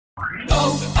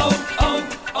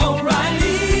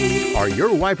O'Reilly. Are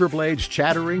your wiper blades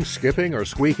chattering, skipping, or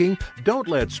squeaking? Don't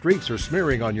let streaks or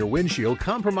smearing on your windshield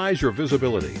compromise your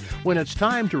visibility. When it's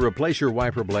time to replace your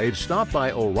wiper blades, stop by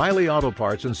O'Reilly Auto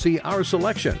Parts and see our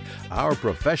selection. Our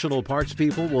professional parts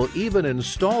people will even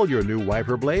install your new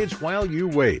wiper blades while you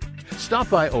wait. Stop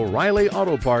by O'Reilly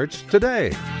Auto Parts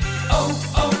today.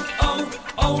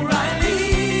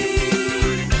 O'Reilly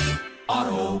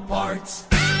Auto Parts.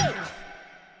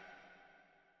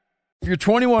 If you're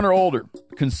 21 or older,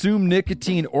 consume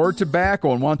nicotine or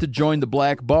tobacco and want to join the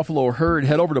Black Buffalo herd,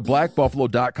 head over to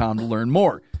blackbuffalo.com to learn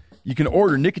more. You can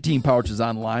order nicotine pouches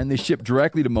online. They ship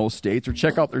directly to most states, or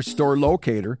check out their store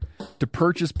locator to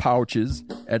purchase pouches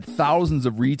at thousands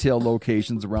of retail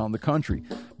locations around the country.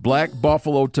 Black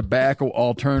Buffalo Tobacco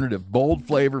Alternative, bold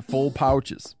flavor, full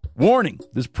pouches. Warning,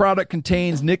 this product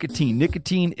contains nicotine.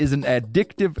 Nicotine is an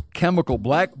addictive chemical.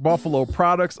 Black Buffalo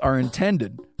products are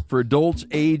intended for adults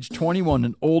aged 21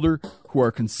 and older who are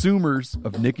consumers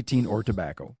of nicotine or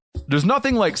tobacco. There's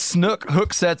nothing like snook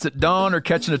hook sets at dawn or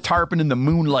catching a tarpon in the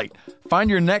moonlight. Find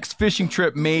your next fishing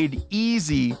trip made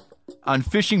easy on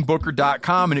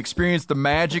fishingbooker.com and experience the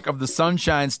magic of the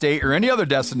Sunshine State or any other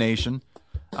destination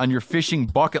on your fishing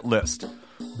bucket list.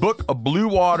 Book a blue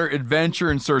water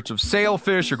adventure in search of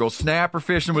sailfish or go snapper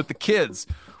fishing with the kids.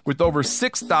 With over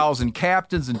 6,000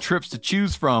 captains and trips to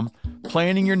choose from,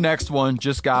 planning your next one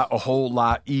just got a whole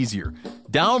lot easier.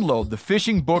 Download the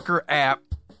Fishing Booker app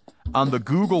on the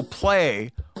Google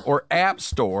Play or App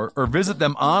Store, or visit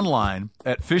them online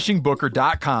at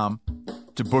fishingbooker.com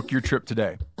to book your trip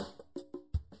today.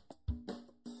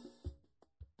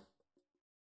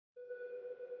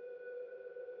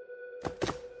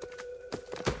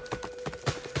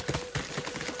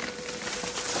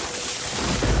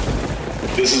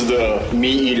 This is the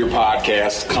Meat Eater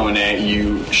Podcast coming at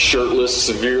you shirtless,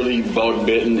 severely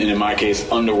bug-bitten, and in my case,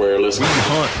 underwearless. We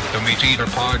hunt the Meat Eater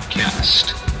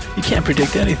Podcast. You can't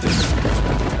predict anything.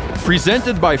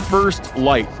 Presented by First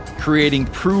Light, creating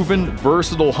proven,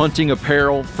 versatile hunting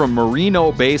apparel from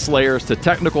merino base layers to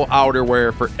technical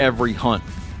outerwear for every hunt.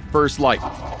 First Light.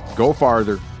 Go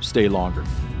farther, stay longer.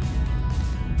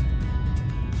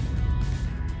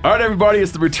 All right, everybody,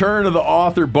 it's the return of the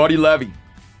author, Buddy Levy.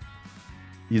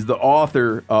 He's the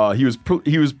author. He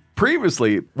was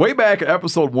previously, way back at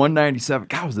episode 197.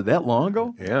 God, was it that long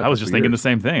ago? Yeah, I was just thinking the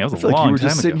same thing. That was a long time like you were ago.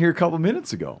 just sitting here a couple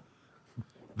minutes ago.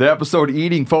 The episode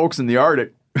Eating Folks in the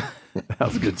Arctic. That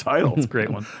was a good title. That's a great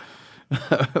one.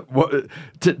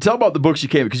 Tell about the books you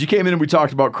came in, because you came in and we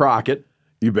talked about Crockett.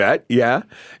 You bet, yeah.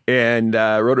 And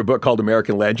wrote a book called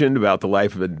American Legend about the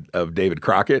life of David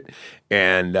Crockett.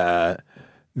 And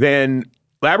then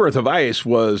Labyrinth of Ice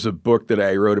was a book that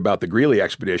I wrote about the Greeley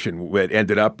expedition that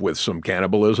ended up with some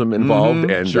cannibalism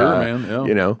involved. And, sure, man. Yeah.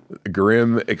 You know,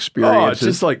 grim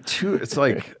experiences. Oh, it's just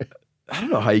like I don't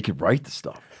know how you could write this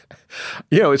stuff.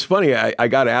 You know, it's funny. I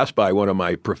got asked by one of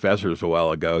my professors a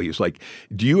while ago. He's like,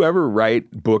 do you ever write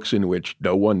books in which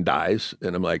no one dies?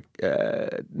 And I'm like,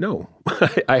 no,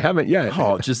 I haven't yet.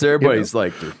 Oh, just everybody's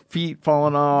like their feet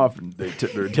falling off, and they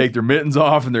take their mittens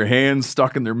off, and their hands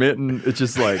stuck in their mitten. It's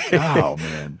just like, oh,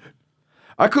 man.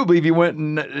 I couldn't believe you went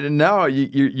and now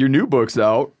your new book's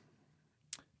out,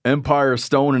 Empire,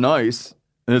 Stone, and Ice,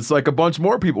 and it's like a bunch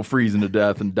more people freezing to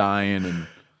death and dying and...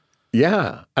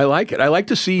 Yeah, I like it. I like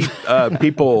to see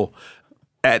people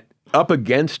up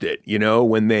against it, you know,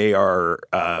 when they are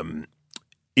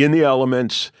in the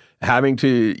elements, having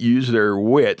to use their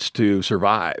wits to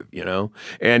survive, you know.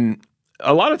 And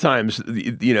a lot of times,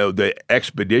 you know, the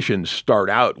expeditions start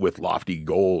out with lofty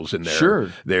goals, and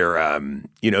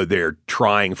they're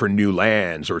trying for new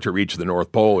lands or to reach the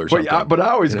North Pole or something. But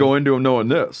I always go into them knowing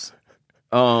this.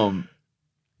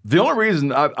 The only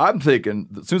reason I'm thinking,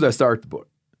 as soon as I start the book,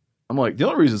 I'm like, the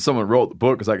only reason someone wrote the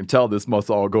book is I can tell this must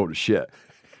all go to shit.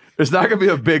 It's not going to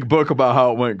be a big book about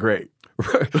how it went great.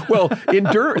 Well,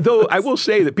 though I will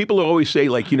say that people always say,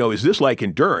 like, you know, is this like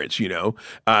Endurance, you know,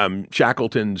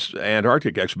 Shackleton's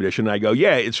Antarctic expedition? And I go,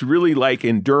 yeah, it's really like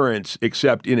Endurance,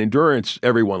 except in Endurance,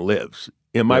 everyone lives.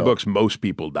 In my books, most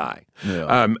people die,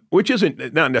 which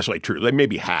isn't not necessarily true. Like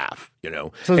maybe half, you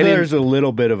know. So there's a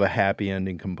little bit of a happy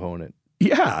ending component.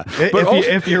 Yeah, but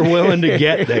if you're willing to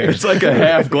get there, it's like a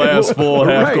half glass full,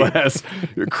 half glass.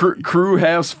 Crew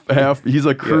half. He's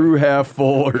a crew half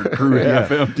full or crew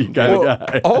half empty kind of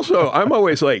guy. Also, I'm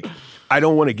always like, I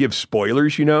don't want to give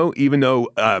spoilers, even though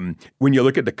when you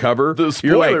look at the cover, The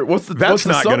you're like, spoiler, that's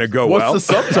not going to go well. What's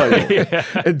the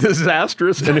subtitle? A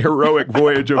disastrous and heroic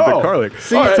voyage of the Carlick.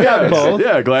 See, it's got both.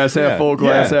 Yeah, glass half full,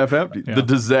 glass Yeah. half empty. The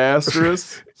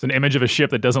disastrous, It's an image of a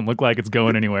ship that doesn't look like it's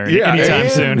going anywhere Yeah, anytime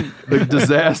and- soon. the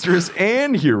disastrous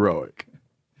and heroic.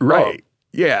 Right.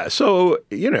 Yeah. So,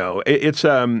 it's,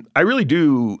 I really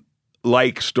do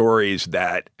like stories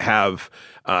that have,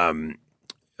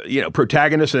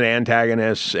 protagonists and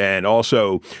antagonists, and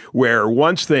also where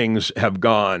once things have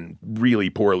gone really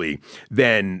poorly,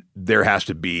 then there has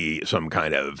to be some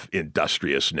kind of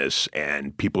industriousness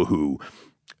and people who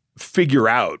figure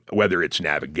out whether it's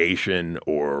navigation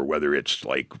or whether it's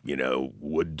like,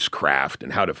 woodscraft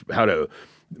and how to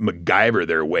MacGyver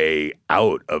their way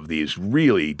out of these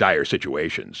really dire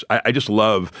situations. I just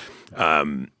love,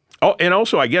 and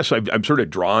also I guess I'm sort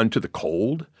of drawn to the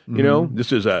cold.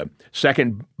 This is a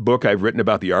second book I've written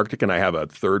about the Arctic, and I have a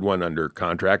third one under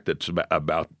contract that's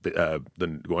about the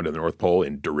going to the North Pole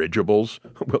in dirigibles.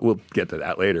 We'll get to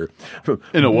that later.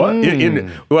 In a what?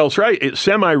 It's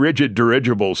semi-rigid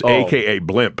dirigibles, aka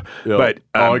blimp. Yeah. But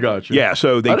I got you. Yeah,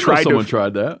 so they I didn't know tried someone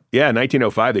tried that. Yeah, in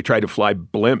 1905 they tried to fly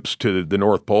blimps to the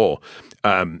North Pole.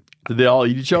 Did they all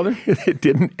eat each other? It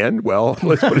didn't end well.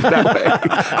 Let's put it that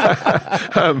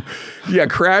way.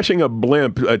 Crashing a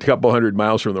blimp a couple hundred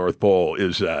miles from the North Pole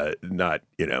is not,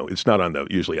 it's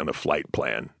not usually on the flight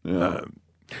plan. Yeah.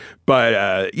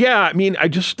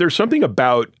 There's something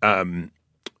about,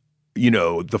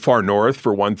 the far north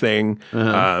for one thing.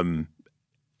 Uh-huh.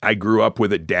 I grew up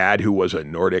with a dad who was a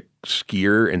Nordic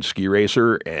skier and ski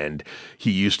racer, and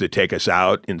he used to take us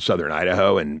out in southern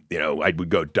Idaho, and, I would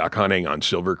go duck hunting on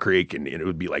Silver Creek, and it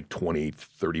would be like 20,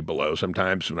 30 below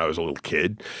sometimes when I was a little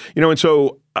kid, and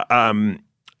so, and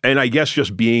I guess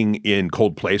just being in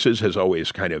cold places has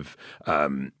always kind of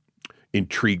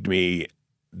intrigued me,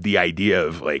 the idea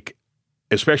of like,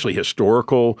 especially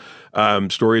historical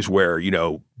stories where,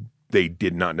 they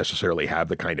did not necessarily have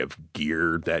the kind of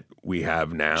gear that we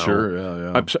have now.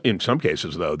 Sure, yeah. In some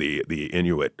cases, though, the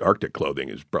Inuit Arctic clothing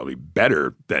is probably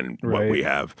better than what we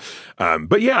have.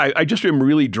 I just am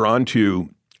really drawn to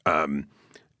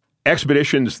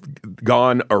expeditions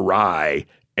gone awry,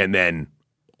 and then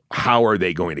how are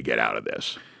they going to get out of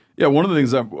this? Yeah, one of the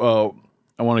things I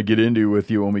want to get into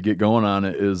with you when we get going on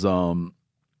it is I've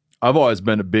always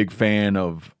been a big fan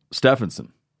of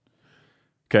Stephenson.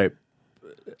 Okay.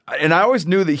 And I always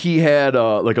knew that he had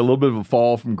like a little bit of a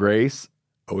fall from grace.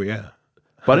 Oh, yeah.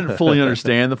 But I didn't fully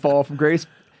understand the fall from grace.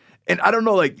 And I don't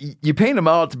know, like, you paint him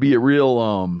out to be a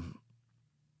real,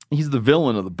 he's the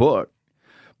villain of the book.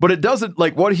 But it doesn't,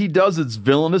 like, what he does that's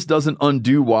villainous doesn't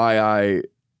undo why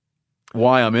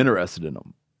I'm interested in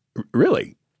him.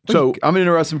 Really? So I'm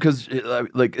interested because,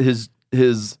 like,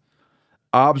 his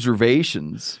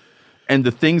observations and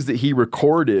the things that he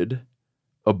recorded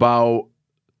about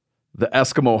the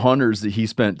Eskimo hunters that he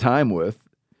spent time with.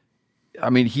 I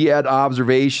mean, he had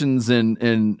observations and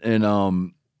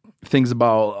things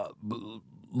about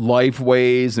life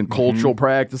ways and cultural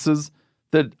practices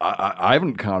that I haven't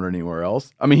encountered anywhere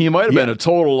else. I mean, he might have been a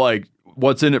total, like,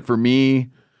 what's in it for me?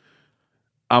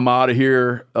 I'm out of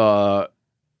here. And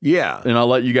I'll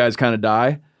let you guys kind of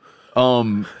die.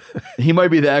 He might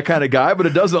be that kind of guy, but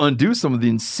it doesn't undo some of the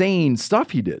insane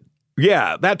stuff he did.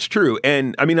 Yeah, that's true.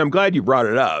 And I mean, I'm glad you brought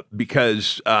it up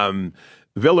because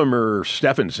Vilhjalmur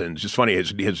Stefansson, it's just funny,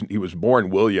 he was born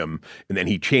William, and then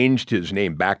he changed his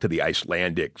name back to the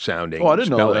Icelandic sounding Oh, I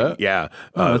didn't know that. Yeah.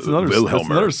 That's Vilhjalmur.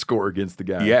 another score against the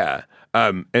guy. Yeah.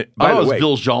 And by I the was way,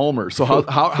 Vilhjalmur. So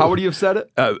how would you have said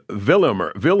it?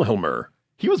 Vilhjalmur.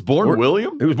 He was born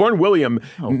William? He was born William,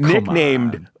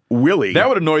 nicknamed Willie. That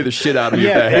would annoy the shit out of me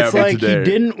if that it's happened like today. he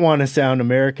didn't want to sound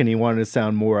American. He wanted to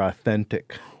sound more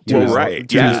authentic. Well, right.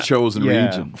 To his chosen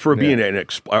region. For being an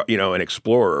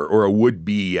explorer or a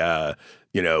would-be,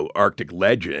 Arctic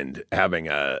legend, having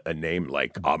a name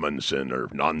like Amundsen or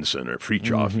Nansen or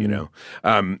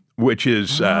Fridtjof, which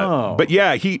is, but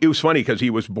yeah, it was funny because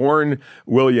he was born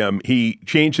William. He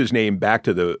changed his name back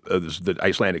to the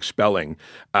Icelandic spelling,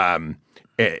 but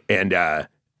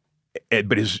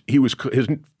his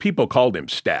people called him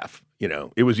Steph.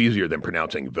 It was easier than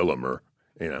pronouncing Vilhjalmur.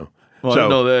 Well, I didn't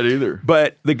know that either.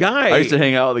 But the guy, I used to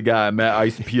hang out with the guy. I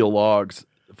used to peel logs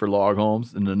for log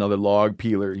homes, and another log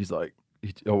peeler. He's like,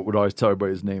 he would always tell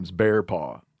everybody his name's Bear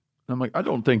Paw. And I'm like, I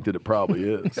don't think that it probably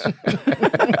is.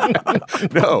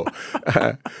 No,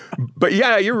 but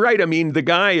yeah, you're right. I mean, the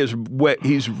guy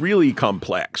he's really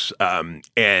complex,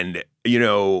 and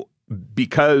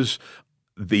because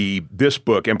this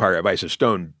book, Empire of Ice and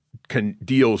Stone,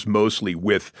 deals mostly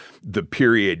with the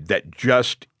period that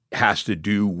just has to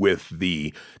do with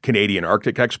the Canadian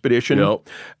Arctic expedition. Yep.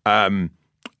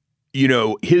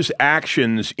 His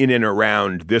actions in and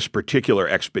around this particular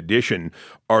expedition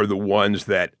are the ones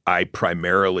that I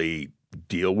primarily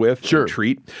deal with and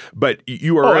treat. But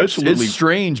you are absolutely... It's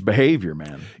strange behavior,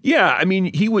 man. Yeah, I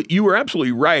mean, you were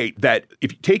absolutely right that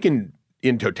if you take in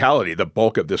totality the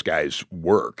bulk of this guy's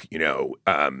work,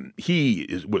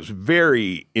 he was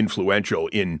very influential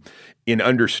in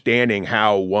understanding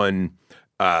how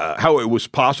it was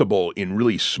possible in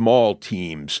really small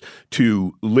teams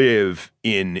to live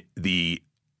in the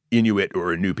Inuit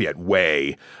or Inupiat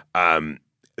way.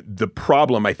 The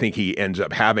problem I think he ends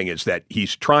up having is that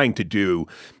he's trying to do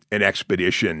an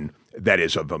expedition that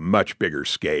is of a much bigger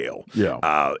scale,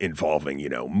 involving,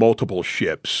 multiple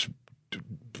ships,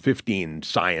 15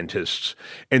 scientists.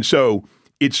 And so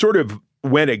it sort of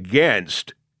went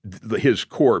against his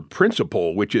core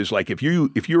principle, which is like if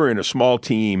you were in a small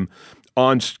team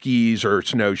on skis or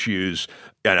snowshoes,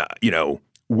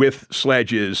 with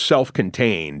sledges,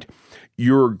 self-contained,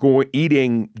 you're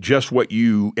eating just what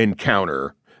you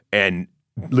encounter and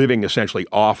living essentially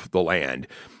off the land.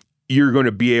 You're going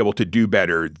to be able to do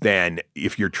better than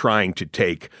if you're trying to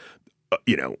take,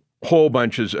 whole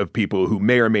bunches of people who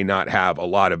may or may not have a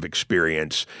lot of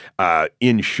experience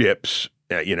in ships,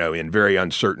 in very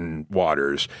uncertain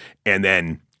waters. And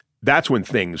then that's when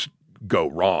things go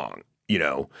wrong,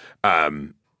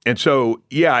 And so,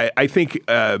 I think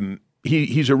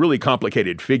he's a really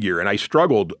complicated figure. And I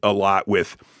struggled a lot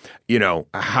with,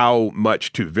 how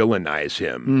much to villainize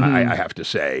him, I have to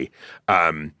say.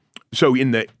 So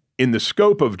in the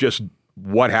scope of just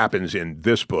what happens in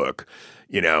this book,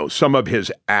 some of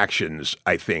his actions,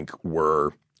 I think,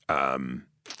 were,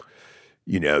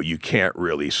 you can't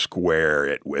really square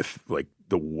it with like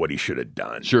what he should have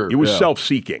done. Sure. It was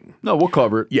self-seeking. No, we'll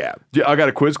cover it. Yeah. I got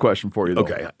a quiz question for you, though.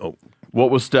 Okay. Oh. What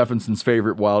was Stephenson's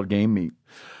favorite wild game meat?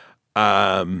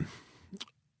 I'm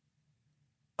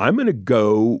going to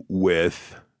go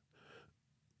with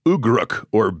ugruk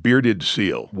or bearded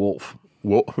seal. Wolf.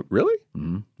 Really?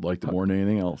 Mm-hmm. Liked it more than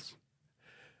anything else.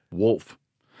 Wolf.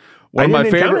 One of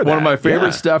my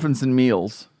favorite Stephenson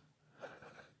meals,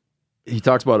 he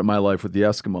talks about it in My Life with the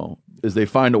Eskimo, is they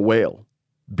find a whale,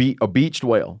 a beached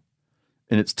whale,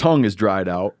 and its tongue is dried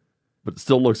out, but it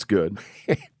still looks good.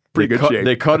 Pretty good shape.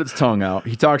 They cut its tongue out.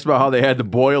 He talks about how they had to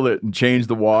boil it and change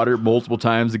the water multiple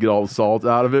times to get all the salt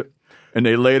out of it. And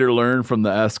they later learned from the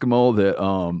Eskimo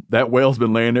that that whale's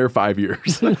been laying there 5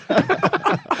 years.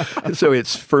 So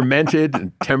it's fermented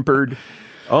and tempered.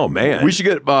 Oh, man. We should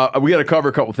get, we got to cover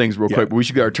a couple things real quick, but we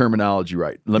should get our terminology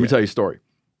right. Let me tell you a story.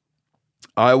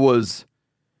 I was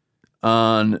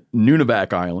on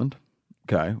Nunivak Island,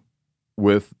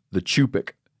 with the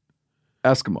Chupik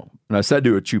Eskimo. And I said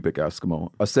to a Chupik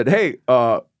Eskimo, I said, hey,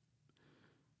 I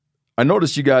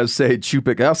noticed you guys say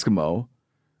Chupik Eskimo.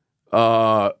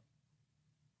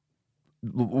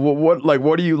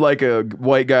 What do you like a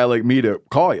white guy like me to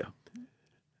call you?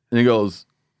 And he goes,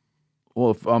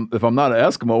 well, if I'm not an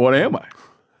Eskimo, what am I?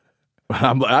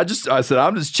 I said,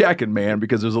 I'm just checking, man,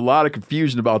 because there's a lot of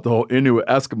confusion about the whole Inuit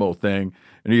Eskimo thing.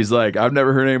 And he's like, I've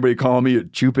never heard anybody call me a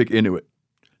Chupik Inuit.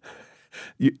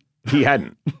 He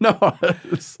hadn't. No.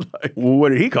 It's like, well, what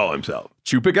did he call himself?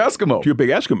 Chupik Eskimo. Chupik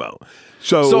Eskimo.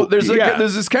 So there's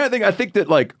this kind of thing. I think that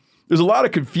there's a lot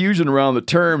of confusion around the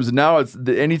terms. And now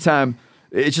anytime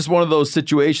it's just one of those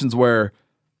situations where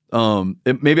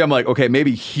maybe I'm like, okay,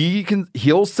 maybe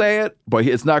he'll say it, but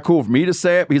it's not cool for me to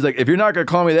say it. But he's like, if you're not going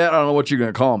to call me that, I don't know what you're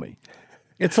going to call me.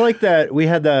 It's like that. We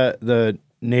had the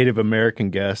Native American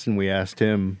guest, and we asked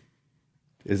him,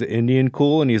 is Indian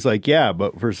cool? And he's like, yeah,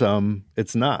 but for some,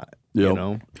 it's not.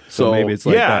 Yep. So maybe it's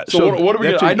like that. So what are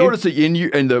we gonna, I noticed that in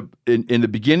the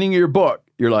beginning of your book,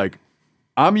 you're like,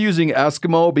 I'm using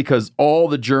Eskimo because all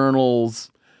the journals,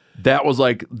 that was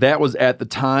at the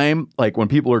time, like when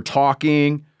people are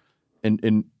talking,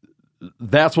 and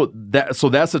that's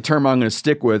the term I'm going to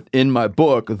stick with in my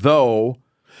book, though.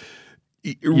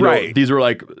 Right. These are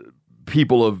like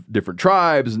people of different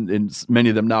tribes, and many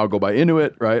of them now go by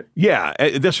Inuit, right? Yeah,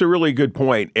 that's a really good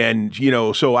point. And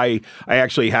so I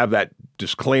actually have that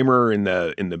disclaimer on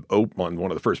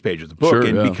one of the first pages of the book,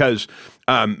 because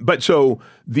but so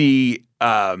the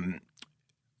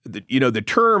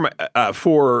term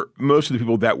for most of the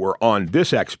people that were on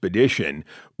this expedition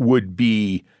would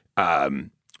be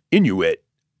Inuit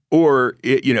or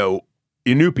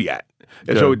Inupiat.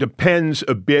 And so it depends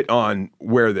a bit on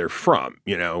where they're from,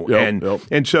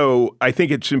 and so I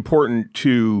think it's important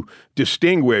to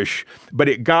distinguish, but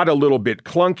it got a little bit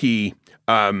clunky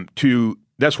to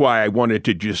that's why I wanted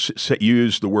to just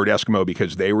use the word Eskimo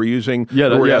because they were using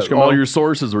the word Eskimo. All your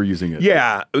sources were using it.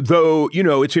 Yeah, though,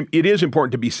 it is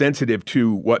important to be sensitive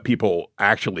to what people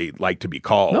actually like to be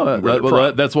called.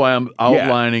 No, that's why I'm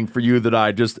outlining for you that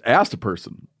I just asked a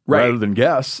person rather than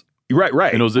guess.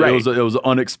 Right. And it was an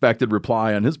unexpected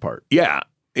reply on his part. Yeah.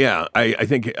 I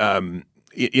think,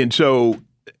 and so,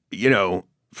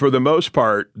 for the most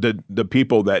part, the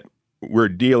people that we're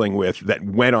dealing with that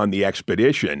went on the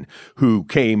expedition, who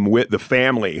came with the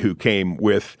family, who came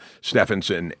with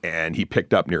Stephenson, and he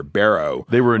picked up near Barrow.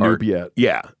 They were Inupiat.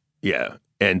 Yeah.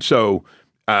 And so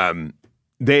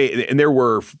there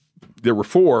were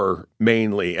 4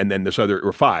 mainly, and then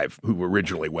or 5 who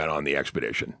originally went on the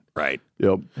expedition, right?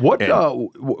 Yeah.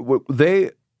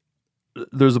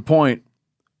 There's a point.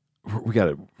 We got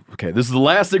to. Okay, this is the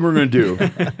last thing we're going to do.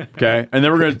 Okay, and then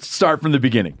we're going to start from the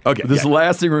beginning. Okay, this is the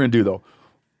last thing we're going to do,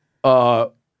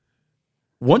 though.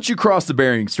 Once you cross the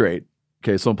Bering Strait,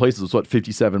 okay, so in places it's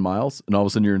 57 miles, and all of a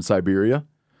sudden you're in Siberia.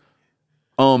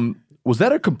 Was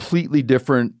that a completely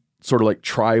different sort of like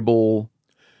tribal?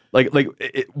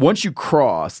 Once you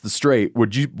cross the strait,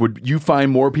 would you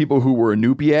find more people who were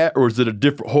Inupiat, or is it a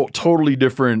totally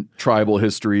different tribal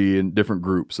history and different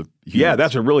groups of humans? Yeah,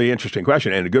 that's a really interesting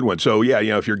question and a good one. So yeah,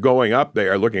 if you're going up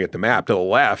there, looking at the map to the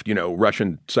left,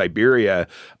 Russian Siberia,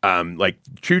 like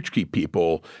Chukchi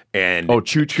people and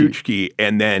Chukchi,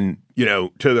 and then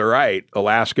to the right,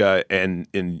 Alaska and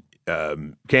in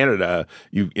Canada,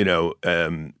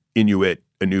 Inuit.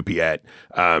 Inupiat.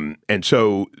 And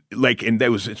so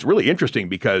it's really interesting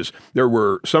because there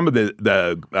were some of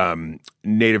the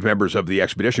native members of the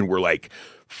expedition were like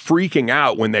freaking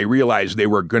out when they realized they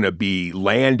were going to be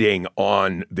landing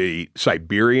on the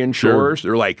Siberian shores. Sure.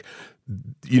 They're like,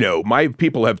 my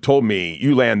people have told me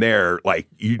you land there, like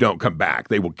you don't come back.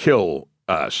 They will kill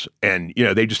us. And,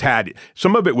 they just had,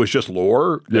 some of it was just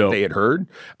lore that they had heard.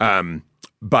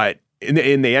 But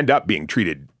they end up being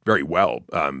treated very well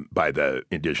by the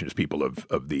indigenous people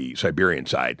of the Siberian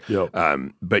side. Yep.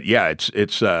 But yeah,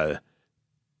 it's an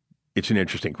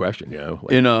interesting question.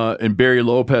 In Barry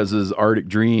Lopez's Arctic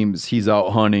Dreams, he's out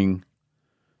hunting.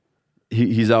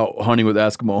 He's out hunting with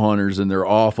Eskimo hunters, and they're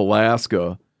off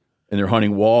Alaska, and they're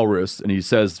hunting walrus. And he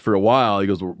says for a while, he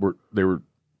goes, they were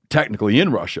technically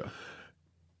in Russia,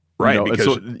 right? Because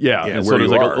so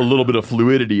there's like a little bit of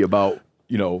fluidity about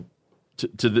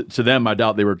To them, I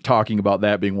doubt they were talking about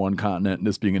that being one continent and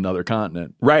this being another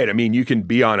continent. Right. I mean, you can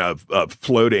be on a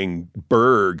floating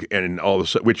berg and all of a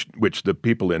sudden, which the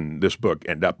people in this book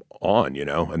end up on,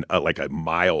 and like a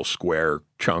mile square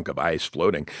chunk of ice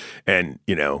floating, and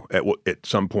at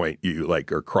some point you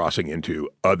are crossing into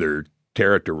other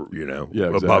territory,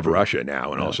 above Russia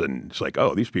now, and all of a sudden it's like,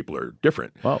 oh, these people are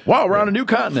different. Wow, we're on a new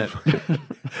continent.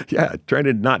 Yeah, trying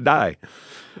to not die.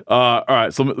 All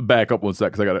right, so let me back up one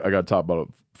sec because I got to talk about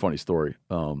a funny story.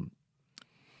 The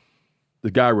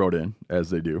guy wrote in, as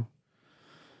they do.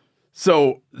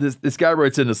 So this guy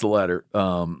writes in us a letter.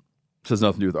 Says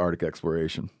nothing to do with Arctic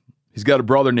exploration. He's got a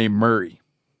brother named Murray.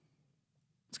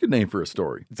 It's a good name for a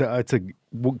story. It's a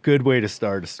good way to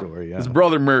start a story. Yeah. His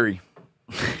brother Murray.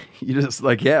 You just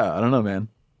I don't know, man.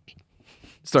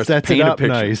 Starts Sets to paint it a up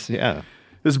picture. nice, yeah.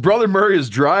 His brother Murray is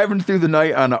driving through the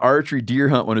night on an archery deer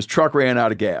hunt when his truck ran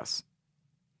out of gas.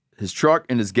 His truck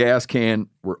and his gas can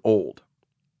were old.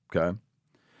 Okay.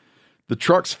 The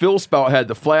truck's fill spout had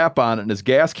the flap on it, and his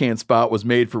gas can spout was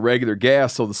made for regular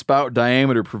gas, so the spout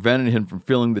diameter prevented him from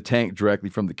filling the tank directly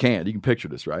from the can. You can picture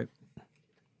this, right?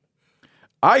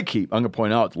 I'm going to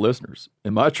point out to listeners,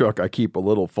 in my truck, I keep a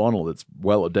little funnel that's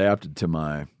well adapted to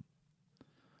a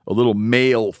little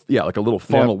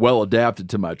funnel well adapted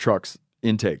to my truck's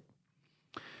intake.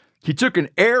 He took an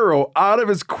arrow out of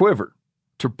his quiver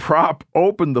to prop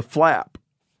open the flap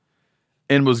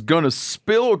and was going to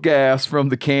spill gas from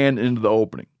the can into the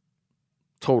opening.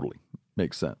 Totally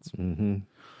makes sense. Mm-hmm.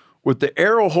 With the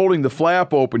arrow holding the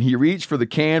flap open, he reached for the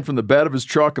can from the bed of his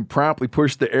truck and promptly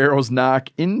pushed the arrow's nock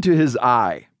into his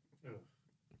eye.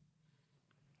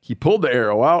 He pulled the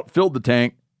arrow out, filled the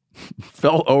tank,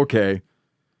 felt okay,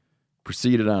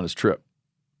 proceeded on his trip.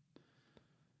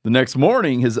 The next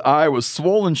morning, his eye was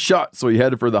swollen shut, so he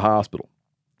headed for the hospital.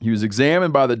 He was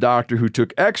examined by the doctor, who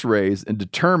took x-rays and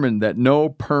determined that no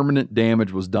permanent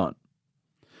damage was done.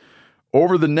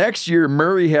 Over the next year,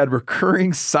 Murray had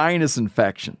recurring sinus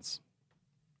infections,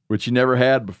 which he never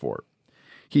had before.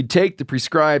 He'd take the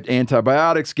prescribed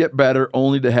antibiotics, get better,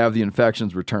 only to have the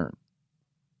infections return.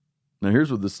 Now,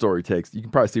 here's what this story takes. You can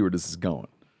probably see where this is going.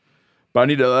 But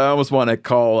I almost want to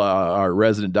call our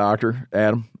resident doctor,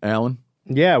 Alan.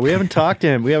 Yeah, we haven't talked to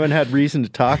him. We haven't had reason to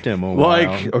talk to him in a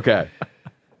while. Okay.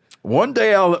 One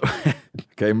day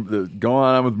Okay, going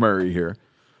on with Murray here.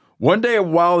 One day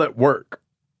while at work,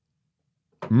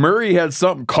 Murray had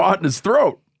something caught in his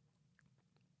throat.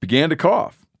 Began to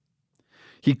cough.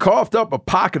 He coughed up a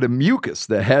pocket of mucus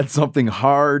that had something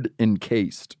hard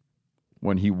encased.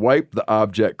 When he wiped the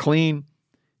object clean,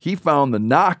 he found the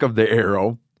knock of the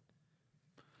arrow,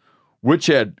 which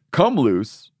had come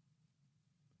loose,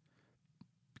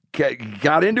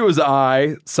 got into his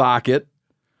eye socket,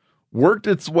 worked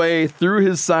its way through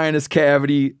his sinus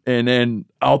cavity, and then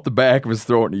out the back of his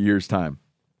throat in a year's time.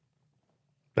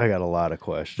 I got a lot of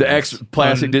questions. The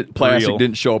plastic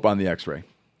didn't show up on the x-ray.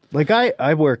 Like,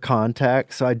 I wear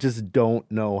contacts, so I just don't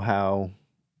know how.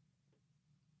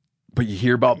 But you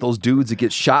hear about those dudes that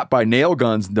get shot by nail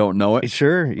guns and don't know it.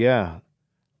 Sure, yeah.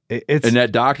 It's and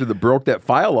that doctor that broke that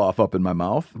file off up in my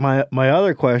mouth. My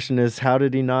other question is, how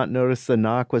did he not notice the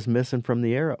knock was missing from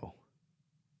the arrow?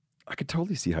 I could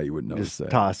totally see how you would notice Just that.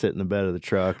 toss it in the bed of the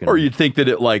truck. And, Or you'd think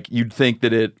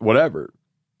that whatever,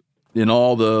 in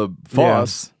all the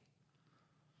fuss.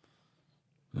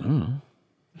 Yeah. I don't know.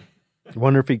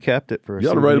 Wonder if he kept it for a You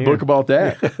ought to write a book about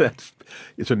that.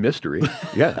 It's a mystery.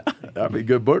 Yeah. That'd be a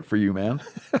good book for you, man.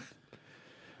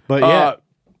 But yeah,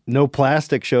 no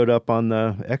plastic showed up on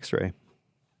the x-ray.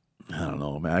 I don't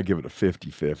know, man. I give it a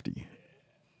 50-50.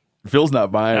 Phil's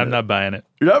not buying it. I'm not buying it.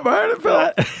 You're not buying it,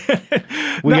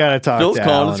 Phil? We got to talk Phil's to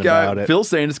calling Alan this guy. about it. Phil's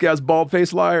saying this guy's a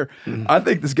bald-faced liar. I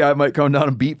think this guy might come down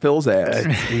and beat Phil's ass.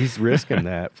 He's risking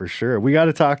that for sure. We got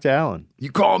to talk to Alan.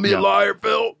 You call me a liar,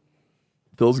 Phil?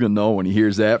 Phil's going to know when he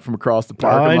hears that from across the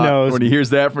parking lot. Knows. When he hears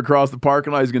that from across the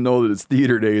parking lot, he's going to know that his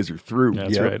theater days are through.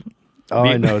 That's right. Oh,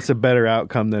 I know. It's a better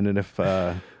outcome than if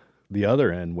the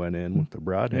other end went in with the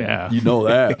broadhead. Yeah. You know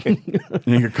that. You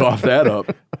can cough that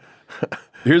up.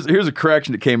 Here's a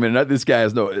correction that came in. This guy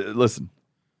has no... Listen.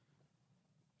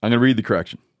 I'm going to read the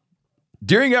correction.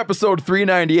 During episode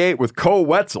 398 with Cole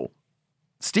Wetzel,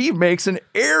 Steve makes an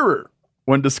error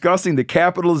when discussing the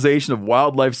capitalization of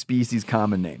wildlife species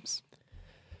common names.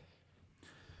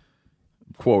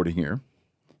 Quoting here.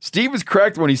 Steve is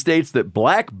correct when he states that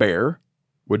black bear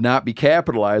would not be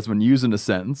capitalized when used in a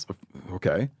sentence.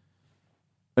 Okay.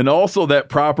 And also that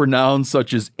proper nouns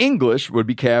such as English would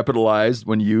be capitalized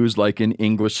when used like in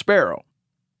English sparrow.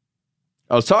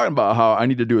 I was talking about how I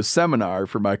need to do a seminar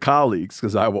for my colleagues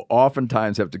because I will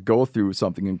oftentimes have to go through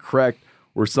something incorrect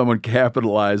where someone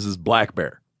capitalizes black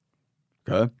bear.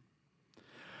 Okay.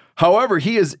 However,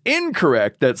 he is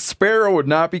incorrect that sparrow would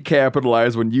not be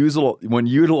capitalized when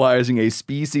utilizing a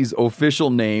species' official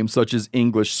name such as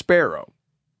English sparrow.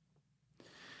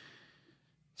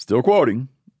 Still quoting,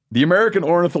 the American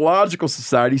Ornithological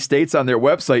Society states on their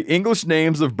website, English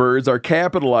names of birds are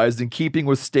capitalized in keeping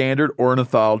with standard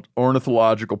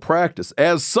ornithological practice.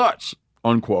 As such,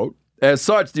 unquote, as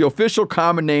such, the official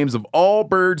common names of all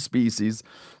bird species,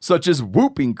 such as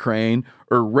whooping crane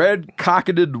or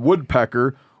red-cocketed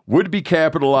woodpecker, would be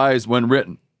capitalized when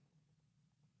written.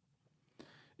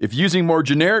 If using more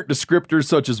generic descriptors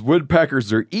such as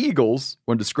woodpeckers or eagles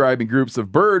when describing groups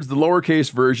of birds, the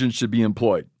lowercase version should be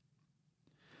employed.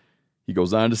 He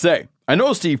goes on to say, I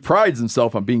know Steve prides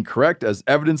himself on being correct as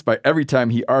evidenced by every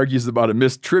time he argues about a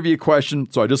missed trivia question,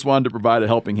 so I just wanted to provide a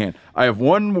helping hand. I have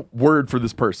one word for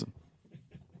this person.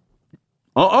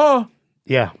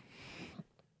 Yeah.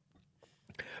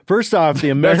 First off, the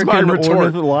American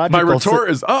Ornithological... My retort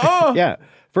is, Yeah.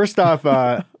 First off,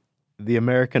 the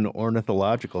American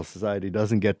Ornithological Society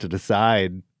doesn't get to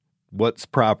decide what's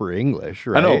proper English,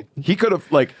 right? I know. He could have,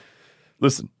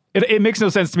 listen. It makes no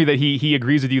sense to me that he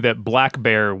agrees with you that black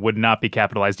bear would not be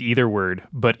capitalized either word,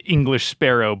 but English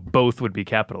sparrow both would be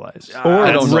capitalized.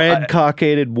 Or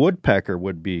red-cockaded woodpecker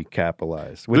would be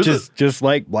capitalized, which is just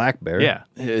like black bear. Yeah.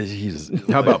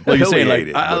 How about Like you're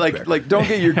saying, pileated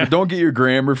don't get your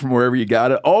grammar from wherever you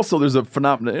got it. Also, there's a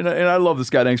phenomenon, and I love this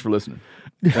guy. Thanks for listening.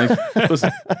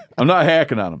 Listen, I'm not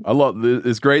hacking on him.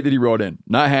 It's great that he wrote in.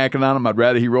 Not hacking on him. I'd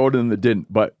rather he wrote in than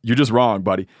didn't. But you're just wrong,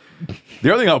 buddy.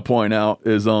 The other thing I'll point out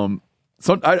is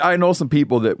I know some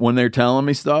people that when they're telling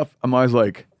me stuff, I'm always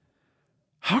like,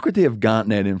 how could they have gotten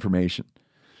that information?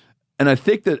 And I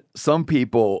think that some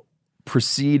people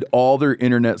precede all their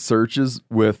internet searches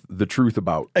with the truth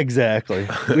about. Exactly.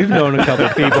 We've known a couple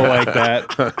of people like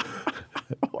that.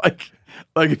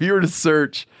 like if you were to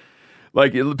search,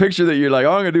 like the picture that you're like,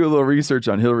 oh, I'm going to do a little research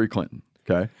on Hillary Clinton.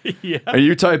 Okay. Yeah. And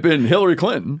you type in Hillary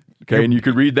Clinton. Okay. And you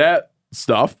could read that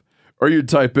stuff. Or you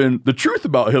type in the truth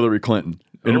about Hillary Clinton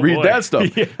and read that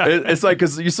stuff. Yeah. It's like,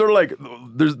 because you sort of like,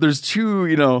 there's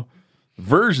two,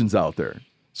 versions out there.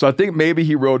 So I think maybe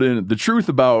he wrote in the truth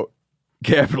about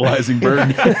capitalizing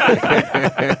bird.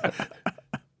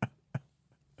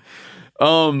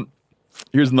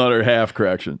 Here's another half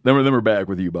correction. Then we're back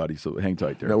with you, buddy. So hang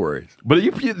tight there. No worries. But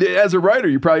you, as a writer,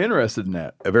 you're probably interested in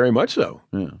that. Very much so.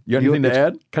 Yeah. You got anything to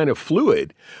add? Kind of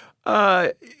fluid.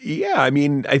 Yeah, I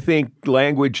mean, I think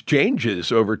language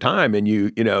changes over time, and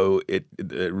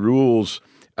the rules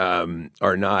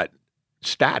are not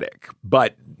static.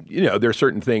 But there are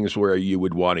certain things where you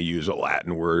would want to use a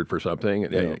Latin word for something.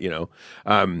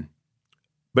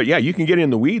 But yeah, you can get in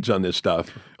the weeds on this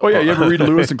stuff. Oh yeah, you ever read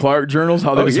Lewis and Clark journals?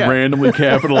 How they just randomly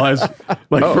capitalize,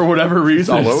 for whatever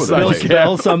reason. All over They'll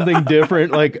spell something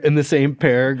different, like in the same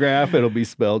paragraph, it'll be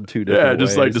spelled two different ways. Yeah,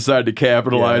 just like decide to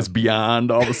capitalize beyond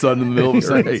all of a sudden in the middle of a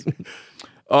sentence.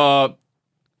 Okay,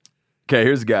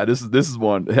 here's a guy. This is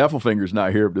one. Heffelfinger's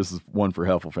not here, but this is one for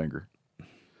Heffelfinger.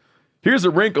 Here's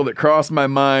a wrinkle that crossed my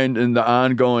mind in the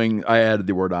ongoing. I added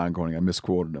the word ongoing. I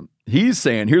misquoted him. He's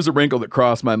saying, here's a wrinkle that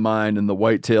crossed my mind in the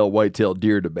white-tailed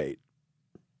deer debate.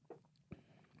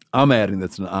 I'm adding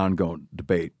that's an ongoing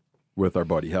debate with our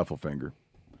buddy Heffelfinger.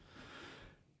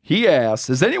 He asks,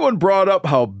 has anyone brought up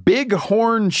how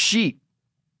bighorn sheep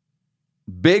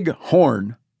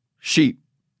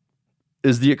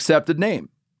is the accepted name?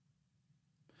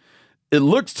 It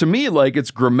looks to me like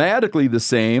it's grammatically the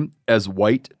same as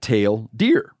white-tailed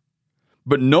deer.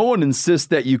 But no one insists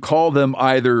that you call them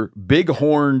either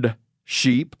bighorned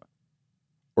sheep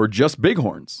or just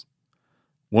bighorns.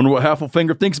 Wonder what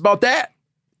Heffelfinger thinks about that.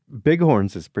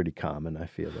 Bighorns is pretty common, I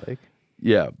feel like.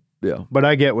 Yeah. But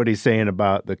I get what he's saying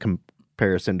about the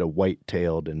comparison to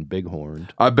white-tailed and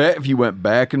bighorned. I bet if you went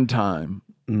back in time,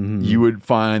 you would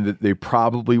find that they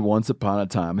probably once upon a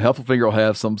time, Heffelfinger will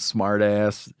have some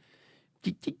smart-ass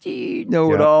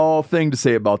know-it-all thing to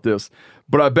say about this.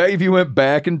 But I bet if you went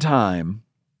back in time,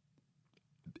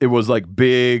 it was like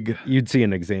big. You'd see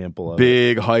an example of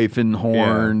big hyphen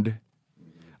horned. Well,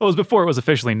 it was before it was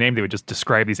officially named. They would just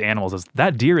describe these animals as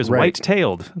that deer is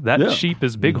white-tailed, that sheep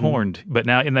is big-horned. But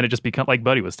now, and then it just becomes like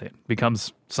Buddy was saying,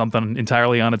 becomes something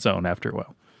entirely on its own after a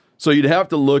while. So you'd have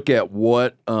to look at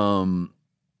what.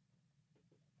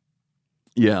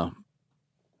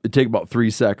 It'd take about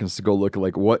 3 seconds to go look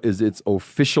at what is its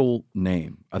official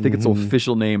name. I think its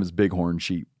official name is bighorn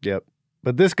sheep. Yep.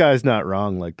 But this guy's not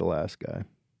wrong like the last guy.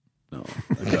 No,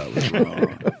 that guy was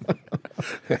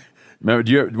wrong.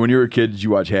 Remember, when you were a kid, did you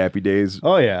watch Happy Days?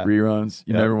 Oh, yeah. Reruns?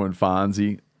 You remember when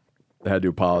Fonzie had to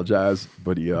apologize,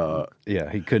 but he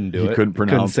couldn't do it. He couldn't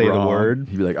pronounce say wrong. the word.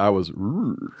 He'd be like, I was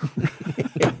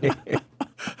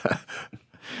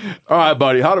All right,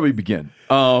 buddy, how do we begin?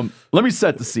 Let me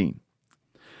set the scene.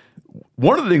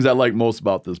 One of the things I like most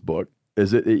about this book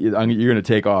is you're going to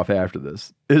take off after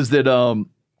this, is that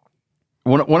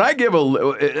when I give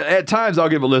at times I'll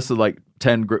give a list of like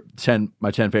 10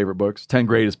 favorite books, 10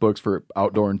 greatest books for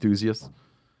outdoor enthusiasts.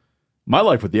 My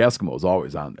Life with the Eskimo is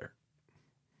always on there.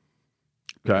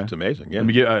 Okay. It's amazing. Yeah. Let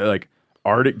me get like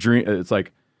Arctic Dream. It's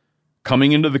like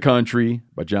Coming Into the Country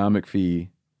by John McPhee.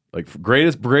 Like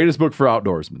greatest book for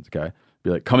outdoorsmen. Okay. Be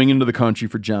like Coming Into the Country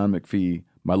for John McPhee.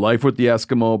 My Life with the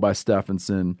Eskimo by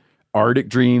Stephenson. Arctic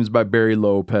Dreams by Barry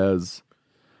Lopez.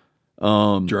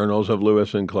 Journals of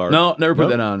Lewis and Clark. No, never put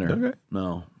that on there. Okay.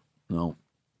 No.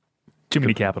 Too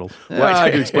many capitals.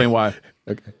 I can explain why.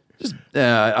 Okay.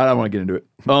 I don't want to get into it.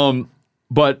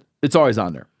 But it's always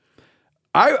on there.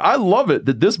 I love it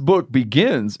that this book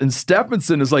begins and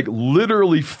Stephenson is like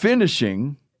literally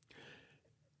finishing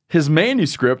his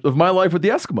manuscript of My Life with the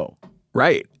Eskimo.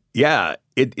 Right. Yeah.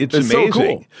 It's amazing. so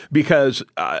cool. Because,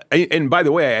 and by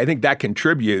the way, I think that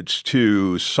contributes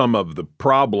to some of the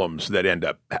problems that end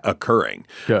up occurring.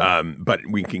 Okay. But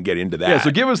we can get into that. Yeah,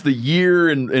 so give us the year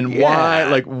and why,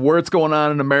 like where it's going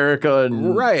on in America.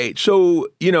 Right. So,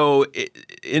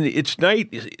 it's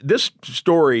this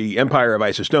story, Empire of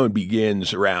Ice and Stone,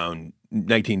 begins around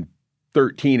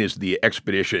 1913 is the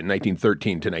expedition,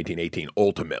 1913 to 1918,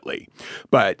 ultimately.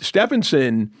 But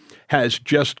Stephenson has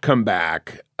just come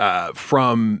back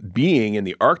from being in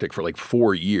the Arctic for like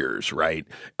 4 years, right?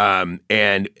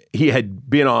 And he had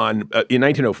been on, in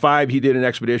 1905, he did an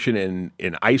expedition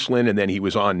in Iceland, and then he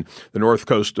was on the north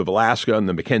coast of Alaska in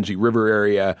the Mackenzie River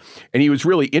area. And he was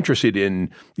really interested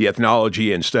in the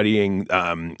ethnology and studying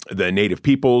the native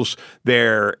peoples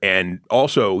there. And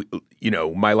also,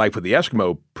 My Life with the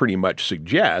Eskimo pretty much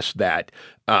suggests that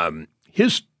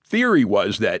his theory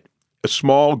was that a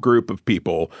small group of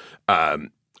people,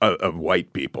 of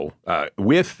white people,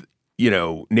 with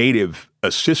native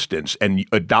assistance and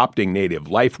adopting native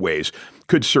life ways,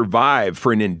 could survive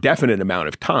for an indefinite amount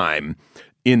of time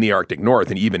in the Arctic North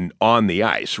and even on the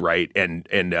ice, right? And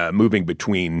moving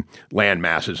between land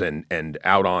masses and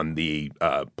out on the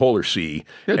polar sea.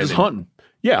 Yeah, just hunting.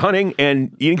 Yeah, hunting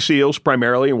and eating seals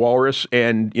primarily, and walrus,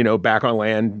 and back on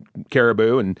land,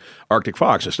 caribou and Arctic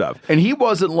fox and stuff. And he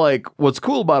wasn't like, what's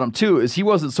cool about him too is he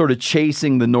wasn't sort of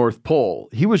chasing the North Pole.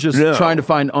 He was just trying to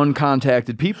find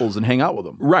uncontacted peoples and hang out with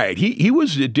them. Right. He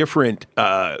was a different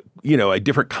a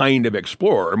different kind of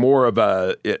explorer, more of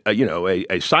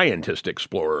a scientist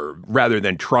explorer rather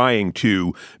than trying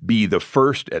to be the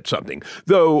first at something.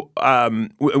 Though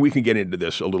we can get into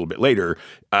this a little bit later.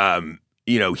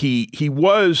 He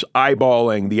was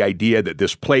eyeballing the idea that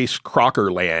this place,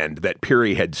 Crocker Land, that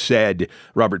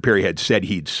Robert Peary had said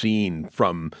he'd seen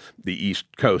from the east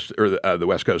coast or the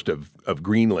west coast of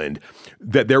Greenland,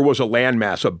 that there was a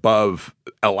landmass above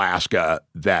Alaska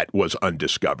that was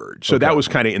undiscovered. So that was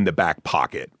kind of in the back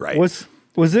pocket, right? Was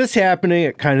this happening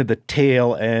at kind of the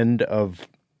tail end of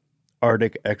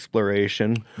Arctic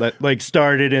exploration that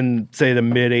started in, say, the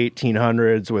mid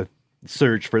 1800s with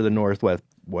search for the Northwest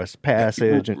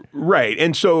Passage? Right.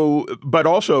 And so, but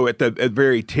also at the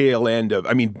very tail end of,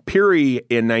 Peary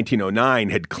in 1909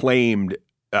 had claimed,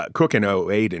 Cook in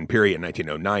 08 and Peary in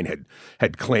 1909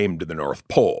 had claimed the North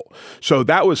Pole. So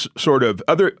that was sort of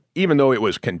even though it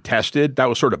was contested, that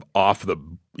was sort of off the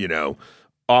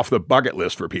bucket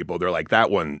list for people. They're like,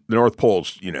 that one, the North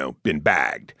Pole's, been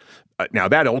bagged. Now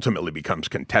that ultimately becomes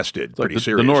contested pretty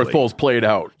seriously. The North Pole's played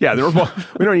out. Yeah, the North Pole,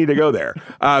 we don't need to go there.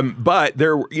 But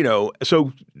there,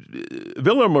 so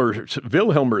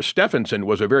Wilhelmer Stephenson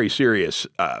was a very serious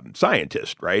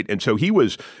scientist, right? And so he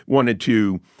wanted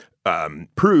to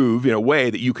prove in a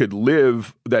way that you could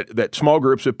live, that small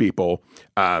groups of people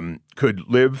could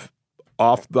live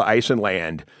off the ice and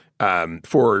land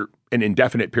for an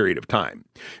indefinite period of time.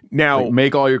 Now,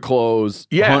 make all your clothes,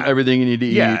 hunt everything you need to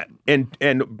eat.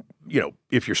 And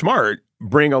if you're smart,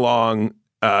 bring along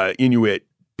Inuit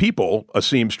people, a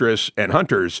seamstress and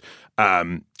hunters,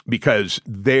 because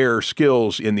their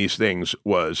skills in these things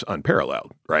was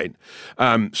unparalleled, right?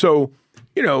 So,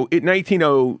 in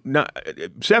 1909,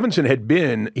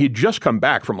 Stephenson he'd just come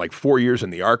back from 4 years in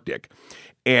the Arctic,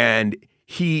 and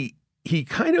he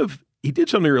did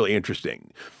something really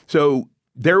interesting. So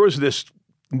there was this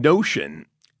notion,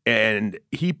 and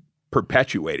he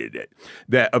perpetuated it,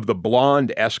 that of the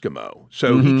blonde Eskimo.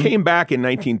 So he came back in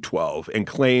 1912 and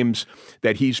claims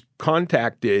that he's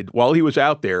contacted, while he was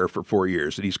out there for 4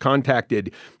 years, that he's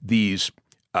contacted these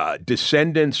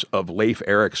descendants of Leif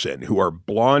Erikson, who are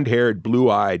blonde-haired,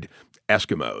 blue-eyed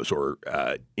Eskimos or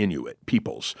Inuit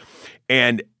peoples.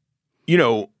 And,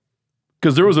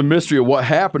 because there was a mystery of what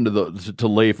happened to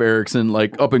Leif Erikson,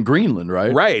 up in Greenland,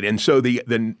 right? Right, and so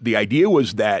the idea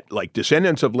was that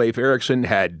descendants of Leif Erikson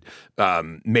had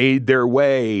made their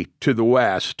way to the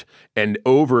west and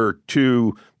over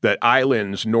to the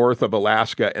islands north of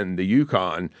Alaska and the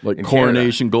Yukon, like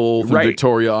Coronation Gulf and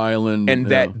Victoria Island, and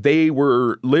that they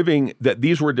were living. That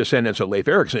these were descendants of Leif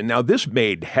Erikson. Now this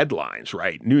made headlines,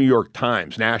 right? New York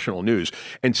Times, national news,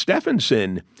 and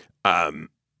Stephenson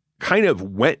kind of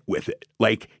went with it.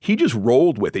 He just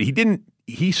rolled with it.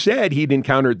 He said he'd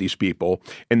encountered these people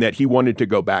and that he wanted to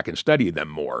go back and study them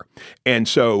more. And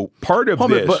so part of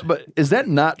this... But is that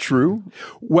not true?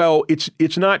 Well,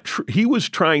 it's not true. He was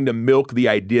trying to milk the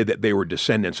idea that they were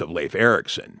descendants of Leif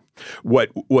Erikson.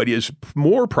 What is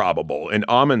more probable, and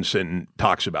Amundsen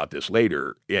talks about this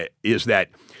later, is that,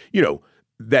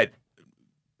 that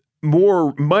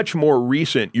much more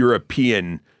recent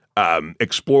European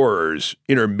explorers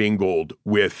intermingled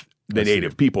with the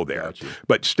native people there. Gotcha.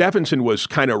 But Stephenson was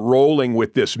kind of rolling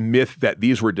with this myth that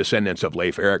these were descendants of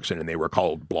Leif Erikson and they were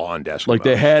called blonde Eskimos.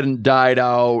 They hadn't died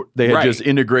out. They had just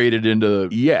integrated into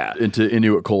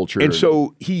Inuit culture. And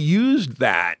so he used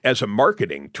that as a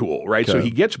marketing tool, right? Okay. So he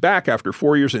gets back after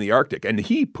 4 years in the Arctic and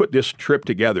he put this trip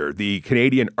together, the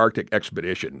Canadian Arctic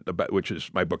Expedition, which is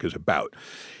my book is about.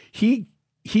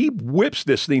 He whips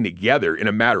this thing together in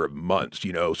a matter of months.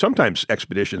 Sometimes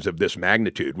expeditions of this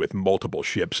magnitude with multiple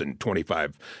ships and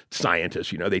 25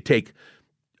 scientists, they take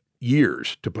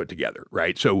years to put together,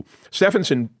 right? So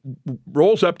Stephenson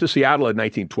rolls up to Seattle in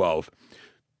 1912,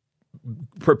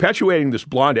 perpetuating this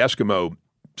blonde Eskimo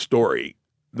story.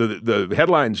 The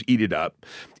headlines eat it up.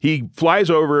 He flies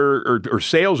over or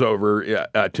sails over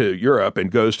to Europe and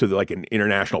goes to an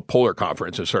international polar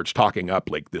conference and starts talking up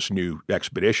this new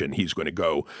expedition. He's going to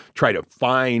go try to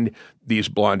find these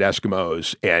blonde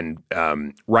Eskimos and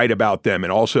write about them,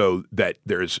 and also that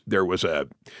there was a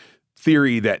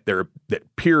theory that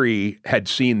Peary had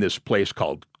seen this place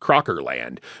called Crocker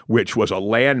Land, which was a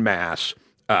landmass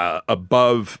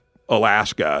above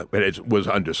Alaska, but it was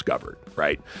undiscovered,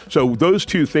 right? So those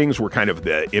two things were kind of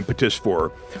the impetus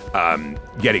for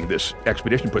getting this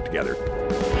expedition put together.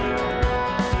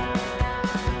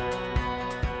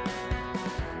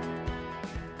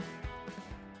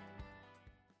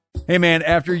 Hey man,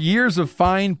 after years of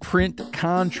fine print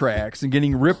contracts and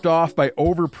getting ripped off by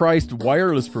overpriced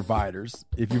wireless providers,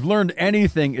 if you've learned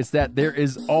anything, it's that there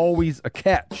is always a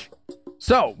catch.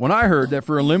 So, when I heard that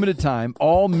for a limited time,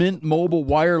 all Mint Mobile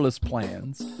wireless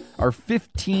plans are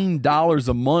 $15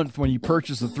 a month when you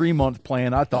purchase a 3-month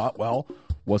plan, I thought, well,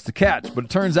 what's the catch? But it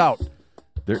turns out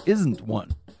there isn't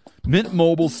one. Mint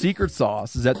Mobile's secret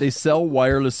sauce is that they sell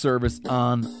wireless service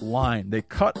online. They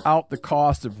cut out the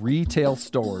cost of retail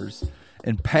stores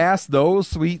and pass those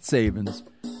sweet savings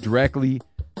directly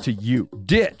to you.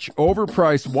 Ditch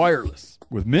overpriced wireless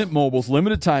with Mint Mobile's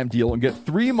limited time deal and get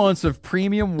 3 months of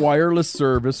premium wireless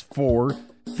service for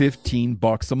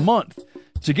 $15 a month.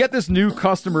 To get this new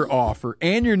customer offer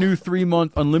and your new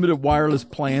 3-month unlimited wireless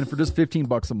plan for just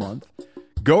 $15 a month,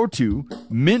 go to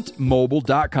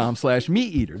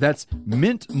mintmobile.com/meateater. That's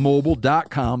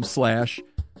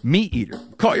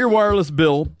mintmobile.com/meateater. Cut your wireless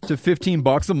bill to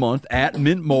 $15 a month at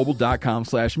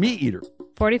mintmobile.com/meateater.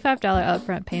 $45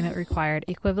 upfront payment required,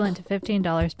 equivalent to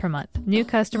 $15 per month. New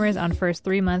customers on first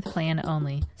 3-month plan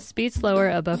only. Speed slower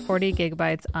above 40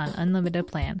 gigabytes on unlimited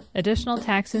plan. Additional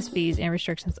taxes, fees, and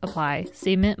restrictions apply.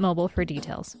 See Mint Mobile for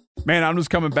details. Man, I'm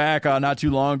just coming back not too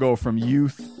long ago from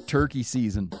youth turkey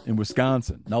season in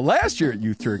Wisconsin. Now, last year at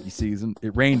youth turkey season,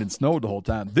 it rained and snowed the whole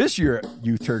time. This year at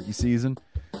youth turkey season,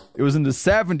 it was in the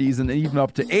 70s and even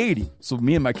up to 80. So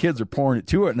me and my kids are pouring it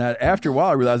to it. And after a while,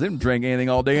 I realized they didn't drink anything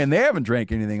all day, and they haven't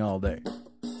drank anything all day.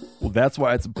 Well, that's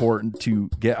why it's important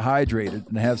to get hydrated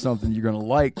and have something you're going to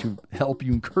like to help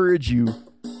you, encourage you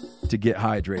to get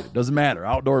hydrated. Doesn't matter.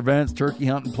 Outdoor events, turkey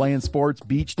hunting, playing sports,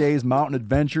 beach days, mountain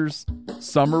adventures.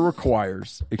 Summer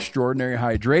requires extraordinary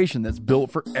hydration that's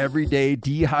built for everyday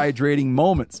dehydrating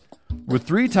moments. With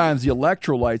 3 times the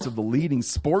electrolytes of the leading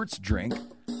sports drink,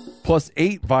 plus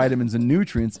 8 vitamins and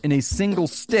nutrients in a single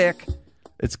stick,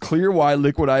 it's clear why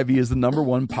Liquid IV is the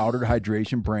 #1 powdered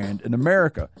hydration brand in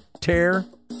America. Tear,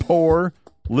 pour,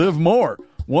 live more.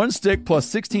 1 stick plus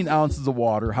 16 ounces of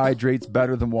water hydrates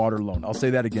better than water alone. I'll say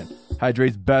that again.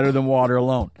 Hydrates better than water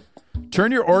alone.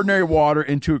 Turn your ordinary water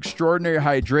into extraordinary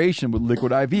hydration with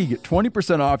Liquid IV. Get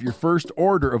 20% off your first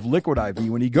order of Liquid IV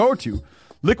when you go to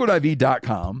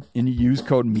liquidiv.com and you use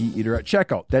code MeatEater at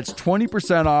checkout. That's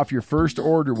 20% off your first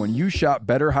order when you shop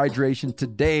Better Hydration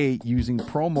today using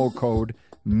promo code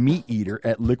MeatEater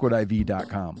at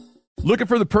liquidiv.com. Looking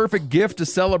for the perfect gift to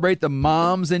celebrate the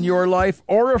moms in your life?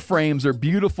 Aura Frames are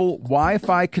beautiful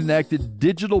Wi-Fi connected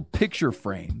digital picture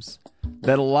frames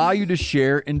that allow you to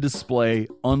share and display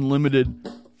unlimited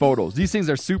photos. These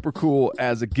things are super cool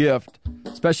as a gift,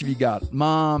 especially if you got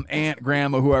mom, aunt,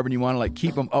 grandma, whoever, and you want to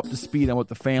keep them up to speed on what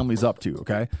the family's up to,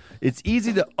 okay? It's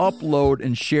easy to upload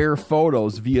and share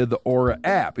photos via the Aura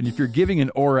app. And if you're giving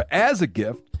an Aura as a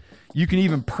gift, you can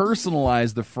even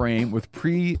personalize the frame with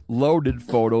pre-loaded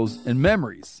photos and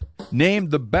memories.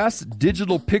 Named the best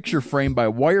digital picture frame by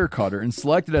Wirecutter and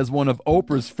selected as one of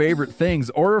Oprah's favorite things,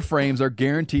 Aura frames are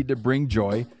guaranteed to bring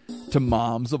joy to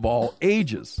moms of all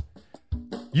ages.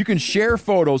 You can share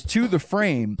photos to the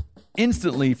frame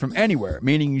instantly from anywhere,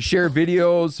 meaning you share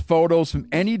videos, photos from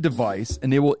any device,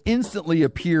 and they will instantly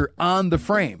appear on the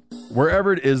frame,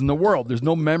 wherever it is in the world. There's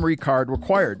no memory card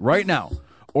required. Right now,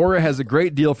 Aura has a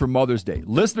great deal for Mother's Day.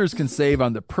 Listeners can save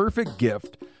on the perfect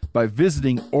gift by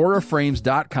visiting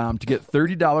auraframes.com to get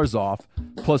 $30 off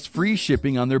plus free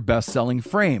shipping on their best-selling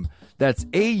frame. That's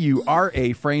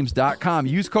auraframes.com.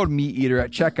 Use code MeatEater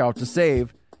at checkout to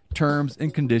save. Terms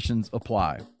and conditions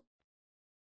apply.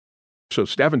 So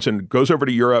Stephenson goes over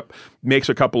to Europe, makes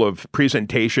a couple of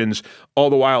presentations. All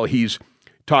the while he's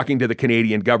talking to the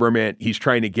Canadian government. He's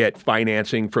trying to get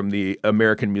financing from the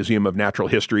American Museum of Natural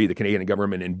History, the Canadian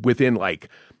government. And within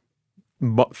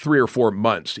 3 or 4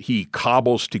 months, he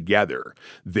cobbles together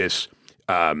this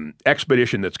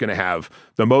expedition that's going to have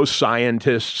the most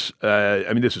scientists.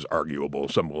 This is arguable.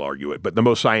 Some will argue it, but the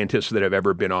most scientists that have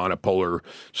ever been on a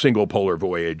single polar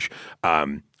voyage,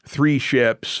 3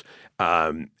 ships,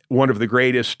 one of the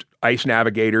greatest ice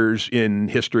navigators in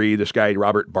history, this guy,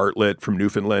 Robert Bartlett from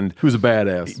Newfoundland. Who's a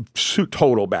badass.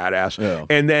 Total badass. Yeah.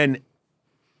 And then,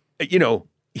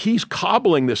 he's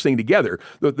cobbling this thing together.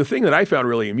 The thing that I found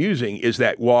really amusing is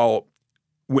that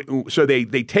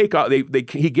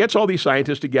he gets all these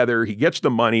scientists together, he gets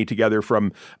the money together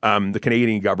from the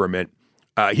Canadian government.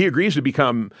 He agrees to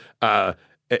become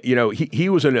he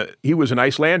was an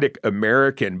Icelandic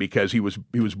American because he was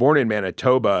born in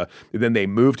Manitoba. Then they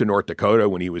moved to North Dakota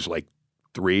when he was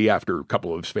 3 after a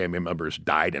couple of his family members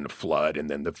died in a flood, and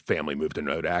then the family moved to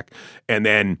Nodak. And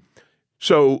then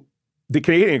so the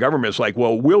Canadian government's like,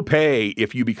 well, we'll pay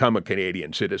if you become a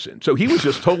Canadian citizen. So he was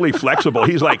just totally flexible.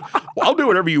 He's like, well, I'll do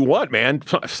whatever you want, man.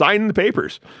 Sign the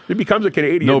papers. He becomes a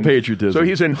Canadian. No patriotism. So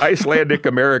he's an Icelandic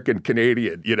American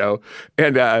Canadian,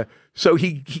 And so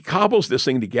he cobbles this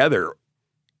thing together.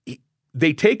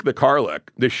 They take the Karluk,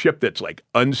 the ship that's like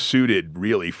unsuited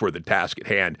really for the task at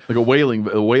hand. Like a whaling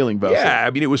vessel. Yeah,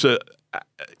 I mean, it was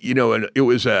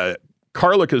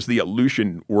Karluk is the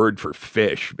Aleutian word for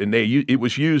fish, and it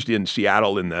was used in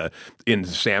Seattle in the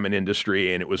salmon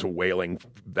industry, and it was a whaling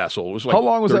vessel. It was like how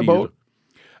long was that boat?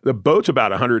 The boat's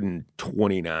about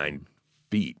 129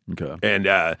 feet. Okay,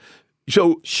 and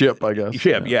so ship, I guess.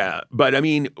 Ship, yeah. But I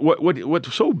mean,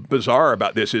 what's so bizarre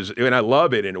about this is, and I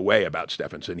love it in a way about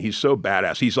Stephenson. He's so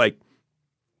badass. He's like,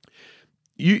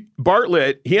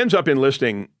 Bartlett. He ends up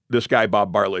enlisting this guy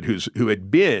Bob Bartlett, who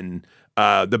had been.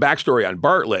 The backstory on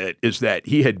Bartlett is that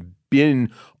he had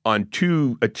been on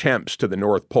 2 attempts to the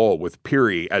North Pole with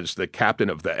Peary as the captain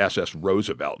of the SS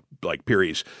Roosevelt, like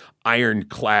Peary's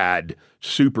ironclad,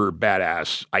 super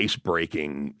badass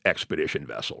ice-breaking expedition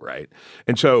vessel, right?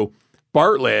 And so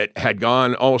Bartlett had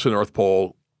gone almost to the North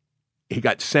Pole. He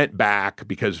got sent back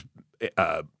because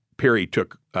Peary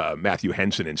took Matthew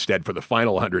Henson instead for the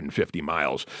final 150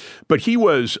 miles. But he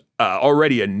was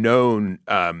already a known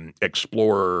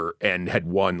explorer and had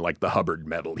won like the Hubbard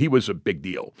Medal. He was a big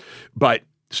deal. But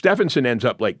Stephenson ends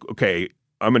up like, okay,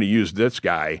 I'm going to use this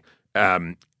guy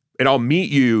and I'll meet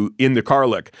you in the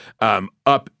Karluk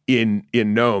up in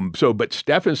Nome. But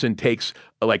Stephenson takes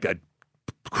like a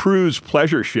cruise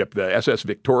pleasure ship, the SS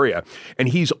Victoria, and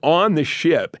he's on the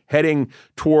ship heading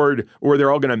toward where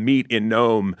they're all going to meet in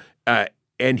Nome.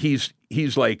 And he's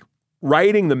like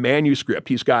writing the manuscript.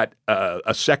 He's got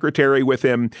a secretary with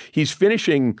him. He's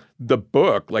finishing the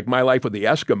book, like My Life with the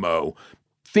Eskimo,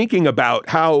 thinking about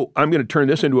how I'm going to turn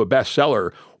this into a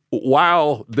bestseller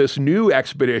while this new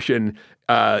expedition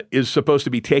is supposed to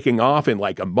be taking off in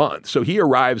like a month. So he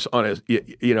arrives on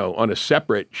a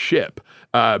separate ship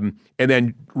and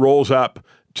then rolls up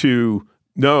to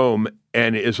Nome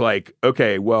and is like,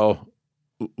 okay, well,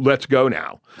 let's go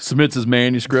now. Submits his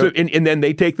manuscript. So, and then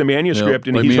they take the manuscript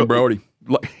and like he's me and Brody.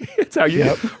 It's how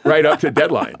you right up to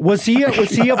deadline. Was he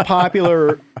a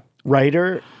popular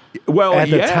writer? Well, at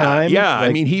the time? Yeah. Like,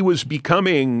 I mean, he was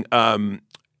becoming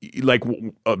like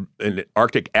an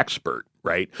Arctic expert,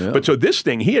 right? Yeah. But so this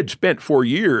thing, he had spent 4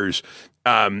 years.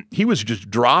 He was just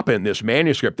dropping this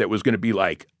manuscript that was going to be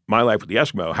like My Life with the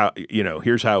Eskimo. How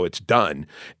here's how it's done,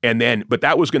 and then but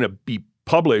that was going to be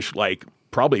published like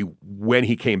probably when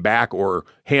he came back or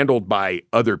handled by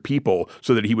other people,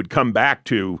 so that he would come back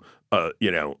to a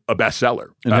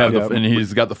bestseller. And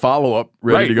he's got the follow up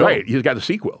ready to go. Right, he's got the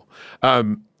sequel.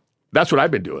 That's what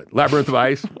I've been doing. Labyrinth of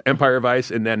Ice, Empire of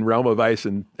Ice, and then Realm of Ice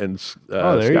and there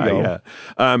Sky. You go.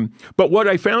 Yeah. But what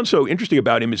I found so interesting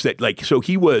about him is that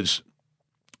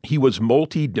he was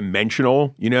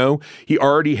multi-dimensional. He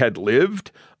already had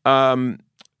lived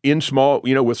in small,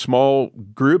 with small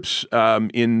groups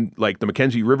in like the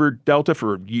Mackenzie River Delta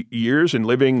for years and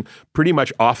living pretty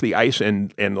much off the ice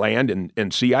and land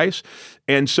and sea ice.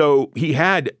 And so he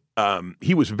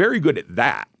was very good at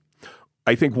that.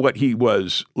 I think what he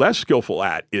was less skillful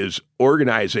at is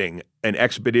organizing an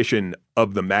expedition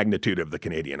of the magnitude of the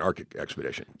Canadian Arctic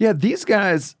expedition. Yeah, these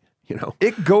guys,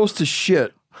 it goes to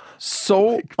shit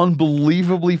so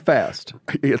unbelievably fast.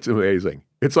 It's amazing.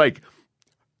 It's like,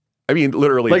 I mean,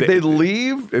 literally, like they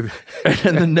leave, and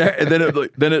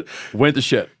then it went to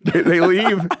shit. They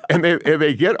leave, and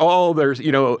they get all their,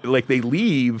 like they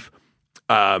leave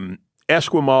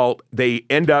Esquimalt. They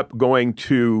end up going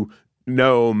to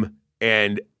Nome.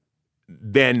 And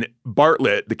then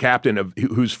Bartlett, the captain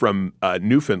who's from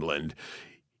Newfoundland,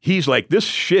 he's like, this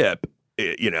ship,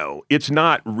 it's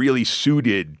not really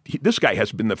suited. This guy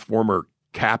has been the former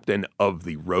captain of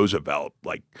the Roosevelt,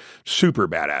 like super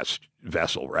badass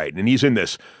vessel, right? And he's in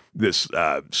this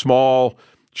small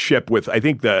ship with, I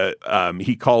think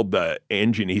he called the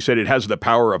engine, he said it has the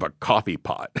power of a coffee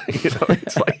pot.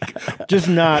 It's like just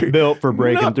not built for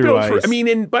breaking through ice.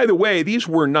 And by the way, these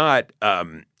were not.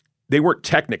 They weren't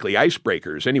technically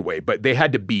icebreakers anyway, but they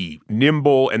had to be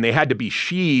nimble and they had to be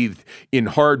sheathed in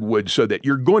hardwood so that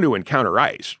you're going to encounter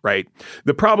ice, right?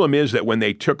 The problem is that when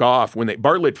they took off,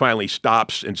 Bartlett finally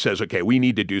stops and says, okay, we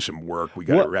need to do some work. We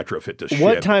got to retrofit the ship.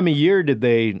 What time of year did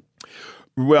they?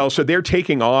 Well, so they're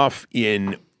taking off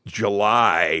in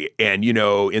July, and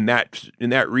in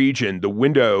that region, the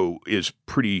window is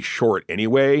pretty short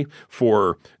anyway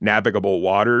for navigable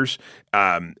waters.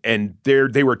 And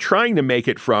they were trying to make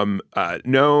it from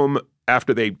Nome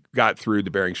after they got through the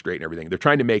Bering Strait and everything. They're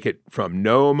trying to make it from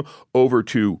Nome over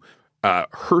to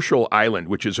Herschel Island,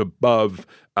 which is above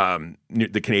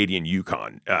the Canadian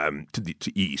Yukon to the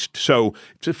east. So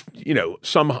it's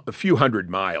a few hundred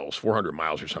miles, 400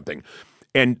 miles or something.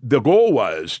 And the goal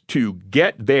was to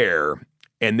get there,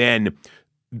 and then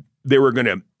they were going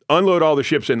to unload all the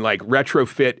ships and like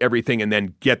retrofit everything and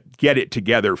then get it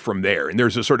together from there. And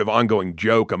there's a sort of ongoing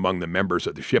joke among the members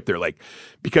of the ship. They're like,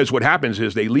 because what happens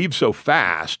is they leave so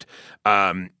fast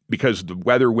because the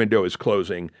weather window is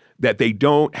closing that they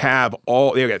don't have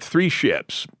they've got 3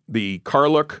 ships, the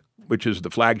Karluk, which is the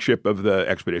flagship of the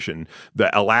expedition,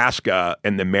 the Alaska,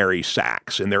 and the Mary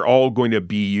Sachs. And they're all going to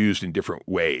be used in different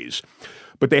ways.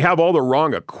 But they have all the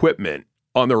wrong equipment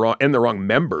and the wrong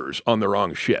members on the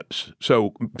wrong ships.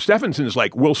 So Stephenson's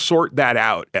like, we'll sort that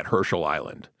out at Herschel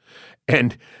Island.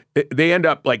 And they end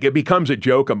up like, it becomes a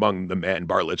joke among the men.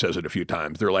 Bartlett says it a few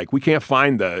times. They're like, we can't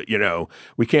find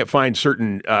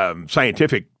certain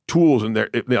scientific tools, and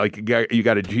like you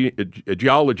got a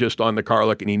geologist on the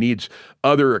Karluk, and he needs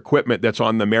other equipment that's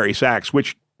on the Mary Sachs,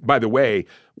 which, by the way,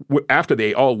 after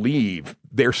they all leave,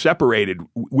 they're separated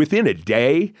within a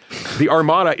day. The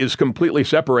Armada is completely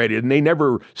separated, and they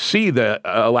never see the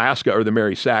Alaska or the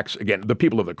Mary Sachs again. The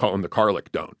people of the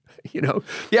Karluk don't.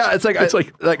 Yeah,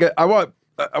 I want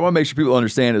to make sure people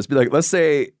understand this. Be like, let's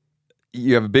say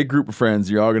you have a big group of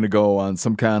friends. You're all going to go on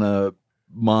some kind of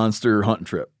monster hunting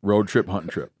trip, road trip, hunting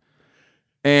trip,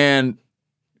 and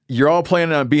you're all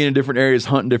planning on being in different areas,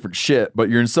 hunting different shit. But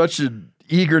you're in such an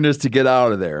eagerness to get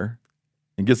out of there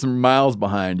and get some miles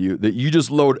behind you that you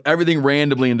just load everything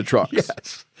randomly into trucks.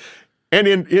 Yes. And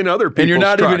in other people's and you're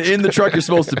not trucks. even in the truck you're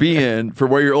supposed to be in for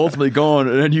where you're ultimately going,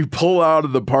 and then you pull out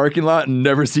of the parking lot and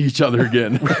never see each other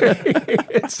again.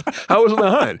 How was the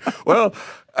hunt? Well,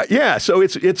 yeah. So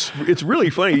it's really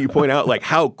funny you point out like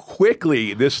how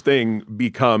quickly this thing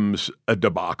becomes a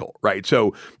debacle, right?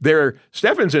 So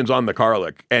Stephenson's on the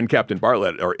Karluk, and Captain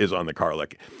Bartlett is on the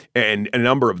Karluk, and a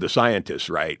number of the scientists,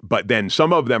 right? But then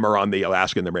some of them are on the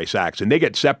Alaska and the Mary Sachs, and they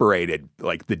get separated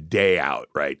like the day out,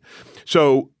 right?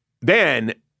 So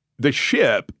then the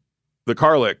ship, the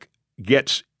Karluk,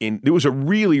 gets in. There was a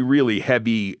really, really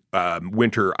heavy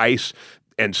winter, ice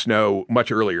and snow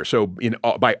much earlier. So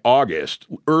by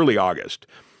early August,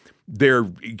 they're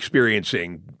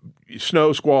experiencing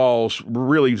snow squalls,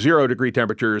 really 0-degree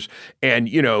temperatures, and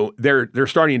they're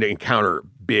starting to encounter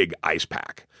big ice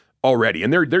pack already,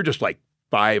 and they're just like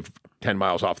 5-10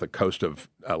 miles off the coast of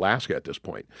Alaska at this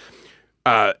point,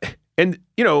 and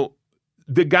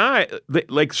the guy,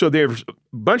 so there's a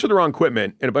bunch of the wrong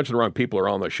equipment and a bunch of the wrong people are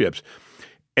on those ships.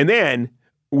 And then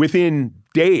within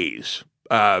days,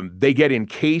 they get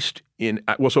encased in,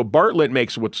 so Bartlett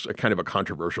makes what's a kind of a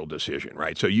controversial decision,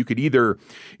 right? So you could either,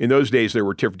 in those days, there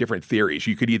were different theories.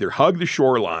 You could either hug the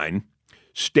shoreline,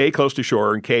 stay close to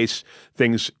shore in case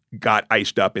things got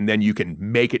iced up, and then you can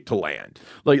make it to land.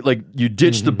 Like you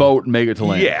ditch the boat and make it to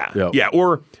land. Yeah.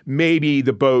 Or maybe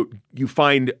the boat, you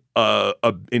find a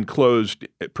enclosed,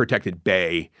 protected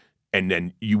bay, and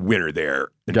then you winter there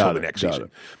until the next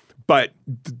season. But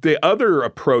the other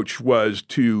approach was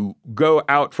to go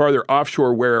out farther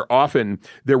offshore, where often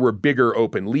there were bigger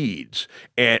open leads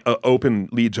and open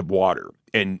leads of water,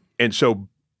 and so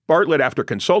Bartlett, after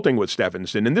consulting with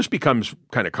Stephenson, and this becomes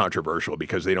kind of controversial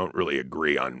because they don't really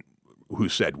agree on who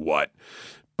said what,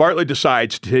 Bartlett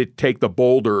decides to take the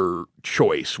bolder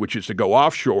choice, which is to go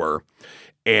offshore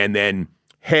and then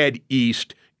head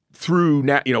east through,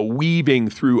 weaving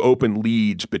through open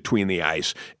leads between the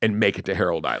ice and make it to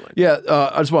Herald Island. Yeah,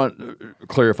 I just want to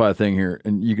clarify a thing here,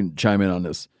 and you can chime in on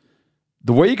this.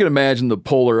 The way you can imagine the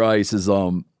polar ice is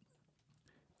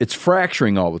it's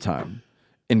fracturing all the time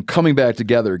and coming back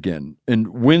together again, and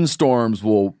windstorms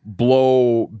will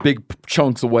blow big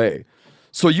chunks away.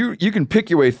 So you can pick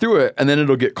your way through it, and then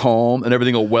it'll get calm, and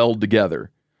everything will weld together.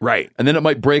 Right. And then it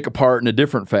might break apart in a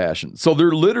different fashion. So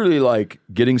they're literally like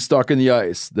getting stuck in the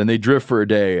ice. Then they drift for a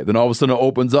day. Then all of a sudden it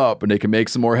opens up, and they can make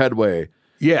some more headway.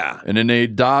 Yeah. And then they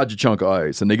dodge a chunk of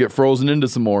ice, and they get frozen into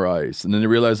some more ice. And then they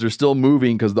realize they're still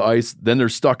moving because the ice, then they're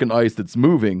stuck in ice that's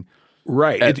moving.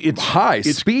 Right. It's high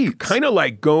speed. Kind of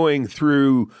like going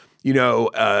through,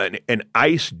 an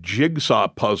ice jigsaw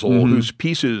puzzle whose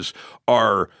pieces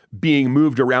are being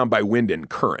moved around by wind and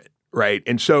current. Right.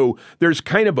 And so there's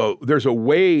a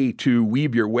way to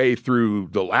weave your way through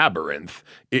the labyrinth.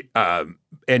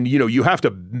 And you have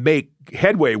to make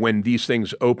headway when these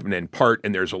things open and part,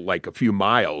 and there's a few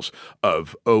miles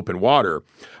of open water.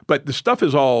 But the stuff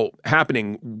is all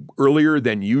happening earlier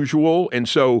than usual. And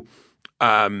so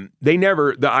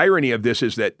the irony of this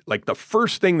is that the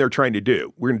first thing they're trying to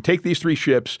do, we're going to take these 3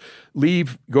 ships,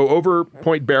 go over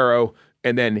Point Barrow,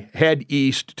 and then head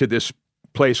east to this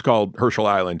place called Herschel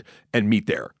Island and meet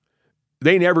there.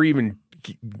 They never even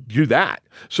do that.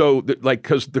 So,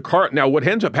 because now what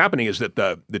ends up happening is that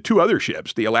the two other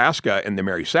ships, the Alaska and the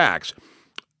Mary Sachs,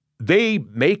 they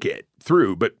make it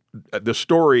through, but the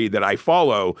story that I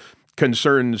follow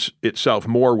concerns itself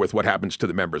more with what happens to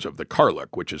the members of the Karluk,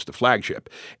 which is the flagship.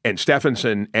 And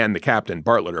Stephenson and the captain,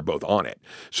 Bartlett, are both on it.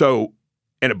 So,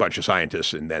 and a bunch of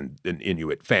scientists, and then an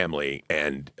Inuit family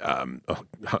and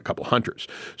a couple hunters.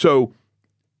 So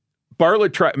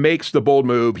Bartlett makes the bold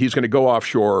move. He's going to go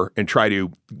offshore and try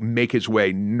to make his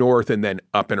way north and then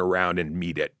up and around and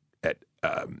meet at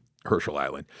Herschel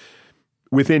Island.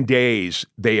 Within days,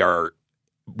 they are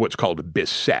what's called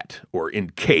beset or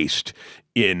encased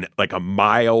in like a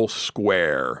mile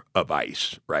square of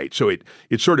ice, right? So it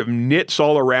sort of knits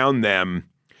all around them,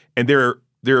 and they're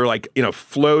like in a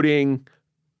floating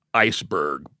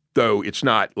iceberg, though it's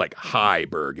not like high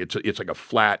berg. It's like a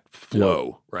flat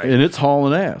flow, right? And it's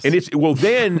hauling ass. And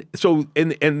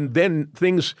then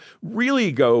things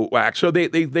really go whack. So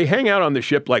they hang out on the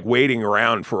ship, like waiting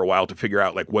around for a while to figure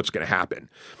out like what's going to happen.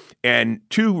 And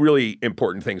two really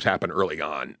important things happen early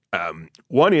on.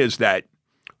 One is that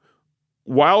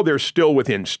while they're still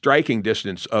within striking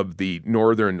distance of the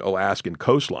northern Alaskan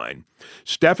coastline,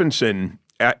 Stephenson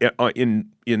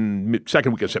in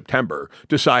second week of September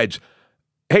decides,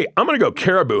 hey, I'm going to go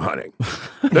caribou hunting.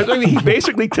 He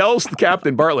basically tells the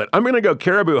Captain Bartlett, I'm going to go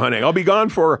caribou hunting. I'll be gone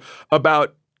for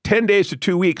about 10 days to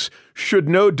 2 weeks should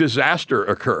no disaster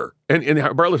occur. And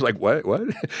Bartlett's like, what?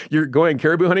 You're going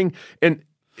caribou hunting? And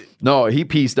no, he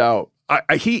pieced out.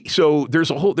 So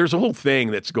there's a whole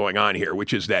thing that's going on here,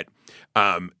 which is that,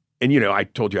 and I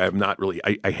told you I'm not really,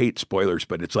 I hate spoilers,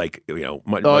 but it's like, you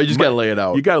just got to lay it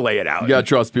out. You got to lay it out. You got to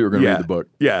trust people are going to read the book.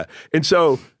 Yeah. And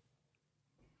so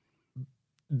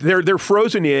they're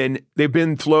frozen in, they've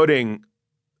been floating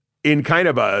in kind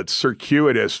of a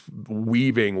circuitous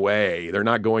weaving way. They're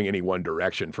not going any one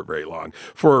direction for very long,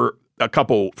 for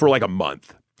like a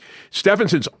month.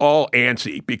 Stephenson's all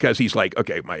antsy because he's like,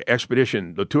 okay, my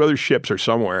expedition, the two other ships are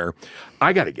somewhere.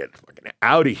 I got to get fucking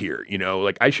out of here.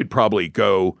 Like I should probably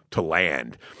go to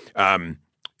land.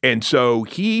 And so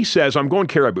he says, I'm going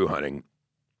caribou hunting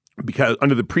because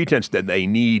under the pretense that they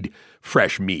need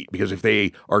fresh meat, because if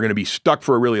they are going to be stuck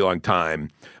for a really long time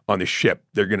on the ship,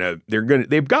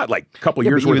 they've got like a couple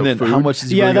years worth of food. How much is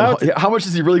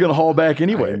he really going to haul back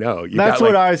anyway? No, that's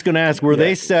what I was going to ask. Were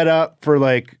they set up for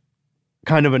like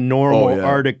kind of a normal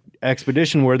Arctic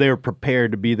expedition where they were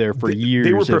prepared to be there for years?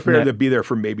 They were prepared to be there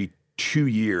for maybe 2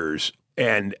 years,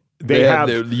 and they have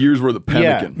the years worth of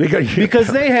pemmican. Because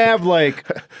they have like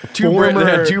they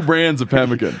had 2 brands of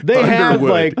pemmican. They have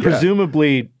like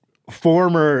presumably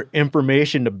former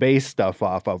information to base stuff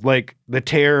off of, like the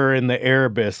Terror and the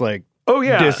Erebus, like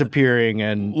disappearing,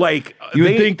 and like you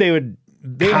would think they would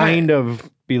kind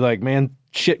of be like, man,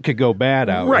 shit could go bad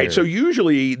out right here. So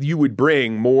usually you would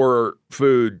bring more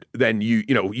food than you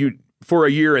for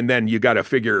a year, and then you got to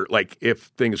figure like if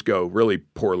things go really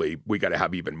poorly, we got to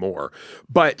have even more.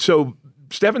 But so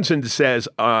Stephenson says,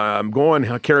 I'm going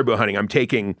caribou hunting. I'm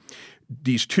taking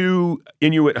these 2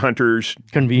 Inuit hunters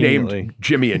named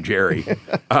Jimmy and Jerry,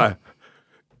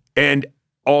 and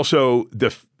also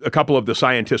a couple of the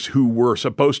scientists who were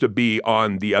supposed to be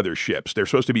on the other ships. They're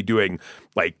supposed to be doing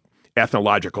like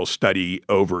ethnological study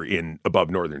over above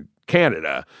northern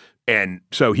Canada. And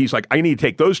so he's like, I need to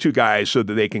take those 2 guys so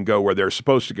that they can go where they're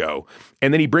supposed to go.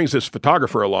 And then he brings this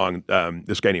photographer along,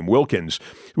 this guy named Wilkins,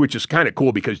 which is kind of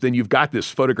cool because then you've got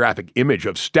this photographic image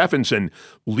of Stephenson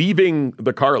leaving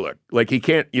the Karluk. Like he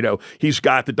can't, he's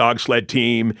got the dog sled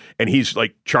team and he's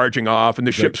like charging off and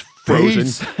the ship's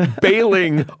frozen,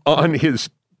 bailing on his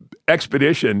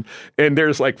expedition, and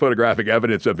there's like photographic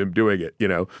evidence of him doing it,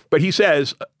 But he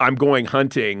says, I'm going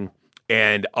hunting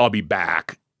and I'll be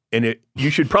back. And you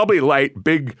should probably light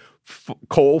big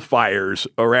coal fires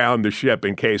around the ship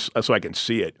in case, so I can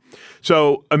see it.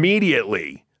 So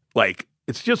immediately, like,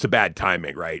 it's just a bad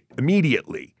timing, right?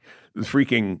 Immediately, the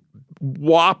freaking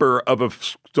whopper of a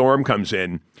storm comes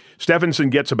in. Stephenson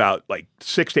gets about like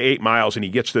 6 to 8 miles, and he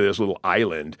gets to this little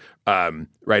island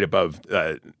right above.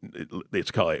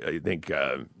 It's called, I think,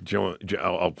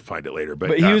 I'll find it later.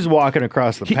 But he was walking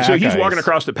across the pack ice. So he's walking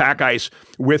across the pack ice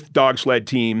with dog sled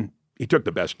team. He took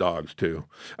the best dogs too.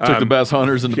 Took the best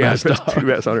hunters and the best dogs. Two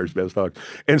best hunters, best dogs.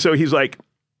 And so he's like,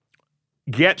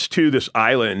 gets to this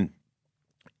island,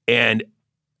 and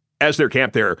as they're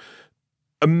camped there,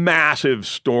 a massive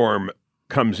storm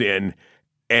comes in.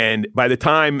 And by the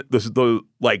time the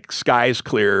sky's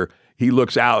clear, he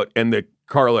looks out and the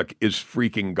Karluk is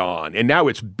freaking gone. And now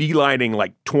it's beelining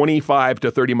like 25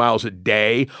 to 30 miles a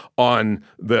day on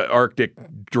the Arctic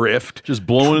drift. Just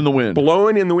blowing in the wind.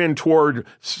 Blowing in the wind toward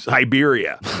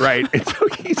Siberia, right? And so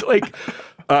he's like,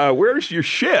 where's your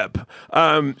ship?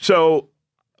 So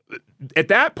at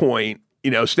that point,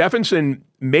 Stephenson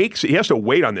he has to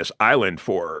wait on this island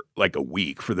for like a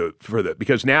week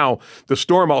because now the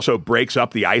storm also breaks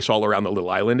up the ice all around the little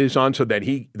island he's on. So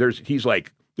then there's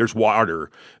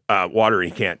water and he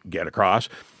can't get across.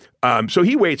 So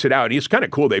he waits it out. And it's kind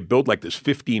of cool. They build like this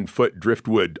 15-foot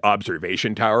driftwood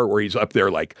observation tower where he's up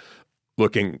there like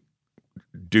looking,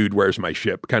 dude, where's my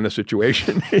ship kind of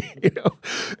situation,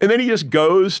 And then he just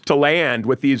goes to land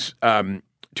with these 2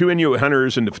 Inuit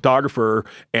hunters and the photographer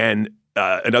and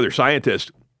another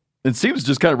scientist. It seems to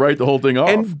just kind of write the whole thing off.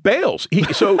 And bails.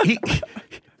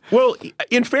 Well,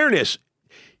 in fairness,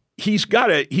 he's got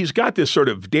this sort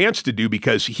of dance to do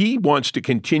because he wants to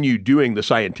continue doing the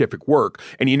scientific work,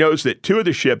 and he knows that 2 of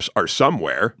the ships are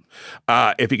somewhere.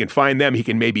 If he can find them, he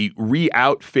can maybe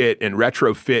re-outfit and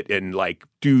retrofit and like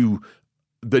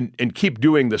and keep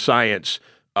doing the science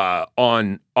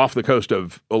off the coast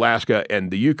of Alaska and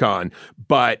the Yukon.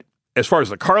 But as far as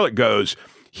the Karluk goes,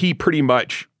 he pretty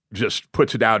much just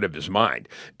puts it out of his mind.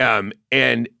 And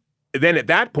then at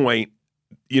that point,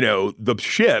 the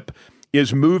ship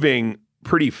is moving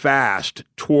pretty fast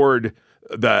toward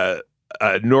the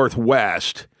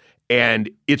northwest, and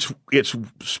it's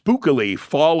spookily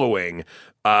following.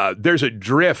 There's a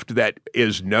drift that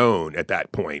is known at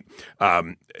that point.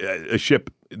 A ship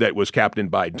that was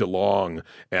captained by DeLong,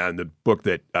 and the book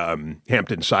that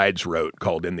Hampton Sides wrote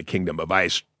called In the Kingdom of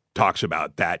Ice talks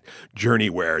about that journey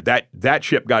where that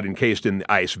ship got encased in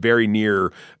the ice very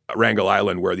near Wrangel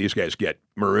Island where these guys get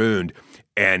marooned,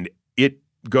 and it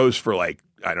goes for like,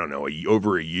 I don't know,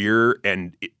 over a year,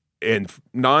 and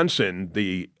Nansen,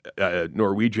 the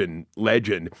Norwegian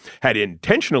legend, had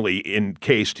intentionally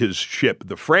encased his ship,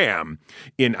 the Fram,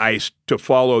 in ice to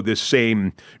follow this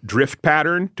same drift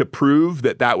pattern to prove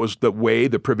that was the way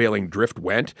the prevailing drift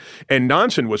went. And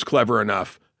Nansen was clever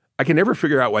enough. I can never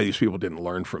figure out why these people didn't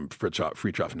learn from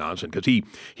Fridtjof Nansen, because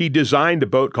he designed a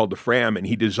boat called the Fram, and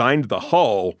he designed the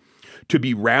hull to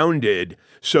be rounded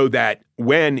so that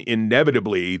when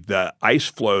inevitably the ice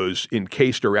flows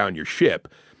encased around your ship,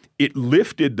 it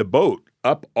lifted the boat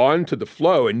up onto the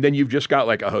flow, and then you've just got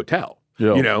like a hotel,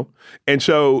 And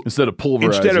so instead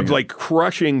of like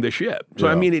crushing the ship. So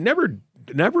I mean, it never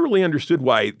really understood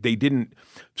why they didn't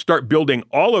start building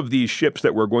all of these ships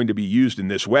that were going to be used in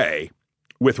this way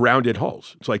with rounded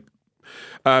hulls. It's like,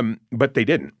 but they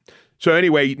didn't. So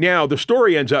anyway, now the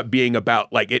story ends up being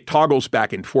about like it toggles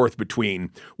back and forth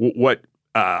between what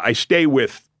I stay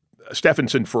with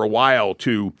Stephenson for a while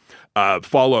to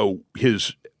follow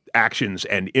his actions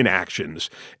and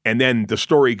inactions, and then the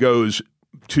story goes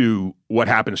to what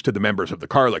happens to the members of the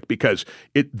Karluk, because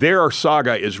their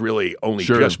saga is really only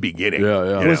just beginning.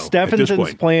 Was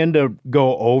Stephenson's plan to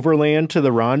go overland to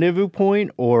the rendezvous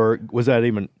point, or was that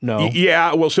even no?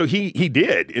 Yeah, well, so he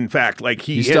did. In fact, like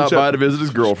he stopped by to visit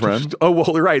his girlfriend. Oh,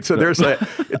 well, right. So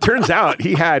it turns out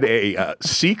he had a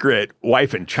secret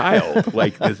wife and child,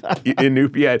 like in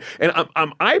Nupiat, and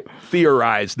I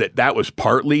theorized that was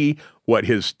partly what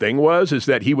his thing was, is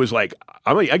that he was like,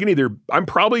 I'm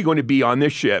probably going to be on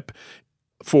this ship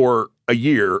for a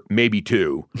year, maybe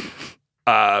 2.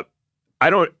 I'm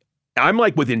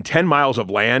like within 10 miles of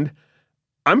land.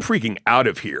 I'm freaking out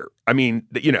of here. I mean,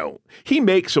 he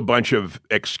makes a bunch of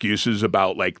excuses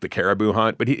about like the caribou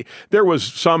hunt, but there was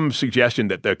some suggestion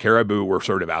that the caribou were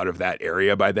sort of out of that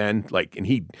area by then. Like, and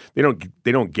they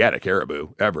don't get a caribou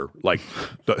ever. Like,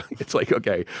 it's like,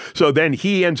 okay. So then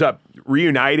he ends up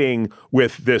reuniting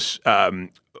with this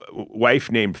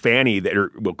wife named Fanny,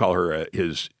 we'll call her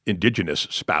his indigenous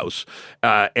spouse,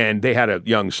 and they had a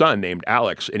young son named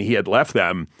Alex, and he had left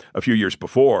them a few years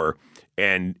before.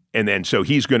 And then so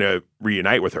he's going to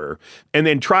reunite with her and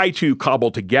then try to cobble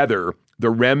together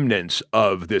the remnants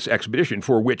of this expedition,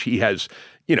 for which he has,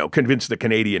 convinced the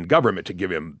Canadian government to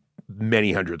give him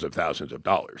many hundreds of thousands of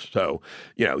dollars. So,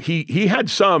 he had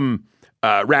some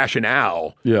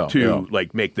rationale to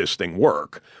like make this thing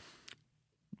work.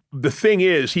 The thing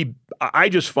is, I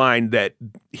just find that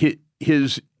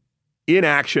his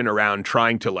inaction around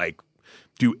trying to like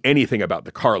do anything about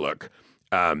the Karluk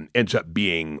ends up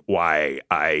being why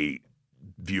I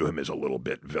view him as a little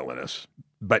bit villainous.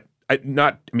 But he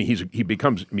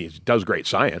does great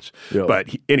science. Yeah.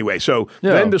 But anyway, so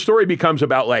then the story becomes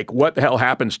about like what the hell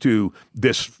happens to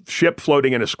this ship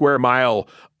floating in a square mile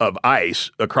of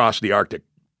ice across the Arctic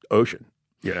Ocean.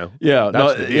 We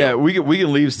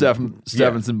can leave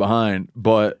Stephenson behind,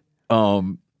 but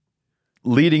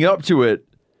leading up to it,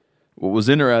 what was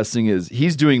interesting is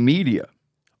he's doing media.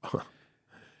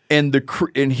 And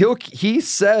he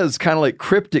says kind of like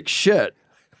cryptic shit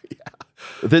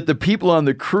that the people on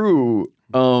the crew,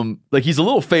 like he's a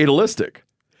little fatalistic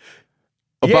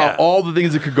about all the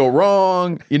things that could go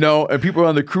wrong, and people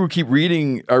on the crew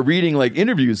are reading like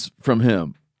interviews from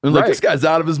him. And like, this guy's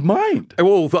out of his mind.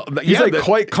 Well, he's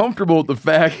quite comfortable with the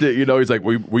fact that, he's like,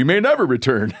 we may never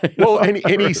return. Well, and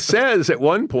he says at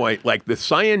one point, like the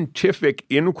scientific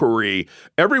inquiry,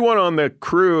 everyone on the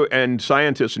crew and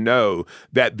scientists know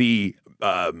that the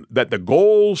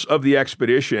goals of the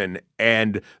expedition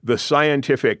and the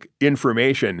scientific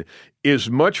information is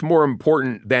much more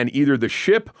important than either the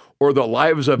ship or the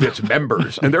lives of its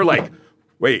members. And they're like,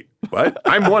 wait, what?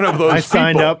 I'm one of those I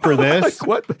signed people. up for this. Like,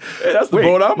 what? Hey, that's the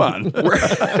boat I'm on.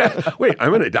 Wait, I'm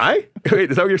going to die? Wait,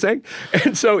 is that what you're saying?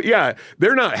 And so,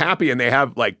 they're not happy, and they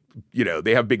have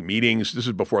they have big meetings. This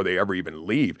is before they ever even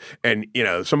leave. And,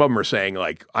 some of them are saying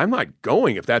like, I'm not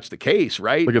going if that's the case,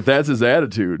 right? Like if that's his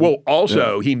attitude. Well,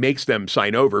 also he makes them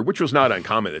sign over, which was not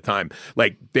uncommon at the time.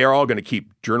 Like they're all going to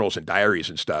keep journals and diaries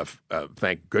and stuff.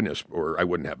 Thank goodness, or I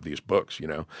wouldn't have these books,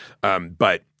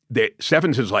 But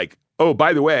Steffens is like, oh,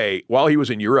 by the way, while he was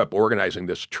in Europe organizing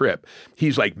this trip,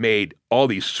 he's like made all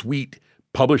these sweet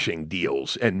publishing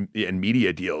deals and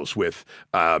media deals with,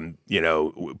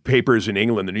 papers in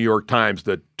England, the New York Times,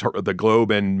 the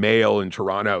Globe and Mail in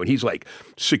Toronto. And he's like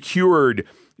secured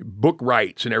book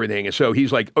rights and everything. And so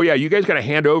he's like, oh yeah, you guys got to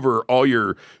hand over all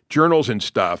your journals and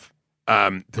stuff.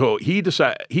 So he's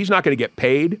not going to get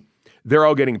paid. They're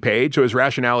all getting paid. So his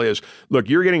rationale is, look,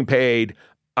 you're getting paid.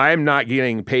 I'm not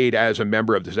getting paid as a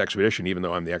member of this expedition, even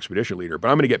though I'm the expedition leader, but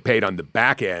I'm going to get paid on the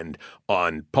back end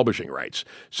on publishing rights.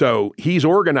 So he's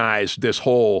organized this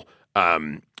whole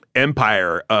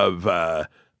empire of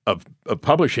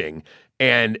publishing.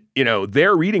 And,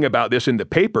 they're reading about this in the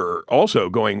paper also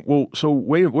going, well, so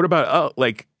wait, what about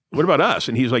us?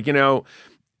 And he's like,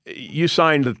 you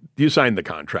signed the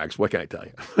contracts. What can I tell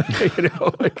you?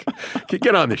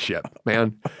 Get on the ship,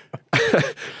 man.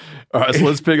 All right, so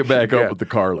let's pick it back up with the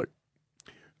Karlik.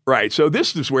 Right. So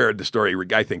this is where the story,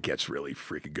 I think, gets really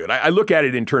freaking good. I look at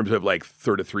it in terms of like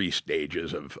sort of 3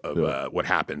 stages of what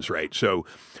happens, right? So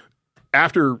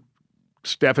after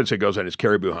Steffensen goes on his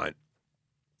caribou hunt,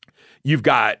 you've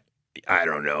got, I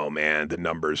don't know, man, the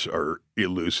numbers are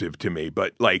elusive to me,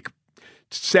 but like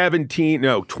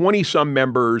 20 some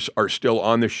members are still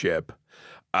on the ship.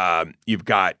 You've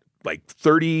got like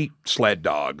 30 sled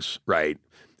dogs, right?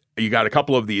 You got a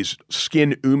couple of these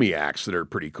skin umiaks that are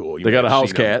pretty cool. They got a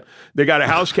house cat. They got a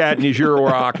house cat,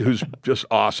 Nijirorak, who's just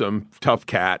awesome, tough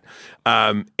cat.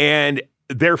 And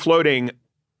they're floating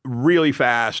really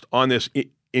fast on this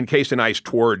encased in ice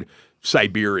toward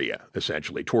Siberia,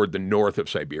 essentially, toward the north of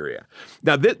Siberia.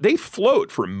 Now, they float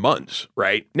for months,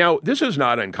 right? Now, this is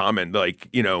not uncommon,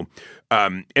 and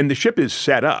the ship is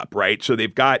set up, right? So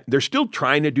they're still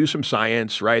trying to do some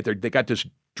science, right? They got this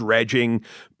dredging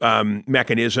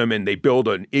mechanism, and they build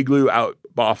an igloo out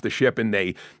off the ship, and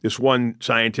this one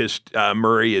scientist,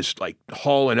 Murray, is like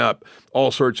hauling up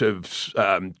all sorts of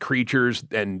creatures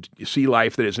and sea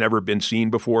life that has never been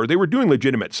seen before. They were doing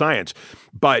legitimate science,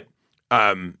 but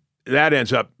that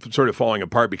ends up sort of falling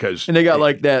apart because... And they got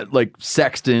like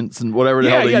sextants and whatever the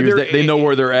hell they use. They know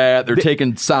where they're at. They're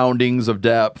taking soundings of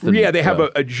depth. And, they have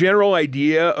a general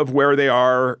idea of where they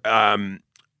are.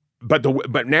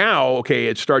 But now, okay,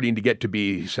 it's starting to get to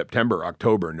be September,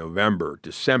 October, November,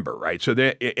 December, right? So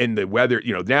in the weather,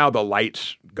 now the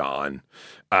light's gone.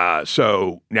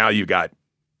 So now you've got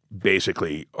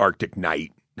basically Arctic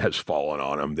night has fallen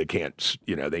on them. They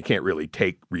can't really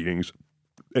take readings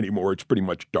anymore. It's pretty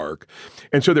much dark.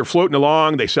 And so they're floating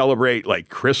along. They celebrate like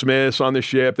Christmas on the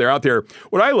ship. They're out there.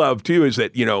 What I love too is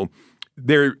that,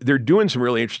 they're doing some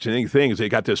really interesting things. They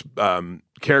got this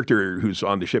character who's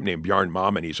on the ship named Bjarne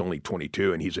Mammen. He's only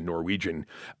 22, and he's a Norwegian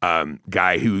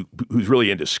guy who's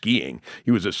really into skiing.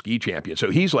 He was a ski champion.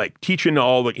 So he's like teaching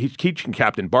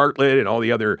Captain Bartlett and all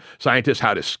the other scientists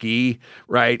how to ski,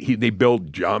 right? They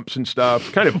build jumps and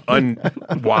stuff. Kind of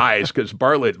unwise because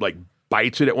Bartlett like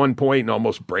bites it at one point and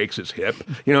almost breaks his hip.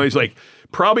 He's like,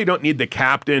 probably don't need the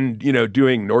captain,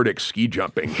 doing Nordic ski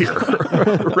jumping here,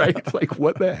 right? Like,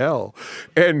 what the hell?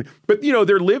 But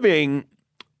they're living.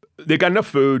 They got enough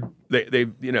food.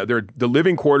 The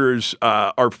living quarters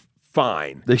are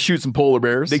fine. They shoot some polar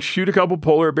bears. They shoot a couple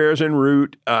polar bears en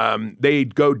route. They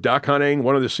go duck hunting.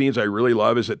 One of the scenes I really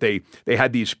love is that they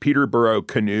had these Peterborough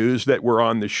canoes that were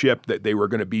on the ship that they were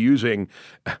going to be using.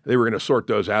 They were going to sort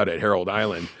those out at Herald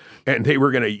Island, and they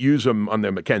were going to use them on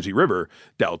the Mackenzie River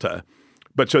Delta.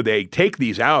 But so they take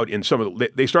these out in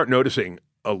they start noticing,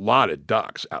 a lot of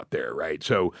ducks out there, right?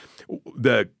 So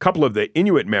the couple of the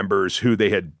Inuit members who they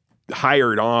had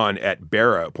hired on at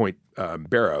Point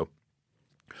Barrow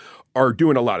are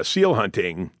doing a lot of seal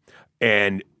hunting,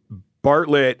 and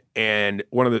Bartlett and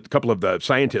couple of the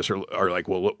scientists are like,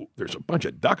 well, look, there's a bunch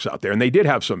of ducks out there, and they did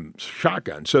have some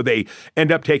shotguns, so they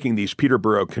end up taking these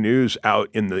Peterborough canoes out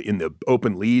in the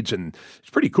open leads, and it's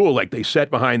pretty cool. Like they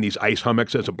set behind these ice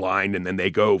hummocks as a blind, and then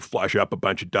they go flush up a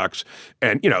bunch of ducks,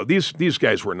 and these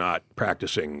guys were not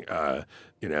practicing.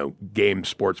 Game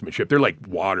sportsmanship. They're like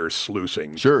water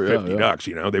sluicing 50 ducks.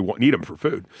 They need them for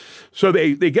food, so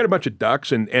they get a bunch of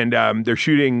ducks, and they're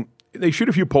shooting. They shoot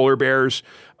a few polar bears.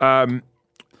 I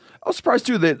was surprised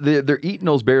too that they're eating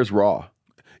those bears raw.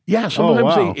 Yeah,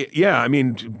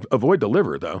 sometimes avoid the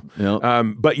liver though. Yeah.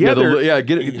 But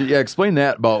explain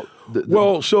that about.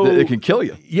 It can kill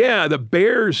you. Yeah, the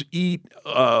bears eat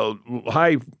a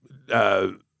high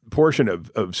portion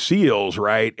of seals,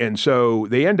 right? And so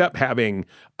they end up having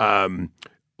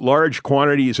large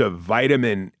quantities of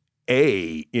vitamin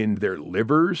A in their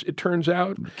livers. It turns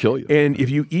out, kill you. And if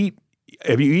you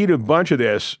eat a bunch of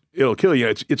this, it'll kill you.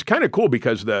 It's kind of cool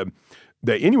because the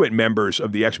Inuit members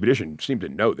of the expedition seem to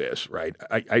know this, right?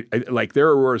 I like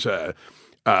there was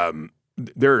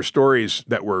there are stories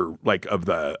that were like of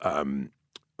the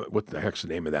what the heck's the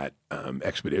name of that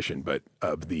expedition, but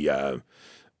of the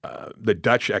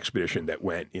Dutch expedition that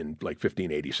went in like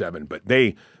 1587. But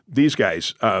these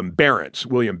guys, William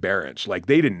Barents, like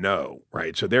they didn't know,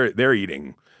 right? So they're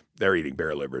eating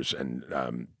bear livers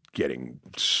and getting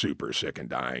super sick and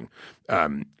dying.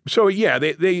 So yeah,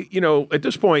 they at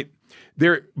this point,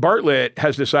 Bartlett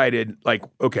has decided like,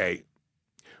 okay,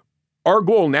 our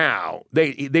goal now,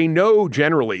 they know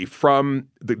generally from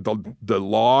the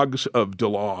logs of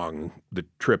DeLong, the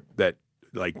trip that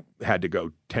like had to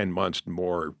go 10 months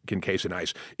more encased in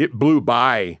ice. It blew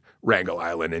by Wrangel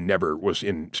Island and never was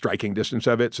in striking distance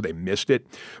of it, so they missed it.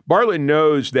 Bartlett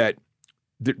knows that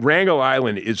Wrangel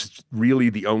Island is really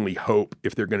the only hope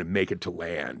if they're going to make it to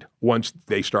land once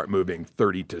they start moving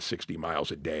 30 to 60 miles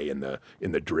a day in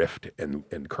the drift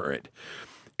and current.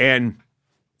 And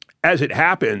as it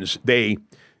happens, they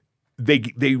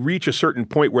reach a certain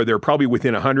point where they're probably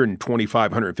within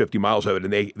 125, 150 miles of it,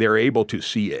 and they're able to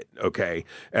see it, okay,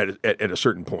 at a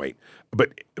certain point.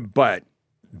 But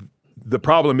the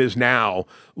problem is now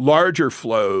larger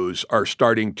flows are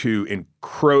starting to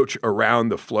encroach around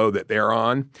the flow that they're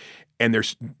on, and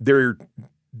they're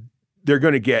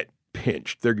going to get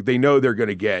pinched. They know they're going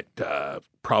to get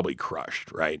probably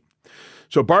crushed, right?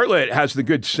 So Bartlett has the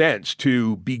good sense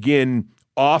to begin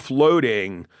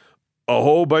offloading a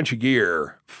whole bunch of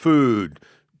gear, food,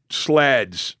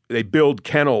 sleds. They build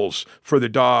kennels for the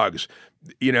dogs,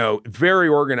 very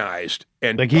organized.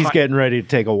 And like he's getting ready to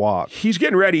take a walk. He's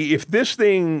getting ready. If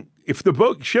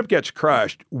the ship gets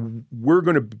crushed, we're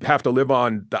going to have to live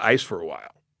on the ice for a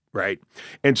while, right?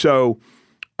 And so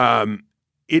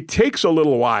it takes a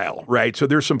little while, right? So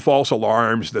there's some false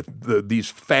alarms that these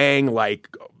fang-like,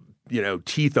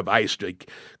 teeth of ice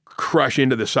crush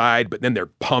into the side, but then they're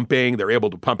able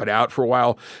to pump it out for a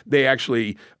while. They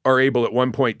actually are able at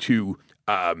one point to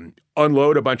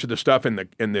unload a bunch of the stuff, and the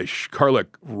Karluk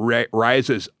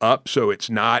rises up so it's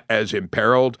not as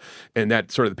imperiled. And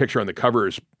that sort of the picture on the cover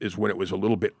is when it was a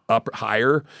little bit up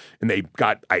higher, and they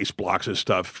got ice blocks and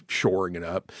stuff shoring it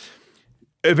up.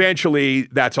 Eventually,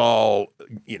 that's all,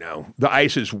 the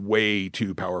ice is way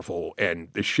too powerful, and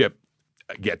the ship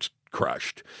gets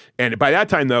crushed. And by that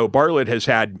time, though, Bartlett has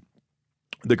had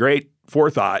the great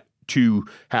forethought to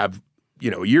have,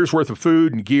 a year's worth of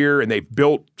food and gear, and they've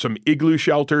built some igloo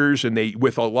shelters, and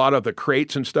with a lot of the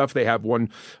crates and stuff, they have one,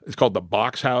 it's called the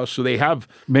box house. So they have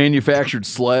manufactured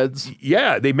sleds.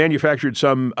 Yeah, they manufactured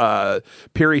some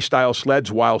Peary-style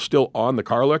sleds while still on the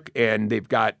Karluk, and they've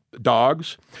got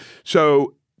dogs.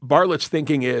 So Bartlett's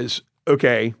thinking is,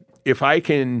 okay, if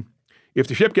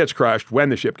the ship gets crushed, when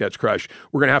the ship gets crushed,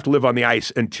 we're going to have to live on the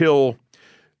ice until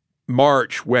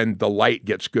March when the light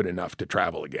gets good enough to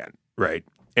travel again, right?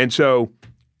 And so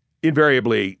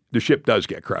invariably, the ship does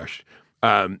get crushed.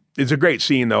 It's a great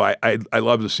scene, though. I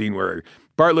love the scene where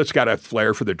Bartlett's got a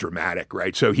flair for the dramatic,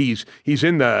 right? So he's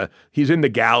in the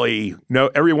galley. No,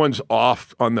 everyone's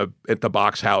off at the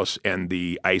box house and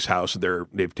the ice house.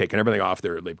 They've taken everything off.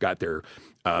 They've got their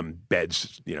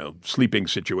beds, sleeping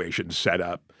situations set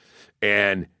up.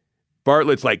 And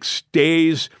Bartlett's like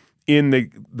stays in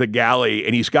the galley,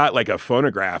 and he's got like a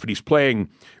phonograph, and he's playing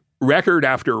record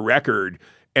after record,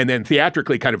 and then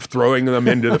theatrically kind of throwing them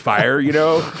into the fire,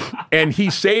 And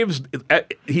he saves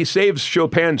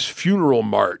Chopin's funeral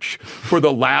march for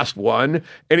the last one.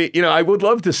 And I would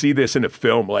love to see this in a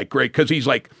film, like, great, because he's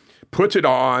like puts it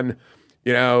on,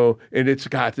 and it's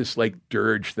got this like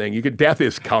dirge thing. Death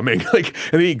is coming. And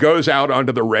then he goes out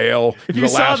onto the rail. If you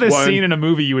saw this scene in a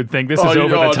movie, you would think this is over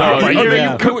the top.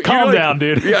 Calm down,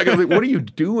 dude. Yeah, like, what are you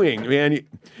doing, man?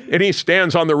 And he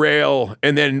stands on the rail,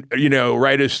 and then,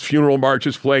 right as funeral march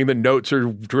is playing, the notes are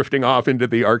drifting off into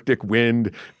the Arctic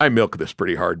wind. I milk this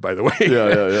pretty hard, by the way.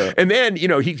 Yeah. And then,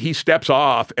 he steps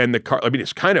off, and the car,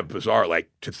 it's kind of bizarre,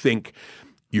 like, to think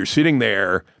you're sitting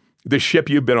there, the ship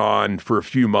you've been on for a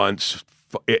few months,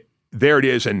 there it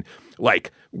is, and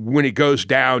like when it goes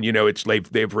down, it's like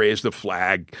they've raised the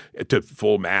flag to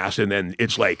full mast, and then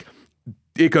it's like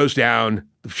it goes down,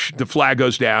 the flag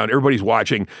goes down, everybody's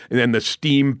watching, and then the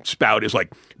steam spout is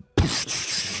like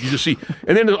you just see,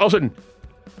 and then all of a sudden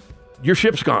your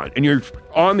ship's gone, and you're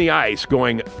on the ice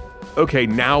going, okay,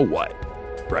 now what,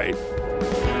 right?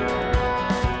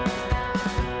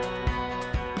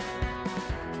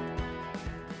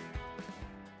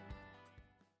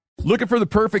 Looking for the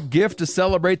perfect gift to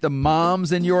celebrate the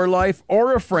moms in your life?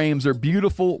 Aura Frames are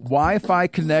beautiful Wi-Fi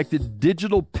connected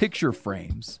digital picture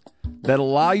frames that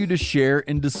allow you to share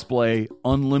and display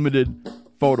unlimited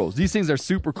photos. These things are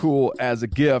super cool as a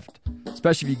gift,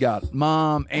 especially if you got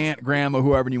mom, aunt, grandma,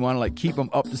 whoever, and you want to like keep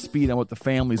them up to speed on what the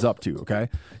family's up to, okay?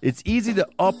 It's easy to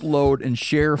upload and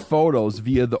share photos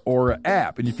via the Aura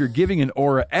app. And if you're giving an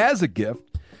Aura as a gift,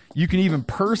 you can even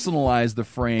personalize the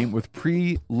frame with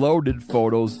pre-loaded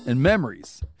photos and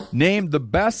memories. Named the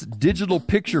best digital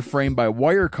picture frame by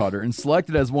Wirecutter and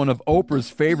selected as one of Oprah's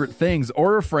favorite things,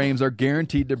 Aura frames are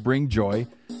guaranteed to bring joy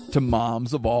to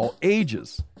moms of all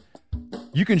ages.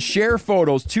 You can share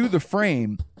photos to the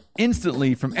frame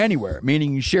instantly from anywhere,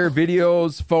 meaning you share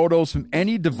videos, photos from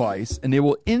any device, and they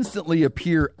will instantly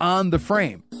appear on the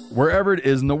frame, wherever it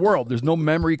is in the world. There's no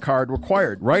memory card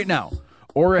required. Right now,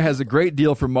 Aura has a great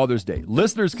deal for Mother's Day.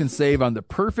 Listeners can save on the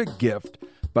perfect gift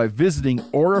by visiting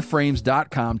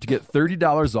auraframes.com to get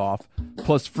 $30 off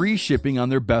plus free shipping on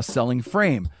their best-selling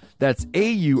frame. That's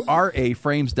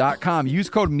auraframes.com. Use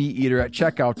code MeatEater at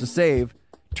checkout to save.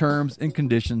 Terms and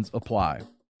conditions apply.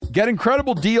 Get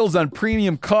incredible deals on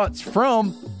premium cuts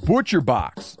from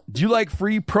ButcherBox. Do you like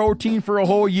free protein for a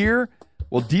whole year?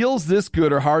 Well, deals this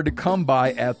good are hard to come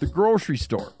by at the grocery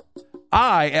store.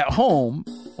 At home,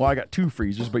 I got two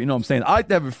freezers, but you know what I'm saying. I like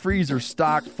to have a freezer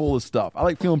stocked full of stuff. I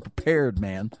like feeling prepared,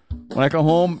 man. When I come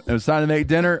home and it's time to make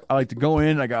dinner, I like to go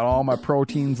in. I got all my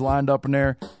proteins lined up in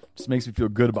there. Just makes me feel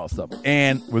good about stuff.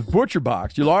 And with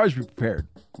ButcherBox, you'll always be prepared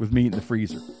with meat in the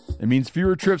freezer. It means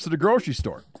fewer trips to the grocery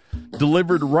store.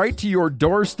 Delivered right to your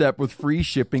doorstep with free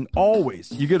shipping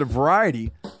always. You get a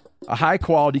variety of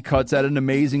high-quality cuts at an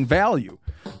amazing value.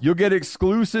 You'll get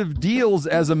exclusive deals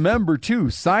as a member, too.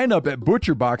 Sign up at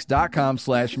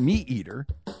butcherbox.com/meateater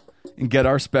and get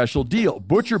our special deal.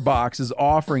 ButcherBox is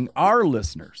offering our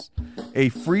listeners a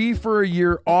free for a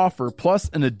year offer plus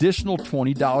an additional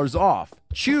 $20 off.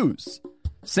 Choose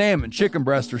salmon, chicken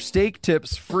breast, or steak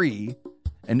tips free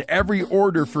and every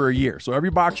order for a year. So every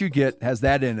box you get has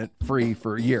that in it, free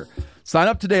for a year. Sign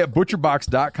up today at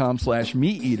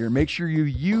butcherbox.com/meateater. Make sure you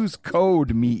use code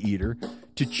MeatEater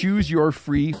to choose your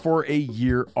free for a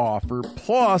year offer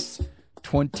plus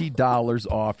 $20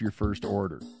 off your first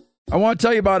order. I want to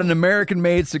tell you about an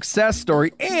American-made success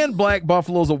story and Black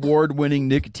Buffalo's award-winning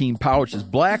nicotine pouches.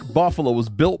 Black Buffalo was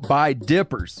built by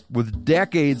dippers with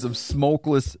decades of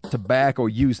smokeless tobacco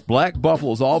use. Black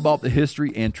Buffalo is all about the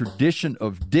history and tradition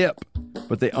of dip,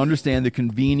 but they understand the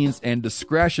convenience and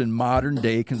discretion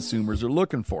modern-day consumers are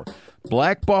looking for.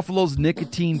 Black Buffalo's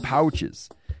nicotine pouches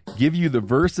give you the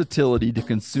versatility to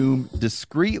consume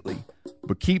discreetly,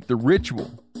 but keep the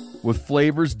ritual with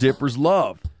flavors dippers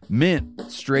love. Mint,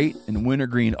 straight, and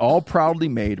wintergreen, all proudly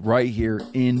made right here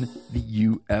in the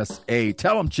USA.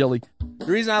 Tell them, Chili. The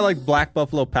reason I like Black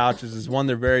Buffalo pouches is, one,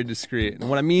 they're very discreet. And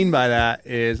what I mean by that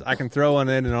is I can throw one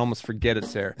in and almost forget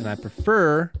it's there. And I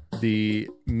prefer the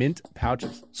mint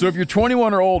pouches. So if you're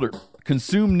 21 or older,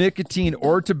 consume nicotine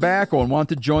or tobacco, and want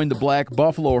to join the Black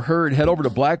Buffalo herd, head over to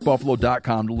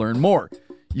blackbuffalo.com to learn more.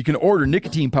 You can order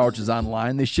nicotine pouches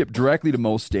online. They ship directly to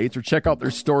most states, or check out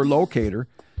their store locator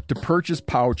to purchase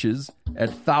pouches at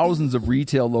thousands of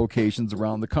retail locations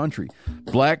around the country.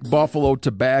 Black Buffalo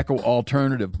Tobacco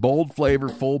Alternative. Bold flavor,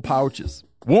 full pouches.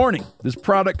 Warning, this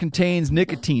product contains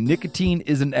nicotine. Nicotine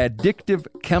is an addictive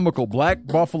chemical. Black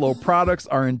Buffalo products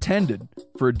are intended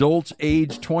for adults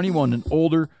age 21 and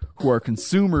older who are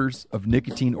consumers of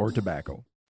nicotine or tobacco.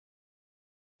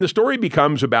 The story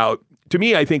becomes about, to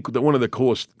me, I think that one of the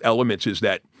coolest elements is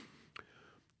that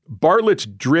Bartlett's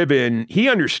driven, he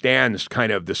understands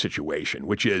kind of the situation,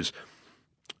 which is,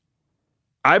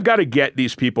 I've got to get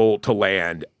these people to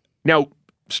land. Now,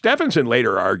 Stephenson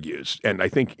later argues, and I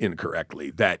think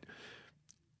incorrectly, that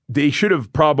they should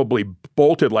have probably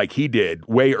bolted like he did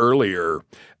way earlier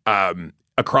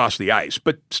across the ice.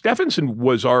 But Stephenson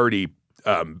was already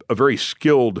a very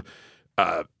skilled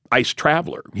ice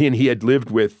traveler. He had lived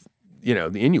with, the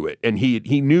Inuit, and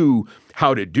he knew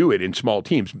how to do it in small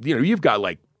teams. You've got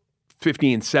like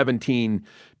 15, 17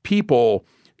 people.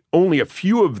 Only a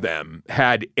few of them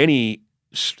had any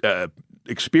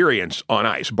experience on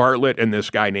ice. Bartlett and this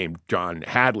guy named John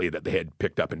Hadley that they had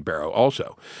picked up in Barrow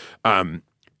also. And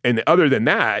other than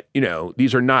that,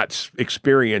 these are not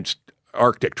experienced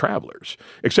Arctic travelers,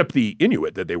 except the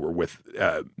Inuit that they were with,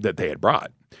 that they had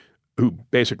brought, who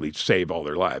basically saved all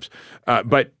their lives.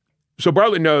 But so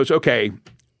Bartlett knows, okay,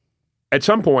 at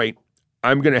some point,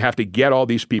 I'm going to have to get all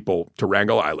these people to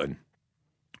Wrangel Island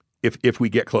if we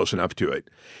get close enough to it.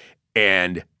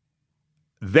 And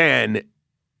then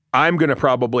I'm going to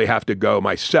probably have to go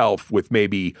myself with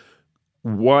maybe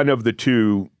one of the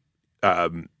two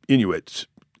Inuits,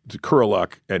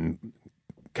 Kuruluk and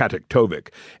Katuktovik,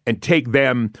 and take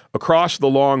them across the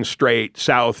long strait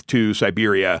south to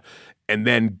Siberia, and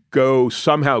then go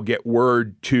somehow get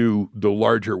word to the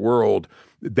larger world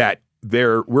that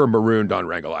we're marooned on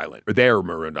Wrangel Island, or they're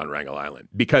marooned on Wrangel Island,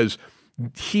 because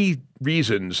he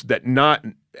reasons that not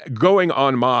going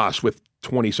en masse with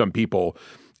 20-some people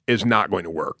is not going to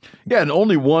work. Yeah, and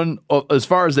only one, as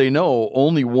far as they know,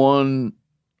 only one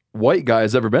white guy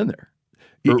has ever been there.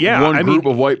 Or one group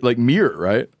of white, like Muir,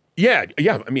 right? Yeah.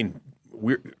 I mean,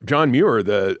 John Muir,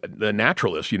 the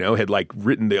naturalist, had like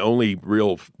written the only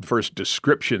real first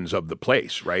descriptions of the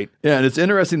place, right? Yeah, and it's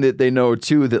interesting that they know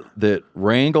too that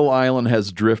Wrangel Island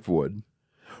has driftwood,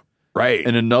 right,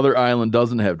 and another island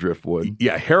doesn't have driftwood.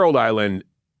 Yeah, Herald Island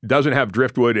doesn't have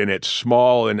driftwood, and it's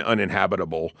small and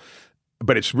uninhabitable,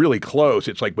 but it's really close.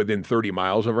 It's like within 30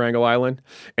 miles of Wrangel Island,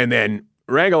 and then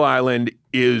Wrangel Island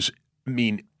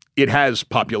it has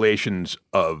populations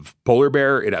of polar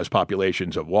bear. It has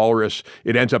populations of walrus.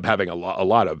 It ends up having a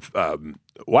lot of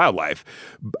wildlife.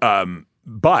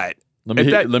 But let me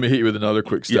hit you with another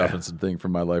quick Stephenson thing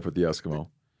from my life with the Eskimo.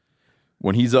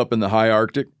 When he's up in the high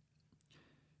Arctic,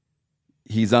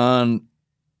 he's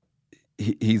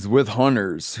with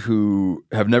hunters who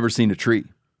have never seen a tree,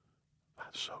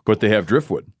 so cool. But they have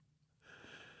driftwood.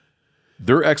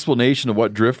 Their explanation of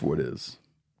what driftwood is,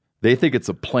 they think it's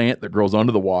a plant that grows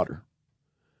under the water.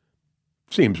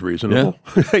 Seems reasonable.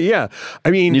 Yeah. Yeah.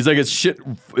 I mean, and he's like, it's shit.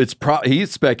 He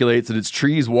speculates that it's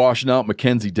trees washing out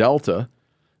Mackenzie Delta,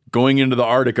 going into the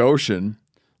Arctic Ocean,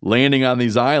 landing on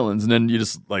these islands, and then you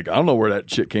just like, I don't know where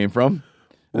that shit came from.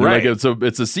 And right. Like,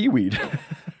 it's a seaweed.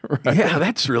 Right? Yeah,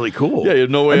 that's really cool. Yeah, you have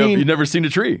no way. You've never seen a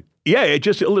tree. Yeah, it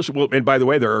just listen. Well, and by the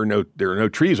way, there are no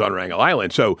trees on Wrangel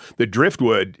Island, so the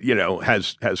driftwood,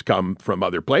 has come from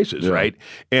other places, right?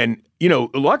 And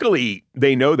luckily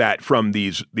they know that from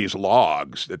these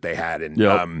logs that they had,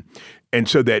 and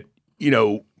so that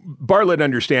Bartlett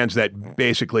understands that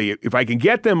basically, if I can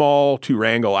get them all to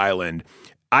Wrangel Island,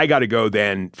 I got to go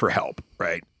then for help,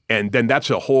 right? And then that's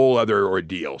a whole other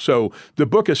ordeal. So the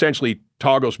book essentially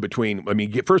toggles between,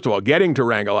 first of all, getting to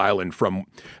Wrangel Island from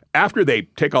after they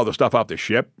take all the stuff off the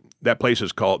ship. That place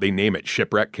is called, they name it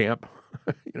Shipwreck Camp.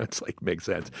 It's like, makes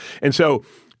sense. And so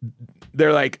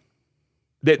they're like,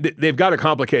 they've got a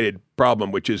complicated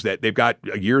problem, which is that they've got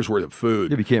a year's worth of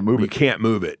food. Yeah, you can't move it. You can't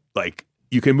move it. Like,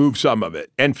 you can move some of it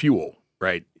and fuel,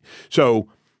 right? So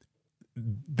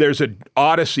there's an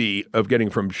odyssey of getting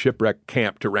from Shipwreck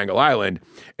Camp to Wrangel Island,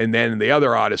 and then the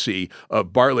other odyssey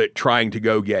of Bartlett trying to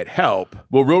go get help.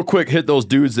 Well, real quick, hit those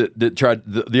dudes that tried,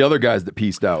 the other guys that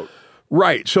pieced out.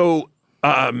 Right. So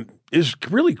is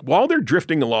really, while they're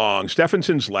drifting along,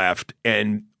 Stephenson's left,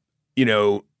 and,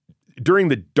 during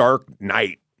the dark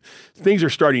night, things are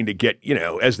starting to get,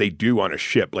 as they do on a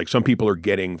ship. Like, some people are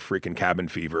getting freaking cabin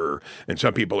fever, and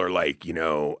some people are like,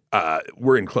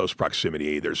 we're in close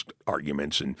proximity. There's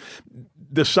arguments. And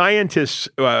the scientists,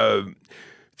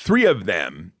 three of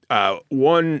them,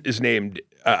 one is named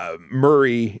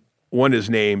Murray, one is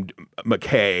named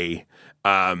McKay,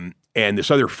 and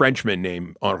this other Frenchman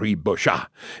named Henri Bochat.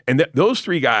 And those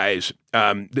three guys,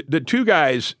 the two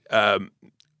guys,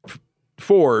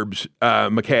 Forbes,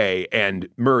 McKay, and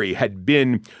Murray had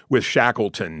been with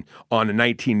Shackleton on a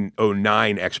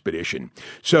 1909 expedition.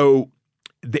 So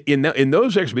in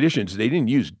those expeditions, they didn't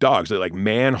use dogs. They like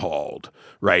man-hauled,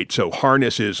 right? So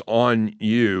harnesses on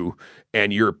you,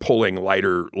 and you're pulling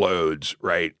lighter loads,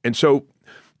 right? And so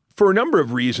for a number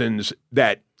of reasons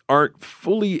that aren't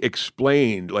fully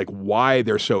explained, like why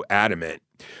they're so adamant,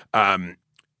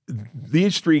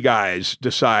 these three guys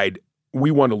decide,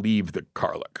 we want to leave the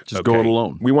Karluk. Just go it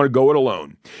alone. We want to go it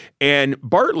alone. And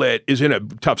Bartlett is in a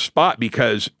tough spot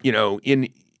because,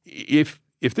 if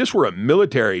this were a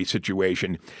military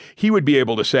situation, he would be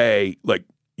able to say, like,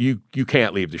 you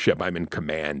can't leave the ship. I'm in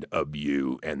command of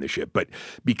you and the ship. But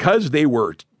because they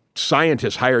were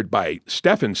scientists hired by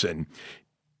Stephenson,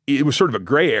 it was sort of a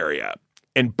gray area.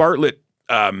 And Bartlett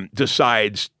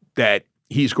decides that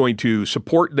he's going to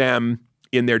support them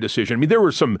in their decision. I mean, there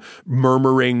were some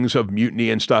murmurings of mutiny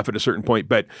and stuff at a certain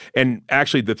point, and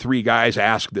actually the three guys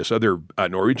asked this other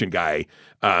Norwegian guy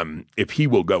if he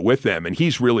will go with them. And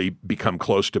he's really become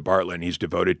close to Bartlett and he's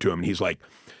devoted to him. And he's like,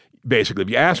 basically, if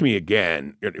you ask me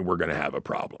again, we're going to have a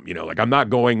problem. Like, I'm not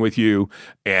going with you,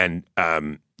 and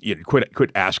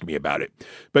quit asking me about it.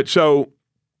 But so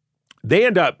they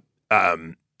end up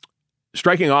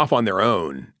striking off on their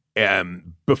own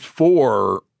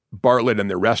before Bartlett and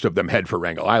the rest of them head for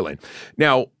Wrangel Island.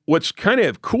 Now, what's kind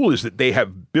of cool is that they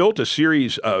have built a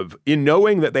series of, in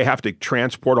knowing that they have to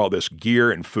transport all this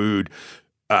gear and food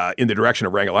in the direction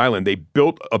of Wrangel Island, they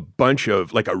built a bunch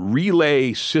of, like, a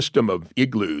relay system of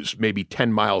igloos, maybe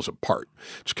 10 miles apart.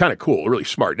 It's kind of cool, really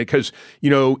smart. Because,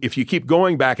 if you keep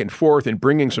going back and forth and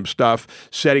bringing some stuff,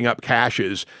 setting up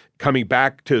caches, coming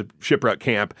back to shipwreck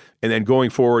camp, and then going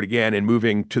forward again and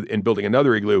moving to and building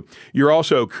another igloo, you're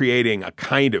also creating a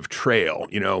kind of trail.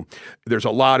 There's a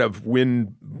lot of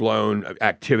wind-blown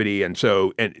activity, and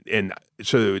so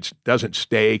it doesn't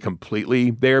stay completely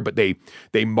there. But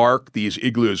they mark these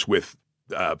igloos with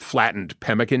flattened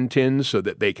pemmican tins so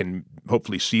that they can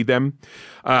hopefully see them.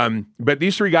 But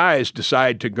these three guys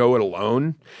decide to go it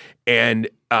alone, and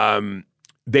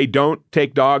they don't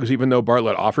take dogs, even though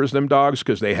Bartlett offers them dogs,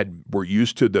 because they were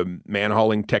used to the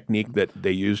man-hauling technique that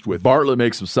they used with. Bartlett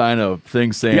makes some sign of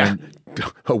things saying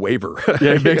a waiver.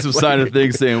 Yeah, he makes some sign of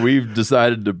things saying we've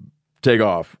decided to take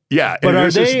off. Yeah, but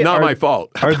this is not my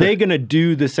fault. Are they going to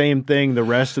do the same thing the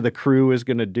rest of the crew is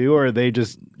going to do, or are they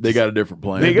got a different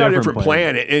plan? They got a different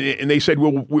plan, and they said,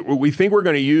 well, we think we're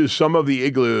going to use some of the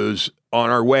igloos on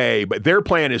our way, but their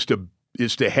plan is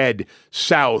to head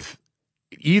south.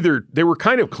 Either they were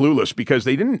kind of clueless because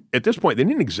they didn't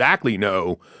exactly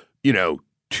know,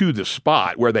 to the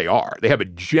spot where they are. They have a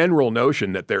general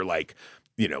notion that they're like,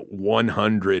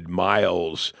 100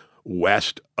 miles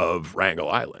west of Wrangel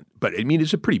Island. But I mean,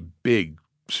 it's a pretty big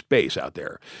space out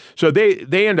there. So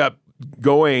they end up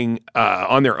going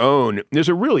on their own. There's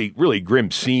a really, really grim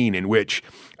scene in which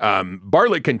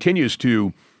Bartlett continues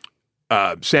to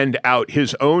send out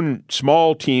his own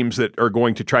small teams that are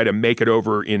going to try to make it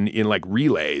over in like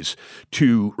relays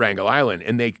to Wrangel Island.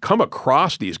 And they come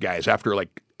across these guys after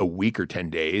like a week or 10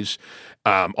 days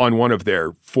on one of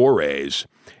their forays.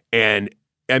 And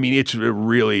I mean, it's a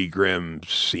really grim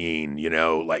scene,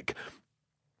 like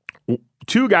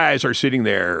two guys are sitting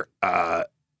there.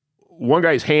 One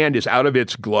guy's hand is out of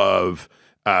its glove.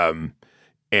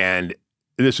 And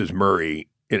this is Murray,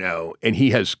 and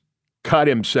he has cut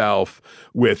himself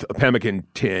with a pemmican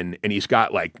tin, and he's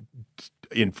got like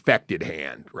infected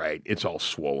hand, right? It's all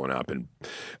swollen up,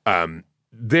 and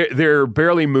they're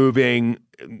barely moving.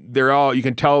 You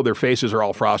can tell their faces are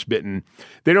all frostbitten.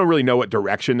 They don't really know what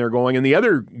direction they're going. And the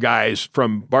other guys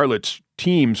from Bartlett's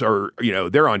teams are,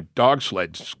 they're on dog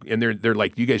sleds, and they're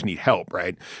like, you guys need help,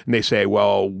 right? And they say,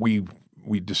 well, we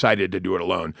decided to do it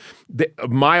alone. A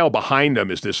mile behind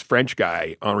them is this French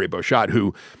guy, Henri Bochat,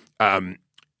 who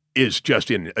is just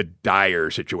in a dire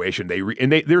situation.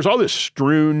 There's all this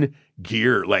strewn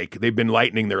gear, like they've been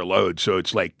lightening their load, so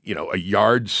it's like a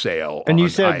yard sale. And on you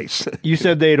said ice. You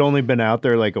said they'd only been out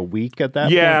there like a week at that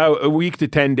point? Yeah, a week to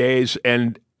 10 days,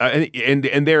 and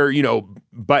they're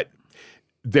but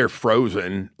they're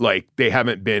frozen. Like they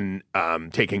haven't been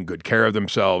taking good care of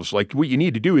themselves. Like what you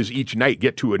need to do is each night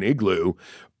get to an igloo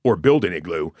or build an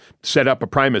igloo, set up a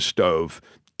Primus stove,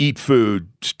 eat food,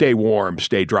 stay warm,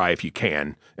 stay dry if you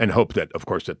can, and hope that, of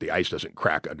course, that the ice doesn't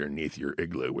crack underneath your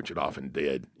igloo, which it often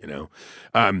did,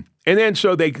 And then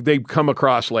so they come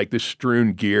across like this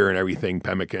strewn gear and everything,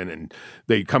 pemmican, and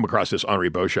they come across this Henri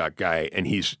Bochat guy, and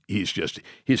he's just,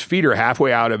 his feet are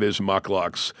halfway out of his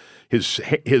mucklucks, his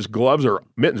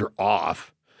mittens are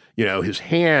off, his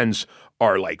hands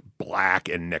are like black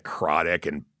and necrotic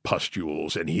and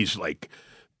pustules, and he's like,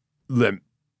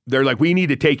 they're like, we need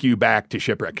to take you back to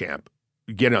shipwreck camp.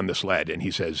 Get on the sled. And he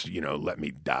says, let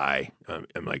me die.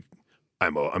 I'm like,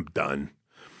 I'm done.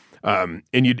 And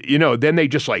then they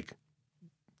just like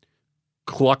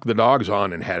cluck the dogs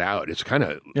on and head out. It's kind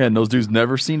of, and those dudes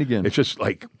never seen again. It's just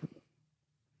like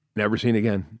never seen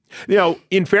again.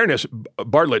 In fairness,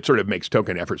 Bartlett sort of makes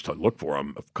token efforts to look for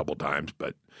them a couple times,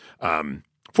 but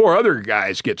 4 other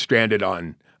guys get stranded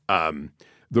on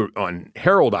on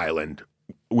Harold Island,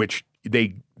 which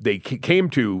they came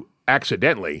to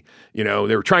accidentally. They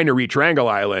were trying to reach Wrangel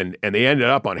Island, and they ended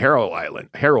up on Harold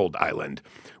Island,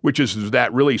 which is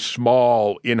that really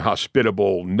small,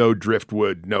 inhospitable, no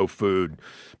driftwood, no food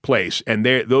place. And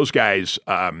those guys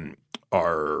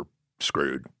are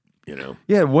screwed.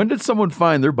 Yeah. When did someone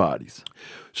find their bodies?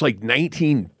 It's like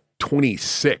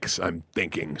 1926, I'm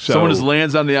thinking. So someone just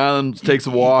lands on the island, takes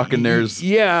a walk, and there's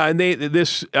and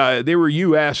they were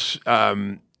U.S.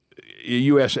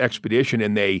 expedition,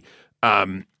 and they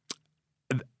I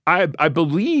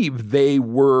believe they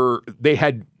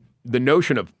had the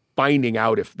notion of finding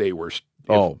out if they were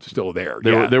still there.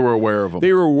 They were aware of them.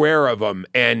 They were aware of them,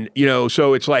 and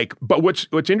so it's like. But what's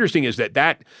interesting is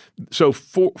that so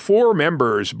four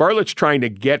members. Bartlett's trying to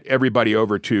get everybody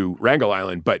over to Wrangel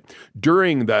Island, but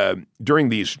during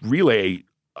these relay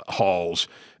hauls,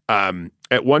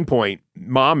 at one point,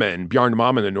 Bjarne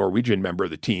Mammen, the Norwegian member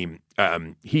of the team,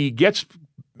 he gets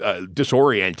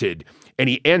disoriented, and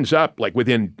he ends up like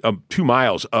within 2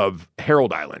 miles of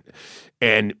Harold Island,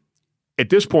 and at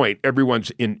this point,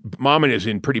 Mammen is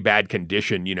in pretty bad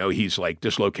condition. He's like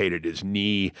dislocated his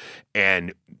knee,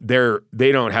 and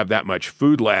they don't have that much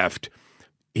food left.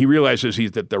 He realizes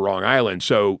he's at the wrong island,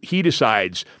 so he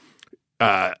decides,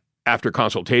 after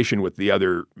consultation with the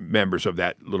other members of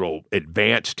that little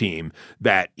advance team,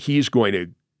 that he's going to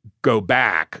go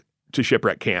back to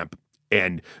Shipwreck Camp,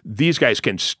 and these guys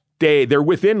can stay. They're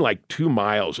within like 2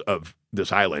 miles of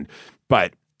this island,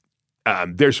 but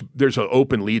there's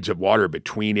open leads of water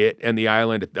between it and the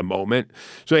island at the moment.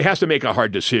 So he has to make a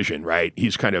hard decision, right?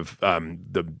 He's kind of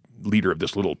the leader of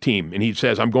this little team. And he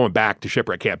says, I'm going back to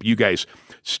Shipwreck Camp. You guys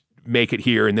make it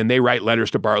here. And then they write letters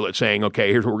to Bartlett saying,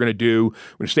 okay, here's what we're going to do.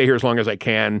 We're going to stay here as long as we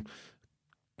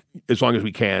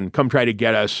can. Come try to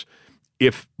get us.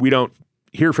 If we don't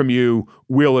hear from you,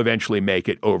 we'll eventually make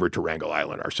it over to Wrangel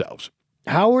Island ourselves.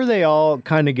 How are they all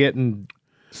kind of getting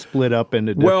split up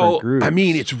into different groups? I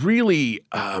mean, it's really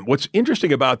what's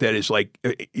interesting about that is like,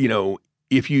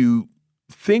 if you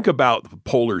think about the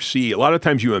polar sea, a lot of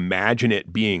times you imagine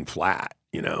it being flat,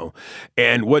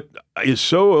 and what is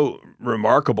so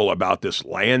remarkable about this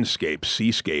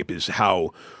seascape is how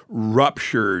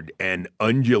ruptured and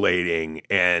undulating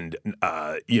and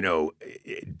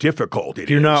difficult it is.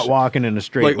 You're not walking in a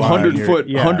straight line.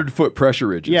 100-foot pressure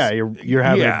ridges. Yeah, you're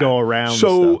having to go around.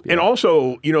 So stuff, and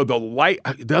also, the light.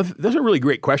 That's a really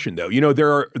great question, though.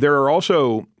 There are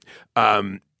also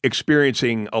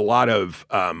experiencing a lot of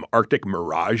Arctic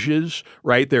mirages,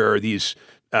 right? There are these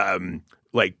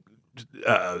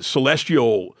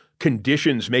celestial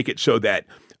conditions make it so that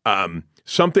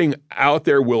something out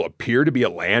there will appear to be a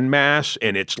landmass,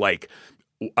 and it's like,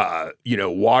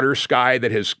 water sky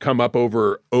that has come up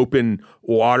over open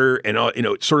water, and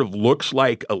it sort of looks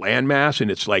like a landmass, and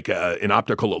it's like an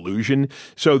optical illusion.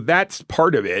 So that's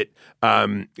part of it.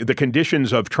 The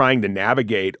conditions of trying to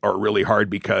navigate are really hard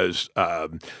because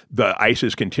the ice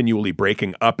is continually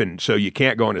breaking up, and so you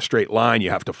can't go in a straight line.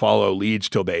 You have to follow leads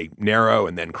till they narrow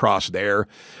and then cross there.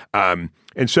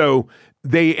 And so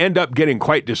they end up getting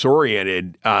quite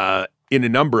disoriented in a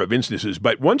number of instances.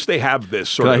 But once they have this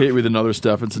sort of... Can I hit you with another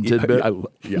Stephenson tidbit?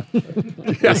 Yeah,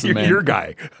 your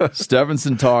guy.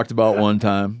 Stephenson talked about one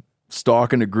time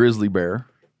stalking a grizzly bear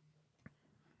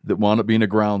that wound up being a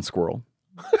ground squirrel.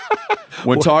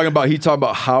 He talked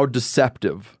about how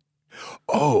deceptive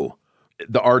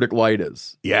the Arctic light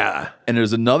is. Yeah. And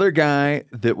there's another guy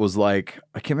that was like,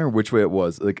 I can't remember which way it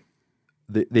was. Like,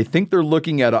 they think they're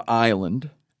looking at an island,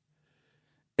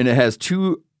 and it has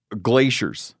 2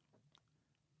 glaciers.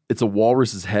 It's a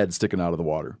walrus's head sticking out of the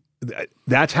water.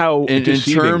 That's how in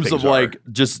terms of are. like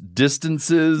just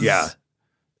distances,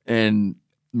 and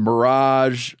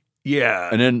mirage,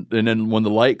 and then when the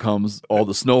light comes, all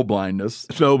the snow blindness,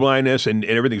 and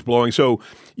everything's blowing. So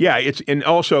and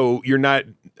also you're not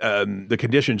the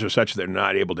conditions are such that they're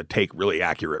not able to take really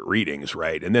accurate readings,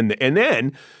 right? And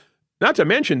then not to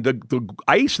mention the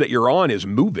ice that you're on is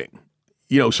moving.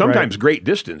 Sometimes great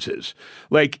distances,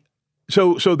 like.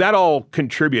 So that all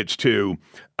contributes to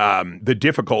the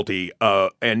difficulty.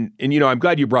 And I'm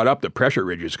glad you brought up the pressure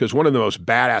ridges, because one of the most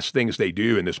badass things they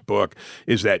do in this book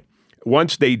is that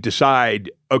once they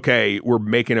decide, okay, we're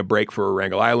making a break for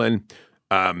Wrangel Island,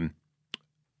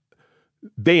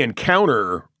 they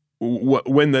encounter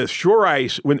when the shore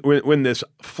ice, when this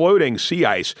floating sea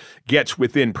ice gets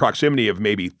within proximity of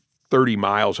maybe 30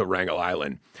 miles of Wrangel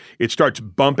Island, it starts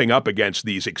bumping up against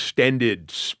these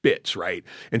extended spits, right?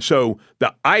 And so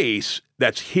the ice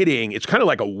that's hitting, it's kind of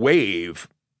like a wave,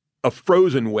 a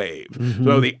frozen wave. Mm-hmm.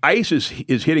 So the ice is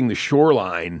hitting the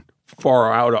shoreline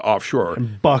far out offshore.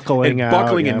 Buckling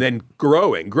out. And then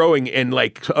growing. And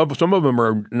like some of them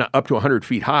are up to 100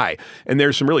 feet high. And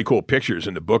there's some really cool pictures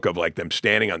in the book of like them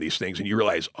standing on these things. And you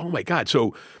realize, oh my God.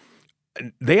 So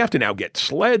they have to now get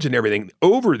sleds and everything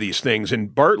over these things.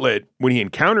 And Bartlett, when he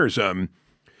encounters them,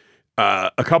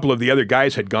 a couple of the other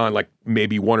guys had gone like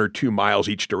maybe 1 or 2 miles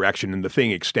each direction, and the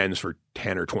thing extends for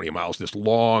 10 or 20 miles, this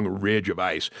long ridge of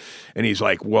ice. And he's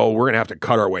like, well, we're going to have to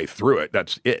cut our way through it.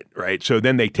 That's it, right? So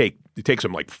then it takes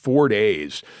them like 4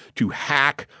 days to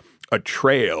hack a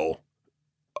trail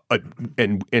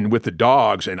and with the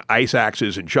dogs and ice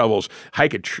axes and shovels,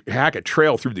 hack a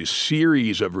trail through this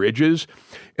series of ridges.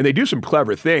 And they do some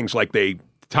clever things, like they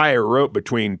tie a rope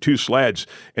between 2 sleds,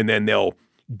 and then they'll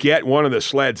get one of the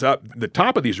sleds up. The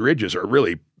top of these ridges are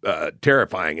really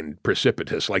terrifying and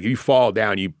precipitous. Like if you fall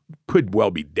down, you could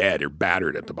well be dead or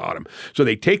battered at the bottom. So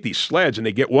they take these sleds and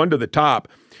they get one to the top,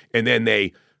 and then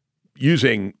they,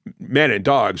 using men and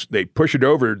dogs, they push it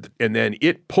over, and then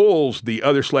it pulls the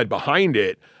other sled behind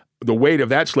it. The weight of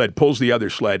that sled pulls the other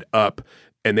sled up,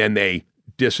 and then they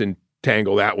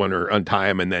disentangle that one or untie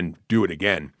them and then do it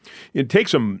again. It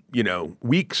takes them,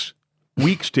 weeks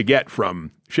to get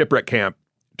from Shipwreck Camp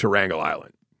to Wrangel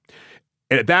Island.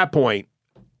 And at that point,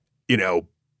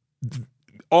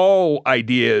 all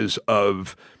ideas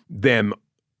of them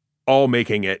all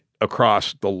making it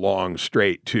across the long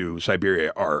strait to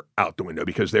Siberia are out the window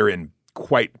because they're in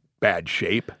quite bad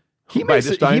shape. He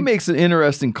makes an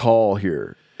interesting call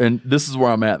here, and this is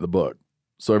where I'm at in the book.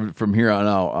 So from here on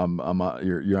out,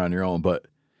 you're on your own. But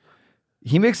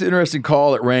he makes an interesting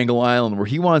call at Wrangel Island where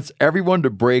he wants everyone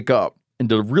to break up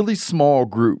into really small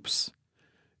groups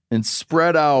and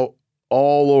spread out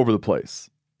all over the place.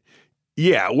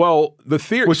 Yeah, well, the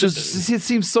theory... Which it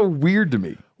seems so weird to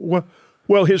me.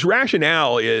 Well, his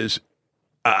rationale is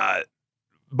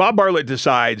Bob Bartlett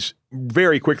decides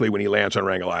very quickly when he lands on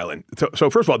Wrangel Island. So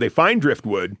first of all, they find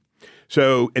driftwood.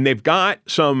 And they've got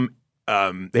some...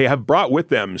 they have brought with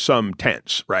them some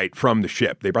tents, right, from the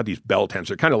ship. They brought these bell tents.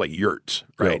 They're kind of like yurts,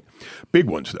 right? Yeah. Big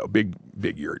ones, though, big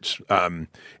yurts. And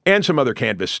some other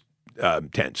canvas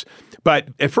tents. But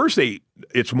at first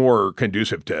it's more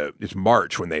conducive to, it's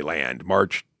March when they land,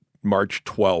 March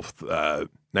 12th,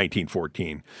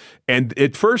 1914. And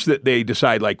at first that they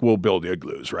decide like, we'll build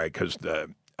igloos, right? Because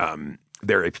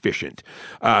they're efficient.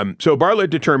 So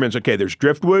Bartlett determines, okay, there's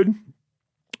driftwood.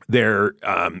 There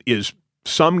is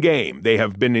some game. They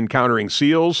have been encountering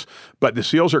seals, but the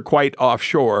seals are quite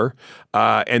offshore.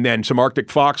 And then some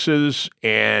Arctic foxes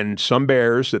and some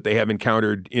bears that they have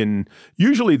encountered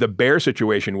usually the bear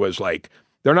situation was like,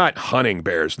 they're not hunting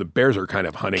bears. The bears are kind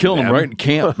of hunting Killing them right in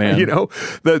camp, man.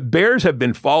 The bears have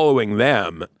been following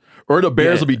them. Or the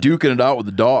bears will be duking it out with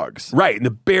the dogs. Right. And the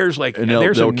bears and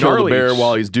they'll kill the bear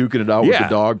while he's duking it out with the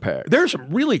dog pack. There's some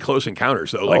really close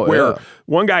encounters, though, where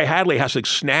one guy, Hadley, has to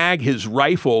snag his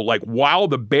rifle like while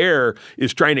the bear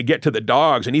is trying to get to the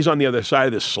dogs, and he's on the other side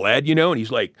of the sled, and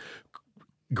he's like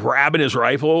grabbing his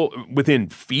rifle within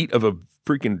feet of a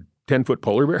freaking 10-foot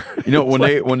polar bear.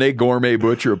 When they gourmet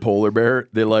butcher a polar bear,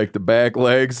 they like the back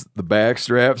legs, the back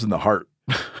straps, and the heart.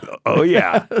 Oh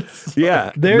yeah,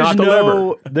 yeah.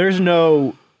 There's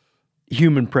no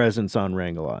human presence on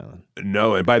Wrangel Island.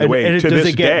 No, and by the way, does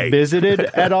it get visited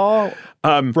at all?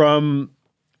 From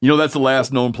that's the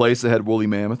last known place that had woolly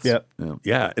mammoths. Yep.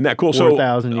 Yeah, isn't that cool?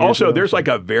 4,000 years also, ago, there's like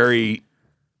a very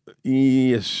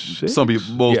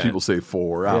most people say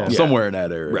 4, somewhere in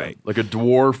that area, right? Like a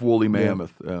dwarf woolly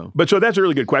mammoth. Yeah. But so that's a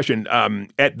really good question.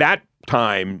 At that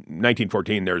time,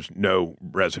 1914, there's no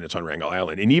residents on Wrangel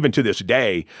Island, and even to this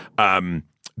day,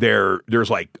 there's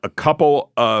like a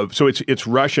couple of it's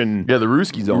Russian. Yeah, the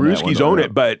Ruskies own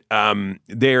it, but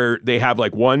they have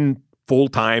like one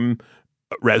full-time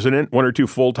resident, 1 or 2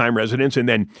 full-time residents, and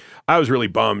then I was really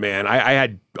bummed, man. I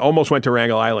had almost went to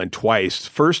Wrangel Island twice.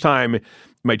 First time,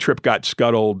 my trip got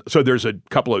scuttled. So there's a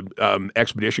couple of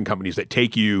expedition companies that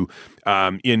take you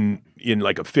in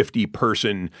like a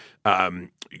 50-person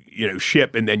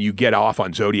ship, and then you get off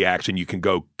on Zodiacs and you can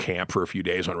go camp for a few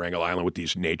days on Wrangel Island with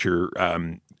these nature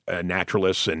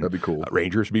naturalists and that'd be cool.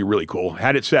 Rangers. It'd be really cool.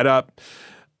 Had it set up.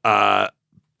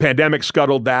 Pandemic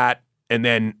scuttled that, and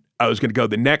then I was going to go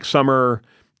the next summer,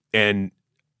 and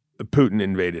Putin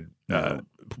invaded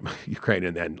Ukraine,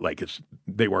 and then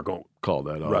they weren't going to call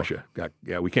that Russia.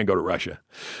 We can't go to Russia.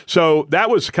 So that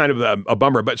was kind of a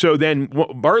bummer. But so then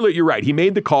Bartlett, you're right. He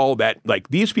made the call that like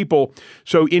these people,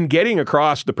 so in getting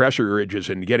across the pressure ridges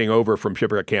and getting over from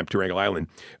Shipwreck Camp to Wrangel Island,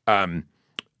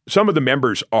 some of the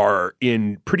members are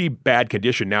in pretty bad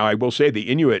condition. Now, I will say the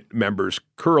Inuit members,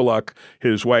 Kuruluk,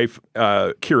 his wife,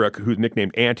 Kiruk, who's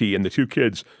nicknamed Auntie, and the 2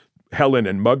 kids, Helen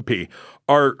and Mugpee,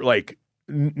 are like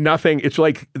nothing. It's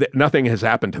like nothing has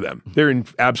happened to them. They're in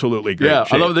absolutely great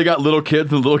shape. I love they got little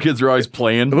kids, and the little kids are always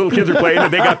playing. The little kids are playing,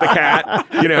 and they got the cat.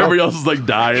 You know, everybody else is like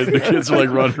dying. The kids are like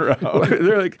running around.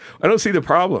 They're like, I don't see the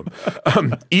problem.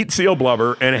 Eat seal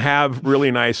blubber and have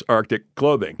really nice Arctic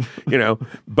clothing. You know,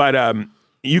 but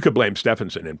you could blame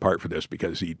Stephenson in part for this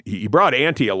because he brought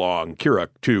Auntie along, Kira,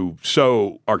 to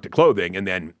sew Arctic clothing,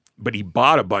 but he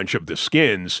bought a bunch of the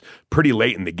skins pretty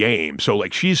late in the game. So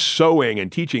like she's sewing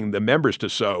and teaching the members to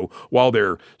sew while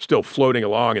they're still floating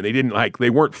along, and they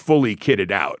weren't fully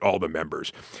kitted out, all the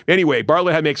members. Anyway,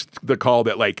 Bartlett makes the call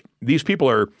that like these people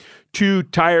are too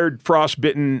tired,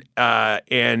 frostbitten,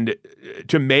 and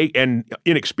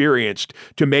inexperienced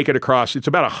to make it across. It's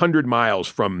about 100 miles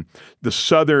from the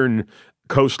southern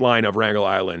coastline of Wrangel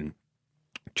Island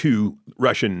to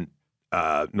Russian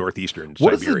northeastern Siberia.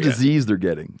 What is the disease they're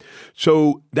getting?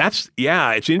 So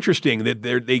it's interesting that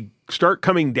they start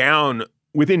coming down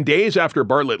within days after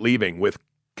Bartlett leaving with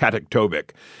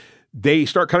Kataktovik. They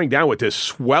start coming down with this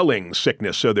swelling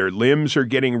sickness. So their limbs are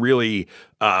getting really,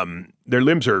 some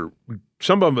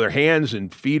of them, their hands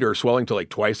and feet are swelling to like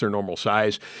twice their normal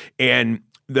size. And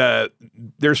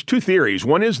there's two theories.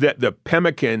 One is that the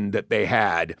pemmican that they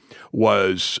had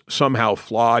was somehow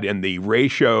flawed and the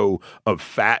ratio of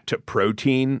fat to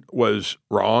protein was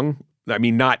wrong. I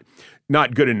mean, not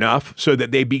good enough, so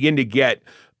that they begin to get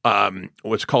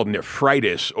what's called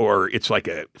nephritis, or it's like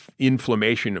a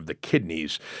inflammation of the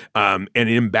kidneys, an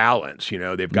imbalance. You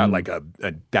know, they've got like a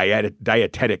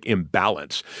dietetic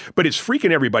imbalance, but it's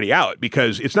freaking everybody out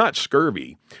because it's not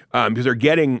scurvy, because they're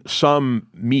getting some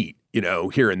meat, you know,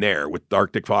 here and there with the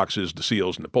Arctic foxes, the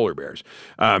seals, and the polar bears.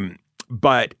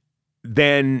 But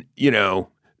then, you know,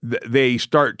 they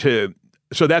start to,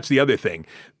 so that's the other thing.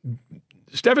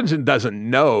 Stephenson doesn't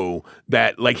know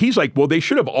that, like, he's like, well, they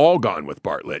should have all gone with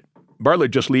Bartlett.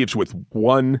 Bartlett just leaves with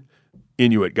one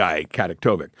Inuit guy,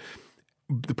 Kataktovik.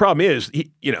 The problem is,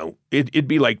 it'd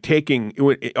be like taking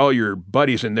all your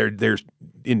buddies and they're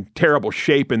in terrible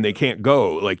shape and they can't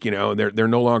go. Like, you know, they're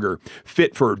no longer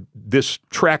fit for this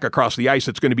trek across the ice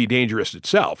that's going to be dangerous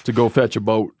itself. To go fetch a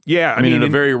boat. Yeah. I mean, in a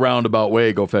very roundabout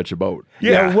way, go fetch a boat.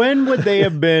 Yeah. When would they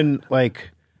have been,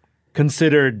 like,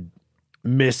 considered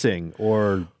missing,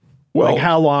 or like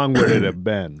how long would it have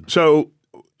been? So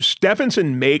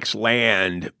Stephenson makes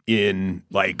land in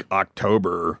like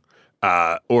October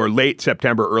or late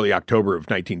September, early October of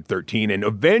 1913. And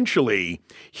eventually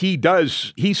he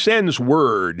sends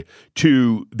word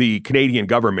to the Canadian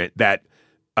government that,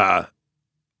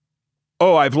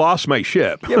 I've lost my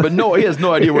ship. Yeah, but no, he has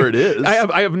no idea where it is.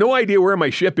 I have no idea where my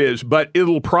ship is, but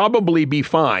it'll probably be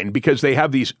fine because they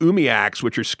have these umiaks,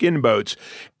 which are skin boats.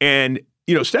 And,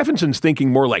 you know, Stephenson's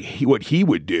thinking more like what he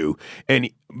would do.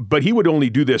 But he would only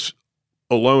do this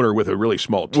alone or with a really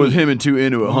small team. With him and two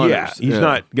Inuit hunters. Yeah, he's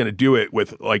not going to do it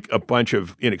with like a bunch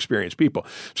of inexperienced people.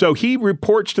 So he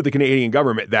reports to the Canadian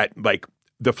government that like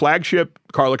the flagship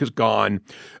Karluk is gone.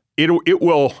 It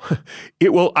will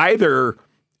either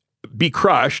be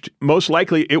crushed, most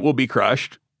likely it will be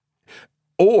crushed,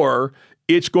 or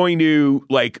it's going to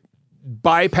like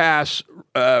bypass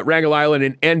Wrangel Island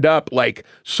and end up like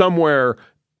somewhere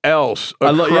else.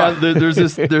 There's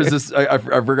this. I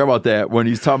forgot about that when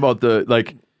he's talking about the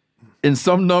like in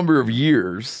some number of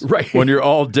years, right? When you're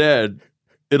all dead,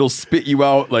 it'll spit you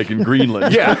out like in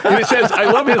Greenland. Yeah, and it says,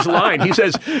 I love his line. He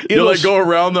says, you'll like go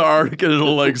around the Arctic and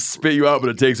it'll like spit you out, but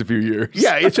it takes a few years.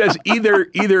 Yeah, it says either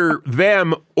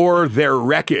them or their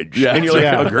wreckage. Yeah, and you're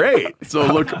like, oh, great. So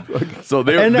look, so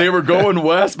they were going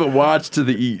west, but watch to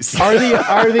the east. Are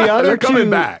the other coming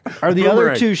back? Are the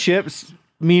other two ships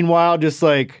meanwhile just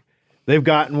like they've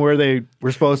gotten where they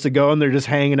were supposed to go and they're just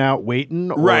hanging out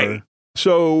waiting? Or? Right.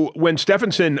 So when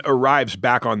Stephenson arrives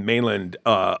back on mainland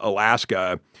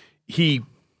Alaska,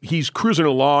 he's cruising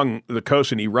along the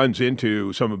coast and he runs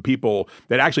into some of the people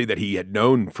that he had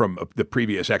known from the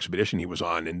previous expedition he was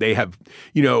on. And they have,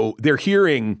 you know, they're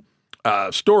hearing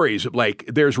stories of like,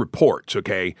 there's reports,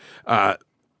 okay?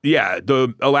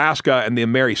 The Alaska and the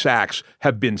Mary Sachs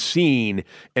have been seen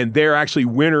and they're actually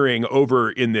wintering over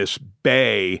in this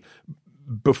bay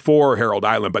before Herald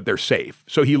Island, but they're safe.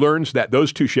 So he learns that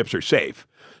those two ships are safe.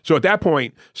 So at that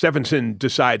point, Stephenson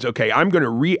decides, okay, I'm going to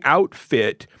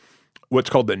re-outfit what's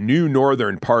called the New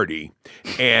Northern Party.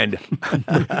 And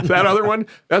that other one,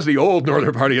 that's the old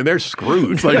Northern Party, and they're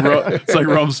screwed. It's like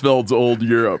Rumsfeld's old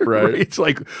Europe, right? It's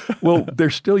like, well,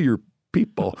 they're still your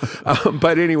people.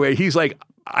 But anyway, he's like,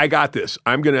 I got this.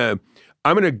 I'm going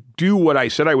to do what I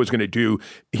said I was going to do.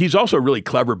 He's also really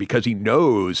clever because he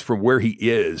knows from where he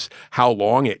is how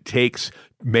long it takes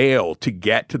mail to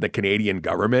get to the Canadian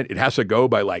government. It has to go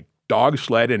by like dog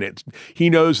sled, and he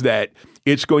knows that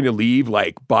it's going to leave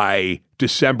like by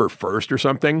December 1st or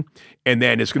something, and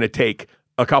then it's going to take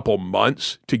a couple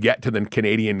months to get to the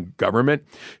Canadian government.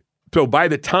 So by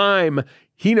the time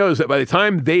he knows that by the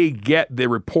time they get the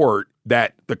report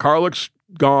that the Karluk's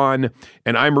gone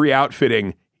and I'm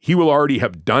re-outfitting, he will already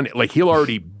have done it. Like he'll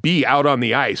already be out on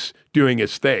the ice doing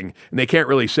his thing, and they can't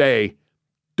really say,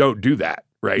 "Don't do that."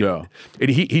 Right. Yeah. And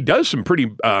he does some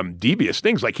pretty devious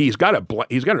things. Like he's got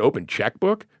an open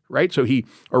checkbook. Right. So he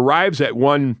arrives at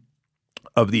one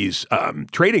of these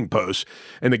trading posts,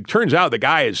 and it turns out the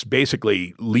guy is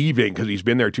basically leaving because he's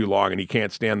been there too long and he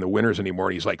can't stand the winters anymore.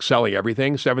 And he's like selling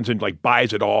everything. Stephenson like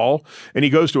buys it all, and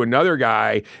he goes to another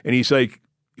guy, and he's like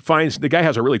finds the guy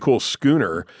has a really cool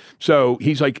schooner. So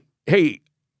he's like, "Hey,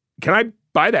 can I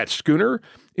buy that schooner?"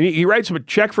 And he writes him a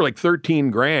check for like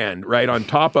 $13,000, right, on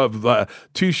top of the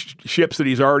two ships that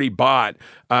he's already bought.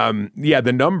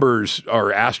 The numbers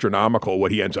are astronomical,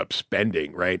 what he ends up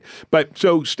spending, right? But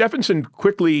so Stephenson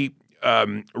quickly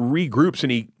regroups,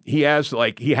 and he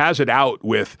has it out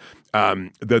with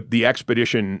the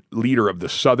expedition leader of the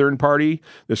Southern Party,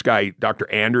 this guy,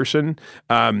 Dr. Anderson.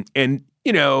 And,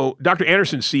 you know, Dr.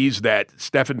 Anderson sees that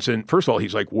Stephenson, first of all,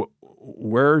 he's like,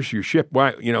 where's your ship?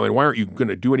 Why, and why aren't you going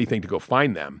to do anything to go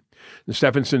find them? And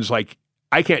Stephenson's like,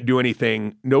 I can't do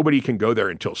anything. Nobody can go there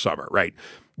until summer, right?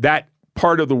 That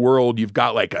part of the world, you've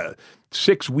got like a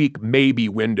 6-week maybe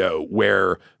window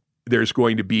where there's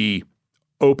going to be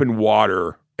open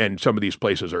water and some of these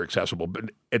places are accessible.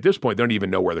 But at this point, they don't even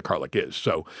know where the Karluk is.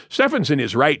 So Stephenson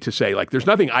is right to say, like, there's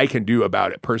nothing I can do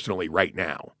about it personally right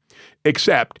now,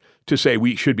 except to say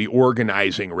we should be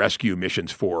organizing rescue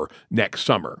missions for next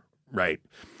summer. Right.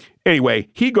 Anyway,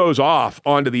 he goes off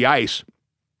onto the ice,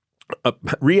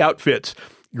 re-outfits,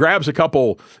 grabs a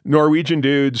couple Norwegian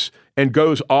dudes, and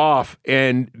goes off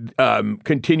and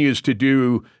continues to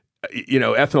do,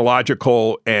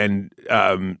 ethnological and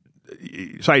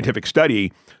scientific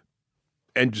study,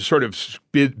 and just sort of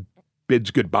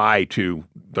bids goodbye to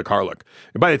the Karluk.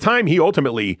 And by the time he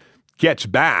ultimately gets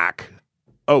back,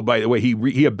 oh, by the way,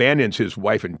 he abandons his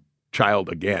wife and child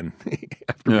again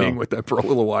after being with them for a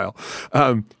little while.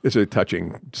 It's a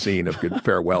touching scene of good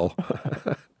farewell.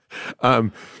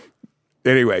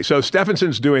 Anyway, so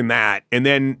Stephenson's doing that, and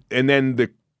then the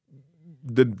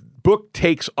book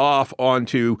takes off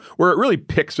onto where it really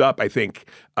picks up, I think,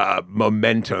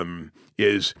 momentum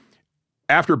is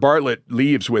after Bartlett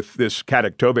leaves with this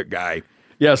Kadoktovik guy.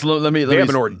 Yeah, so let me have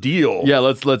an ordeal. Yeah,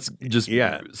 let's just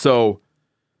So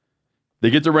they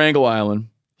get to Wrangel Island.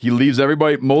 He leaves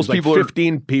everybody. Most people,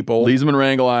 15 people, leaves them in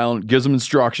Wrangel Island. Gives them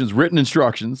instructions, written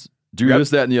instructions. Do this,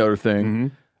 that, and the other thing. Mm-hmm.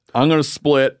 I'm going to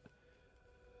split.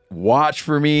 Watch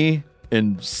for me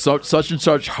in such and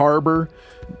such harbor.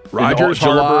 Rogers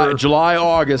Harbor. July,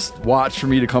 August. Watch for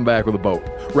me to come back with a boat.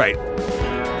 Right.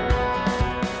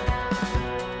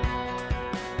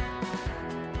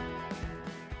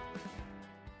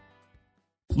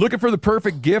 Looking for the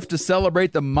perfect gift to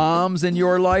celebrate the moms in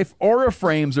your life? Aura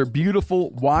Frames are beautiful,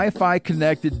 Wi-Fi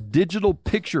connected digital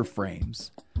picture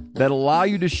frames that allow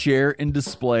you to share and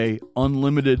display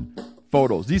unlimited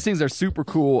photos. These things are super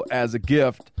cool as a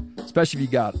gift, especially if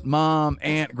you got mom,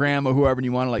 aunt, grandma, whoever, and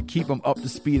you want to like keep them up to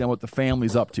speed on what the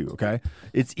family's up to, okay?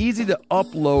 It's easy to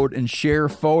upload and share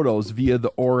photos via the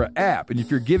Aura app. And if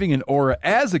you're giving an Aura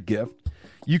as a gift,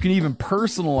 you can even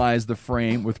personalize the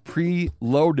frame with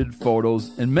pre-loaded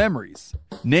photos and memories.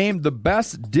 Named the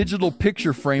best digital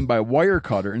picture frame by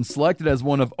Wirecutter and selected as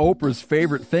one of Oprah's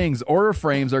favorite things, Aura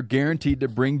frames are guaranteed to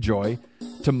bring joy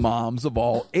to moms of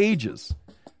all ages.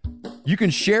 You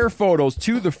can share photos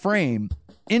to the frame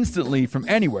instantly from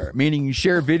anywhere, meaning you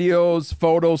share videos,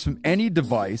 photos from any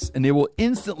device, and they will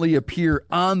instantly appear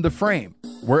on the frame,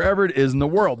 wherever it is in the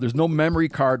world. There's no memory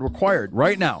card required.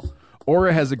 Right now,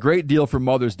 Aura has a great deal for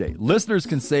Mother's Day. Listeners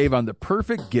can save on the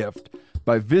perfect gift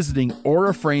by visiting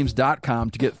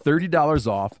auraframes.com to get $30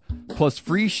 off plus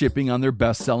free shipping on their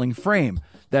best-selling frame.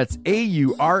 That's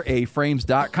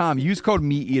auraframes.com. Use code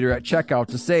MeatEater at checkout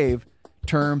to save.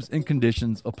 Terms and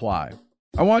conditions apply.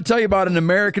 I want to tell you about an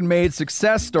American-made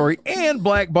success story and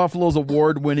Black Buffalo's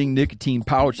award-winning nicotine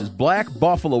pouches. Black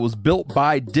Buffalo was built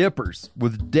by dippers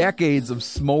with decades of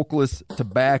smokeless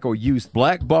tobacco use.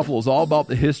 Black Buffalo is all about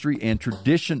the history and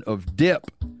tradition of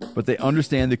dip, but they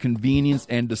understand the convenience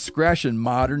and discretion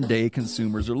modern-day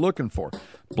consumers are looking for.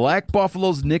 Black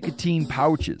Buffalo's nicotine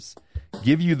pouches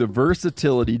give you the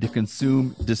versatility to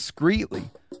consume discreetly,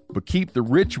 but keep the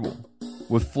ritual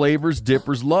with flavors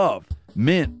dippers love.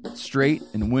 mint, straight,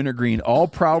 and wintergreen, all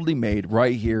proudly made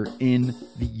right here in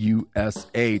the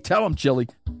USA. Tell them, Chili.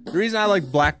 The reason I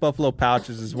like Black Buffalo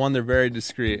pouches is, one, they're very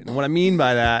discreet. And what I mean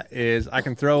by that is I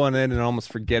can throw one in and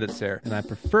almost forget it's there. And I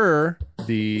prefer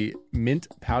the mint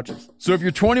pouches. So if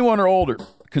you're 21 or older,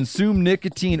 consume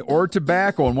nicotine or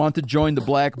tobacco, and want to join the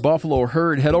Black Buffalo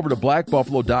herd, head over to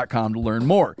blackbuffalo.com to learn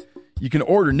more. You can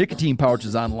order nicotine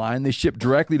pouches online. They ship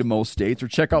directly to most states, or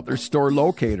check out their store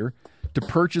locator to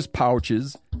purchase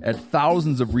pouches at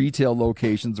thousands of retail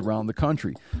locations around the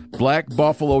country. Black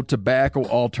Buffalo Tobacco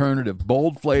Alternative.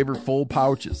 Bold flavor, full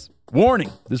pouches.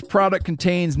 Warning, this product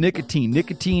contains nicotine.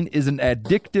 Nicotine is an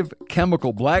addictive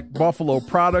chemical. Black Buffalo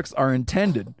products are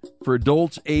intended for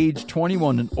adults age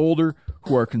 21 and older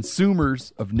who are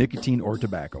consumers of nicotine or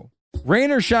tobacco.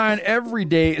 Rain or shine, every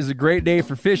day is a great day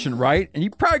for fishing, right? And you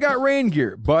probably got rain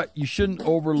gear, but you shouldn't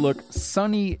overlook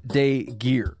sunny day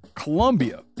gear.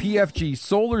 Columbia PFG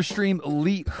Solar Stream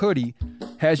Elite Hoodie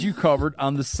has you covered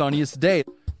on the sunniest day.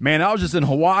 Man, I was just in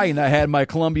Hawaii and I had my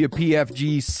Columbia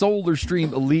PFG Solar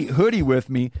Stream Elite Hoodie with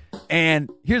me. And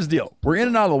here's the deal. We're in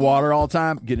and out of the water all the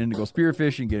time, getting in to go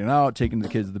spearfishing, getting out, taking the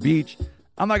kids to the beach.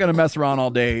 I'm not going to mess around all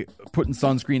day putting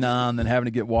sunscreen on, then having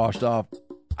to get washed off.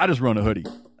 I just run a hoodie.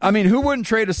 I mean, who wouldn't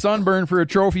trade a sunburn for a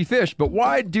trophy fish? But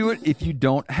why do it if you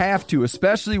don't have to,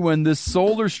 especially when this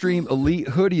Solar Stream Elite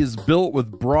Hoodie is built with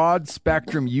broad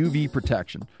spectrum UV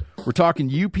protection. We're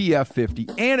talking UPF 50,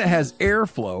 and it has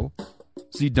airflow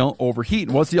so you don't overheat.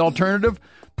 And what's the alternative?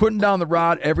 Putting down the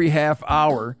rod every half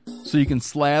hour so you can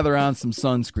slather on some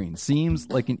sunscreen. Seems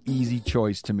like an easy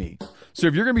choice to me. So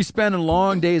if you're going to be spending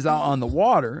long days out on the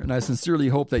water, and I sincerely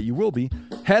hope that you will be,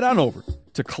 head on over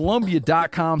to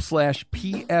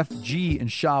Columbia.com/PFG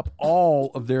and shop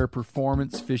all of their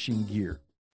performance fishing gear.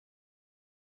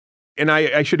 And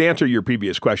I should answer your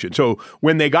previous question. So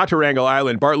when they got to Wrangell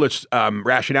Island, Bartlett's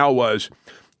rationale was,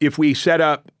 if we set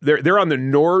up, they're on the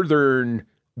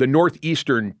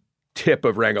northeastern tip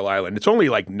of Wrangell Island. It's only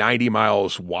like 90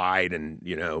 miles wide and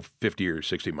 50 or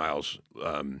 60 miles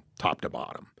top to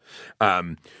bottom.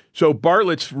 So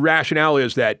Bartlett's rationale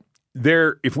is that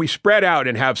if we spread out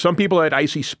and have some people at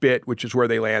Icy Spit, which is where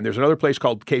they land, there's another place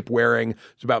called Cape Waring,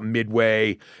 it's about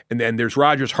midway, and then there's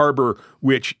Rogers Harbor,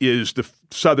 which is the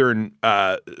southern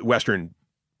western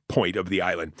point of the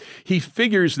island. He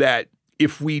figures that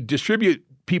if we distribute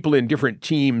people in different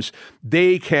teams,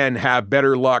 they can have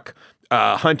better luck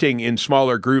hunting in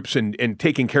smaller groups and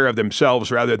taking care of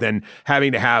themselves rather than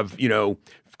having to have,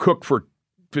 cook for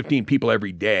 15 people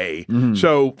every day. Mm-hmm.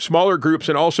 So smaller groups,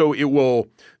 and also it'll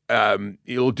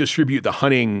distribute the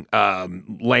hunting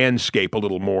landscape a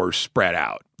little more spread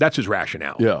out. That's his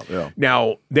rationale. Yeah.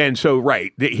 Now, then,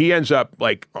 he ends up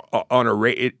like on a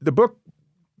race. The book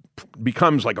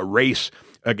becomes like a race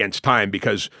against time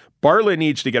because Bartlett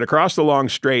needs to get across the long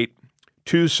strait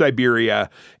to Siberia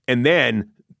and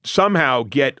then somehow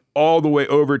get all the way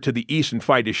over to the east and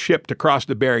find a ship to cross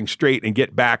the Bering Strait and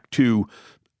get back to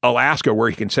Alaska,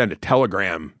 where he can send a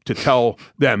telegram to tell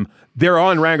them they're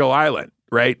on Wrangell Island,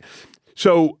 right?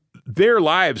 So their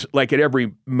lives, like at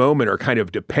every moment, are kind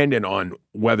of dependent on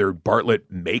whether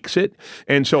Bartlett makes it.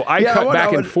 And so I cut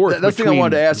back and forth. That's the thing I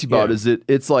wanted to ask you about is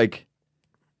it's like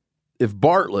if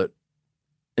Bartlett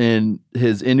and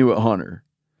his Inuit hunter,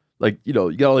 like, you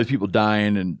got all these people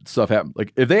dying and stuff happen.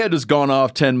 Like if they had just gone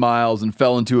off 10 miles and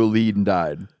fell into a lead and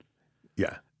died.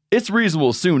 Yeah. It's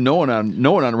reasonable to assume no one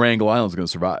on Wrangell Island is going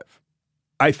to survive.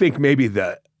 I think maybe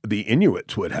the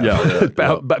Inuits would have,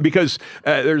 but because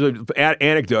there's an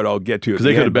anecdote I'll get to. Because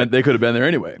they could have been there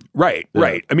anyway. Right.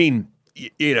 I mean,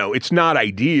 it's not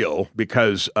ideal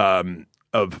because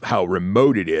of how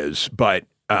remote it is, but.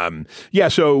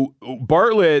 So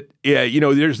Bartlett,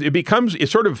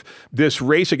 it's sort of this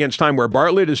race against time where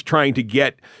Bartlett is trying to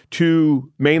get to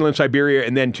mainland Siberia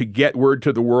and then to get word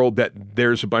to the world that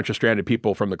there's a bunch of stranded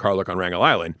people from the Karluk on Wrangell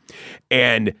Island.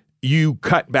 And you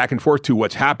cut back and forth to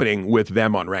what's happening with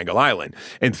them on Wrangell Island.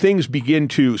 And things begin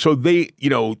to, so they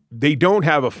don't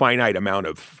have a finite amount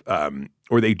of,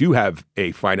 or they do have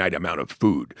a finite amount of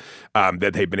food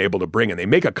that they've been able to bring. And they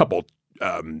make a couple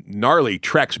gnarly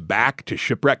treks back to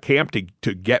shipwreck camp to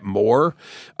get more.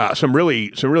 Some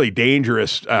really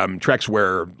dangerous treks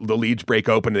where the leads break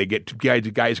open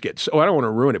and guys get. Oh, I don't want to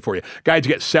ruin it for you. Guys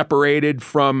get separated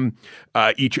from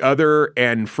each other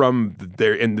and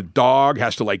the dog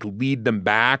has to like lead them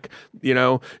back.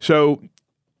 So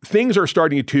things are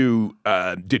starting to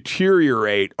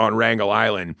deteriorate on Wrangell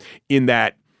Island in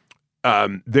that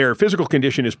their physical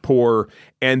condition is poor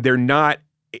and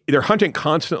they're hunting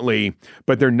constantly,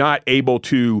 but they're not able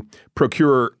to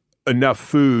procure enough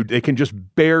food. They can just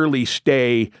barely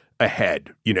stay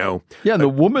ahead, you know? Yeah, and the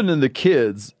woman and the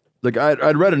kids, like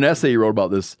I'd read an essay you wrote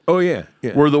about this. Oh, yeah.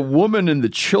 Where the woman and the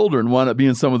children wound up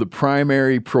being some of the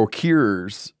primary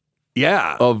procurers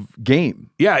of game.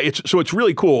 Yeah, it's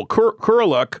really cool.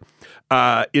 Kuruluk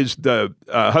is the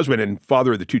husband and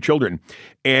father of the 2 children,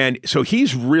 and so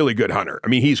he's really good hunter. I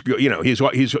mean, he's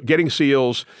getting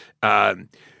seals.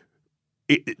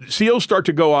 Seals start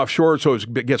to go offshore, so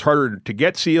it gets harder to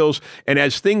get seals. And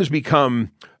as things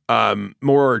become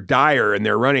more dire and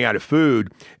they're running out of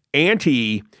food,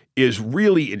 Auntie is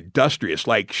really industrious.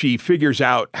 Like, she figures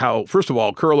out how, first of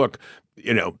all, Kuruluk,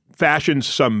 fashions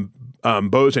some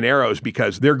bows and arrows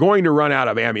because they're going to run out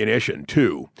of ammunition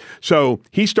too. So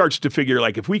he starts to figure,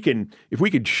 like, if we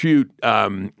could shoot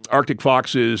Arctic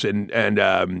foxes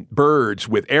and birds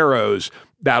with arrows,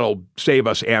 that'll save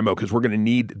us ammo because we're going to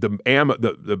need the ammo,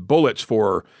 the bullets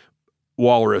for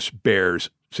walrus,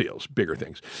 bears, seals, bigger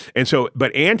things. And so,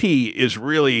 but Auntie is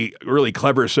really, really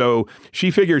clever. So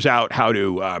she figures out how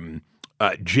to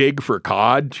jig for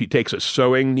cod. She takes a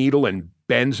sewing needle and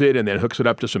bends it and then hooks it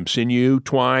up to some sinew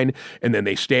twine. And then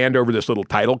they stand over this little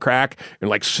tidal crack and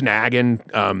like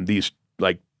snagging these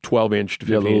like 12-inch to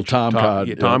 15-inch little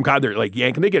tomcod. Tomcod. They're like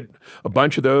yanking. They get a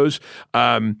bunch of those.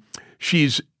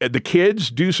 The kids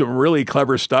do some really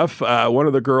clever stuff. One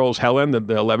of the girls, Helen, the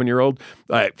 11-year-old,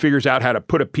 figures out how to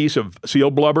put a piece of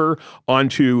seal blubber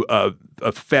onto a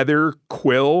feather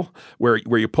quill where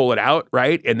you pull it out,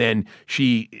 right? And then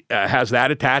she has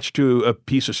that attached to a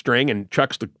piece of string and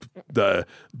chucks the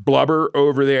blubber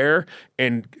over there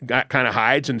and kind of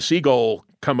hides. And seagull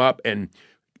come up and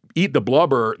eat the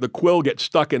blubber. The quill gets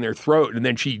stuck in their throat, and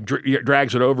then she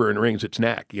drags it over and wrings its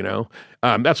neck,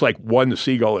 That's like one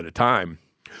seagull at a time.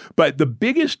 But the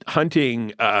biggest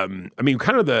hunting, kind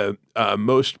of the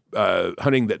most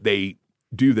hunting that they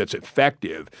do that's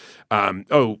effective.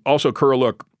 Also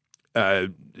Kuruluk,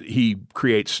 he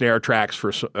creates snare traps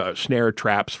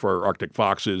for Arctic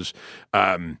foxes,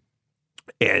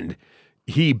 and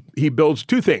he builds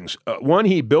 2 things. One,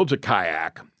 he builds a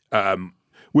kayak,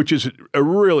 which is a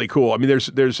really cool. I mean,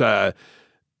 there's an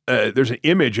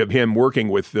image of him working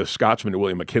with the Scotsman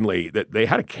William McKinley that they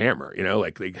had a camera,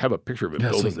 like they have a picture of him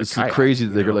building the kayak. It's crazy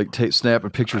that they're like snapping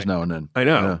pictures now and then. I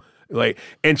know. Yeah.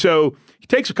 And so he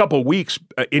takes a couple of weeks,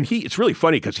 and it's really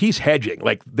funny because he's hedging.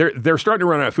 Like they're starting to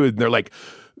run out of food, and they're like,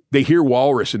 they hear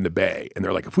walrus in the bay, and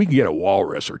they're like, if we can get a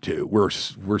walrus or 2, we're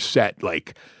set.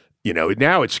 Like,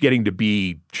 now it's getting to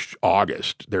be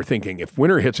August. They're thinking if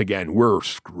winter hits again, we're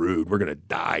screwed. We're going to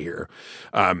die here.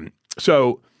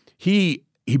 So he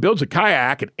builds a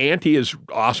kayak, and Auntie is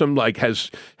awesome. Like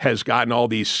has gotten all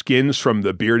these skins from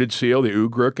the bearded seal, the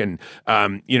ugruk, and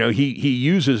he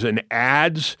uses an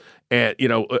adze. And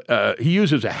he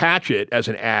uses a hatchet as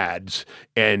an adze,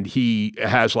 and he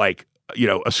has like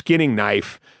a skinning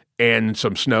knife and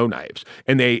some snow knives,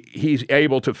 and he's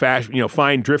able to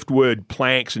find driftwood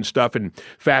planks and stuff, and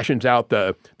fashions out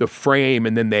the frame,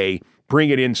 and then they bring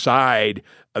it inside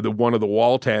one of the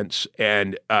wall tents,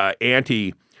 and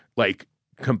Auntie like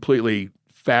completely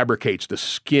fabricates the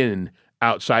skin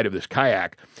outside of this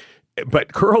kayak. But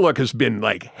Kuruluk has been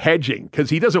like hedging because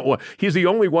he's the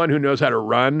only one who knows how to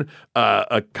run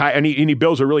a kayak, and he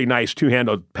builds a really nice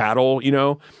 2-handled paddle,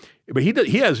 But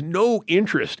he has no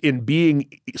interest in being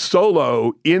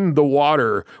solo in the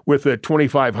water with a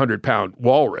 2,500-pound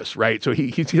walrus, right? So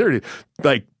he's here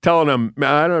like telling them,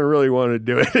 I don't really want to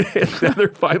do it. And they're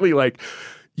finally like,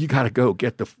 you got to go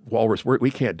get the walrus. We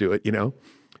can't do it,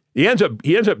 He ends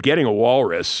up getting a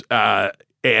walrus,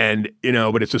 and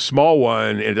but it's a small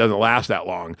one and it doesn't last that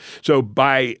long. So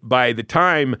by the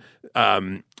time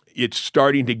it's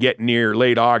starting to get near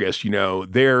late August,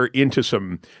 they're into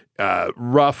some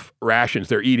rough rations.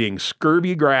 They're eating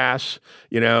scurvy grass.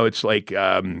 It's like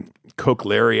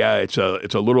cochlearia.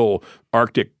 It's a little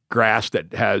Arctic grass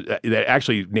that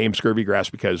actually named scurvy grass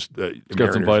because it's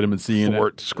got some vitamin C in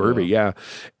it. Scurvy, yeah.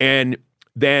 And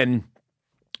then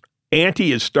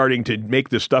Auntie is starting to make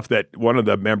the stuff that one of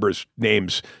the members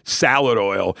names salad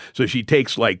oil. So she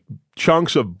takes like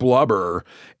chunks of blubber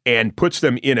and puts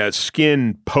them in a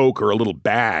skin poke or a little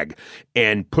bag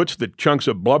and puts the chunks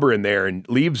of blubber in there and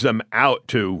leaves them out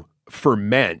to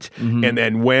ferment. Mm-hmm. And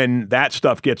then when that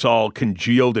stuff gets all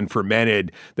congealed and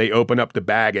fermented, they open up the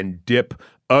bag and dip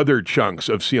other chunks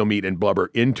of seal meat and blubber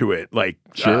into it. Like,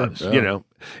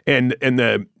 and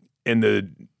the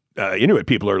Inuit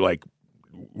people are like,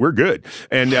 we're good.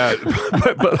 And,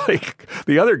 but like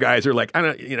the other guys are like,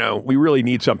 we really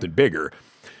need something bigger.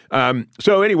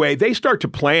 So anyway, they start to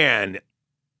plan,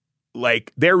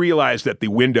 like they realize that the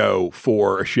window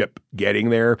for a ship getting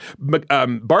there,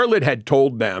 Bartlett had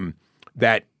told them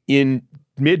that in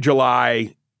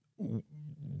mid-July,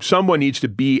 someone needs to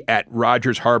be at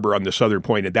Rogers Harbor on the southern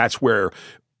point, and that's where,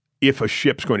 if a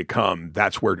ship's going to come,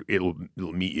 that's where it'll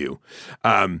meet you.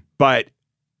 But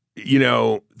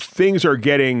things are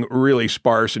getting really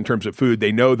sparse in terms of food.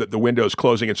 They know that the window's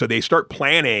closing, and so they start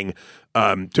planning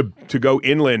to go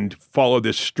inland, follow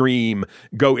this stream,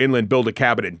 go inland, build a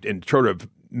cabin, and sort of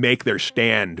make their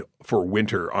stand for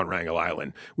winter on Wrangel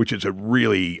Island, which is a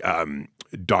really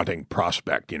daunting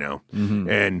prospect, Mm-hmm.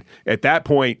 And at that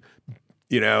point,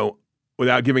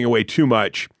 without giving away too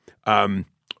much,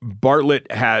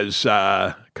 Bartlett has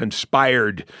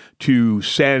conspired to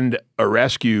send a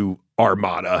rescue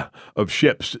armada of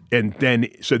ships. And then,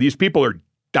 so these people are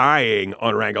dying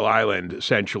on Wrangel Island,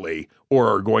 essentially, or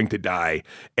are going to die.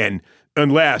 And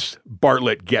unless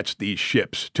Bartlett gets these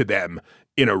ships to them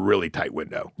in a really tight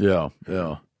window. Yeah.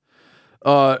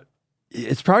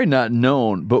 It's probably not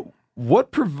known, but why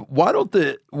don't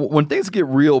when things get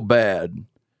real bad,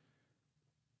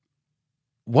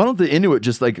 why don't the Inuit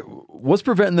just what's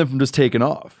preventing them from just taking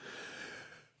off?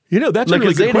 That's a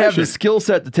really good they'd question. have the skill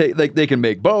set to take, they can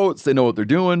make boats, they know what they're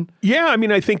doing. Yeah, I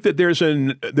mean, I think that there's a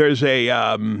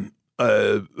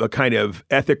kind of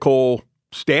ethical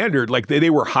standard. Like they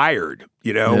were hired,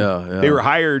 Yeah. They were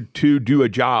hired to do a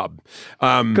job.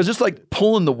 Because just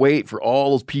pulling the weight for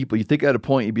all those people, you think at a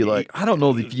point you'd be like, I don't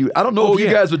know if you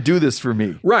guys would do this for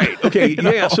me. Right. Okay.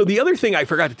 Yeah. So the other thing I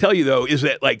forgot to tell you though is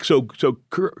that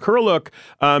Kurluk,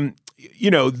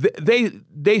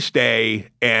 they stay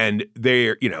and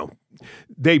they're,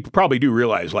 they probably do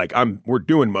realize we're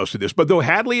doing most of this. But though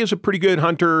Hadley is a pretty good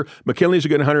hunter, McKinley's a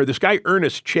good hunter. This guy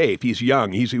Ernest Chafe, he's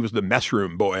young. He was the mess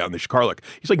room boy on the Karluk.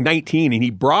 He's 19, and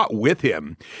he brought with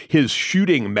him his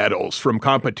shooting medals from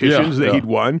competitions that he'd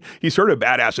won. He's sort of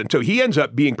badass, and so he ends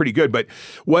up being pretty good. But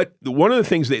one of the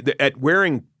things that at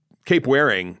Cape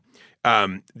Waring.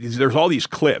 There's all these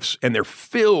cliffs, and they're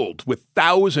filled with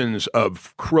thousands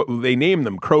of they name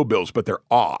them crowbills, but they're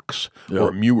auks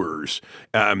or mewers.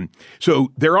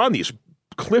 So they're on these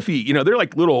cliffy, they're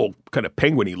like little kind of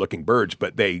penguin-y looking birds,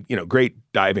 but they, great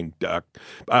diving duck,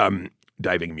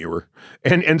 diving mewer.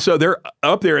 And so they're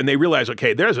up there and they realize,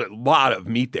 okay, there's a lot of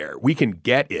meat there. We can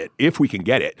get it if we can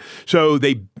get it. So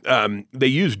they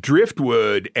use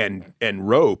driftwood and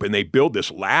rope, and they build this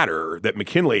ladder that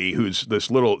McKinley, who's this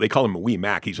little, they call him a wee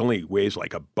Mac. He's only weighs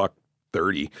like $130.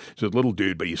 He's a little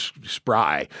dude, but he's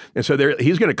spry. And so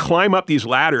he's going to climb up these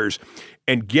ladders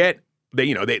and get.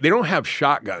 They don't have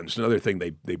shotguns. Another thing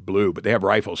they blew, but they have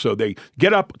rifles. So they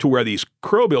get up to where these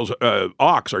crowbills,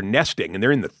 auks are nesting, and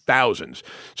they're in the thousands.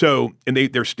 So and they're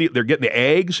getting the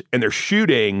eggs, and they're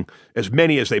shooting as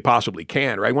many as they possibly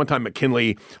can. Right. One time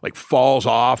McKinley falls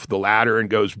off the ladder and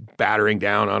goes battering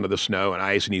down onto the snow and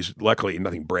ice, and he's luckily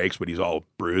nothing breaks, but he's all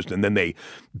bruised. And then they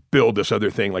build this other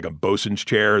thing like a bosun's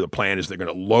chair. The plan is they're going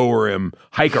to lower him,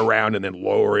 hike around, and then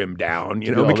lower him down.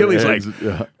 McKinley's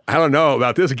I don't know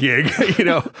about this gig,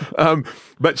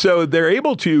 but so they're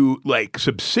able to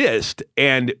subsist,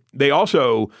 and they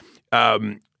also,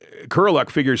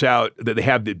 Kurluk figures out that they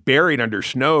have buried under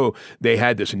snow, they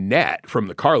had this net from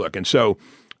the Karluk. And so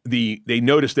they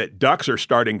notice that ducks are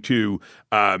starting to,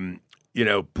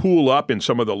 pool up in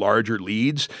some of the larger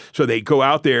leads. So they go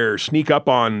out there, sneak up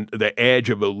on the edge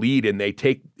of a lead, and they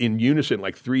take in unison,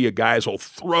 three guys will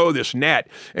throw this net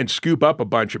and scoop up a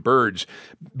bunch of birds.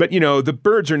 But, the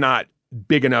birds are not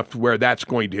big enough where that's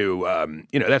going to,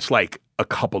 that's like a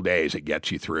couple days it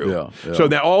gets you through. Yeah. So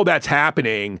that all that's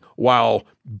happening while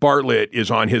Bartlett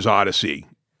is on his odyssey.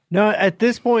 No, at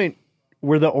this point,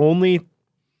 we're the only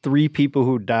three people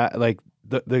who died,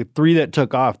 the three that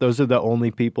took off, those are the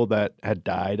only people that had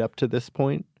died up to this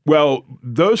point. Well,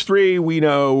 those three we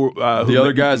know. The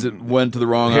other guys that went to the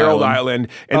wrong Harold Island.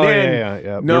 And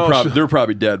then no, they're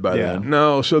probably dead by then.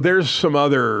 No, so there's some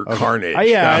other carnage.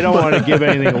 I don't want to give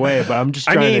anything away, but I'm just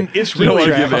trying it's you don't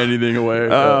really want to give anything away.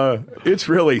 It's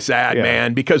really sad,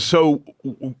 man, because so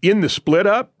in the split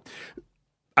up,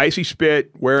 Icy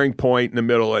Spit, Waring Point in the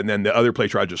middle, and then the other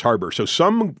place, Rogers Harbor. So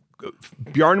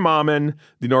Bjarne Mammen,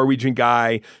 the Norwegian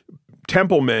guy,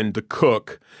 Templeman, the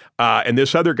cook, and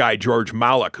this other guy, George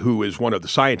Malloch, who is one of the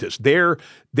scientists,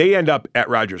 they end up at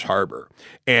Rogers Harbor.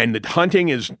 And the hunting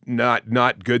is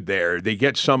not good there. They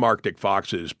get some Arctic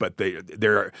foxes, but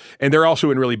they're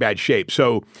also in really bad shape.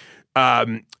 So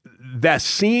that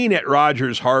scene at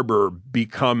Rogers Harbor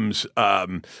becomes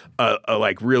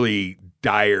really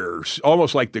dire,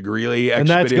 almost like the Greeley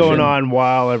expedition. And that's going on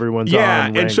while everyone's on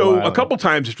Wrangel and so Island. a couple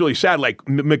times it's really sad.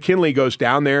 McKinley goes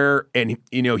down there, and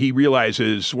he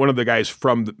realizes one of the guys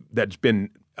that's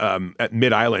been at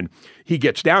Mid Island, he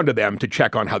gets down to them to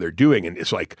check on how they're doing, and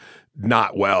it's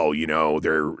not well.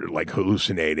 They're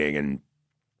hallucinating, and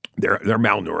they're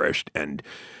malnourished. And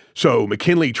so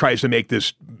McKinley tries to make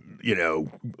this,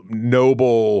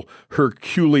 noble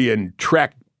Herculean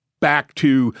trek back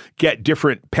to get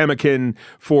different pemmican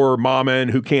for Mammon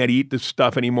who can't eat this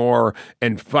stuff anymore,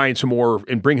 and find some more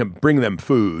and bring them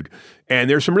food. And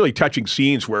there's some really touching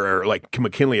scenes where like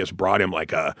McKinley has brought him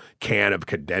like a can of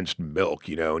condensed milk,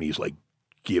 and he's like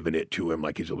giving it to him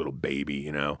like he's a little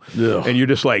baby, Yeah. And you're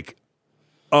just like,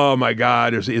 oh my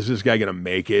God, is this guy going to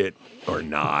make it or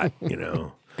not?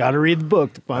 Got to read the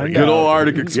book to find out. Good old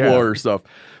Arctic Explorer stuff.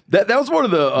 That was one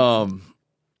of the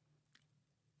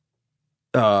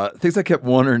things I kept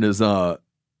wondering is, was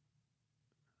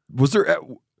there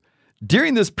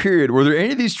during this period, were there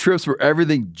any of these trips where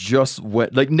everything just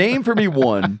went, like name for me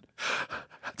one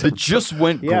that just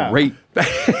went great?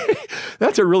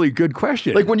 That's a really good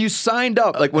question. Like when you signed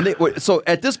up, like so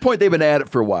at this point they've been at it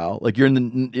for a while. Like you're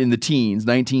in the teens,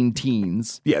 19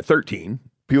 teens. Yeah, 13.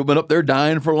 People have been up there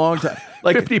dying for a long time.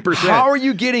 Like 50%. How are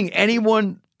you getting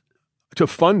anyone to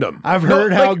fund them? I've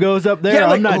heard how it goes up there.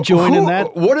 I'm not joining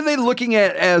that. What are they looking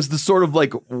at as the sort of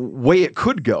like way it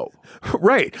could go?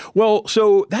 Right. Well,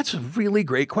 so that's a really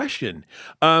great question.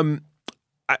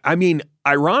 I mean,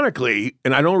 ironically,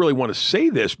 and I don't really want to say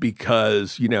this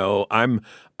because,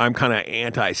 I'm kind of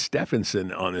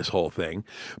anti-Stephenson on this whole thing.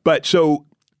 But so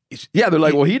yeah, they're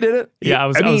like, well, he did it. Yeah, I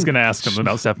was going to ask him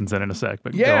about Stephenson in a sec,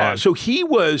 but go on. So he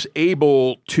was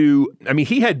able to,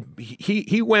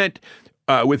 he went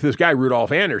with this guy,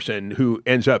 Rudolph Anderson, who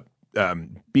ends up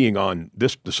being on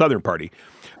the Southern Party.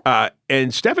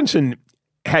 And Stephenson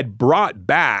had brought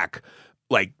back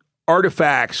like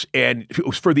artifacts, and it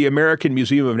was for the American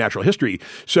Museum of Natural History.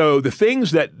 So the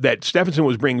things that Stephenson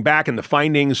was bringing back and the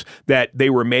findings that they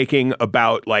were making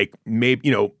about like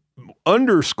maybe,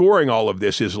 underscoring all of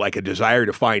this is like a desire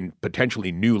to find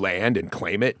potentially new land and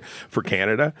claim it for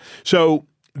Canada. So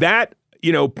that,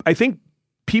 I think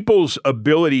people's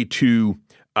ability to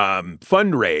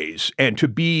fundraise and to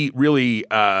be really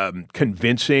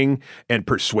convincing and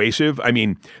persuasive. I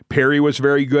mean, Perry was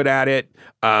very good at it.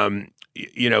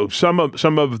 Some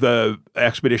of the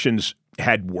expeditions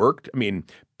had worked. I mean,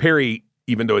 Perry,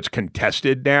 even though it's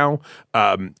contested now,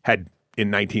 had in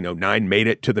 1909 made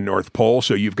it to the North Pole.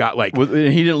 So you've got like he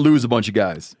didn't lose a bunch of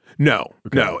guys. No,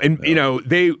 and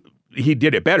he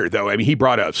did it better though. I mean, he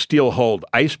brought a steel-hulled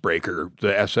icebreaker,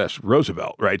 the SS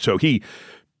Roosevelt, right? So he,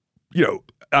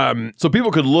 so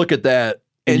people could look at that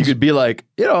and you could be like,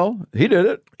 he did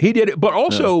it. He did it. But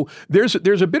also there's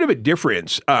a bit of a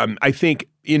difference. I think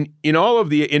in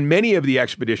many of the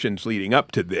expeditions leading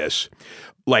up to this,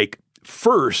 like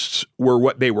firsts were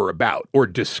what they were about, or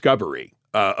discovery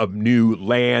of new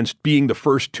lands, being the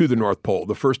first to the North Pole,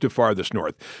 the first to farthest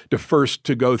north, the first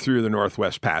to go through the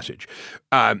Northwest Passage.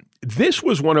 This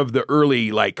was one of the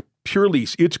early, like, purely,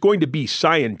 it's going to be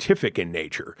scientific in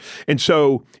nature. And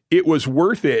so it was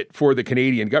worth it for the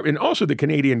Canadian government. And also the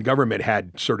Canadian government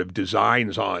had sort of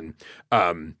designs on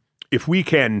if we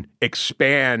can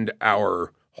expand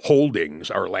our holdings,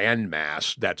 our land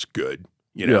mass, that's good,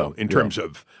 in terms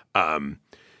of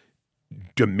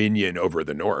dominion over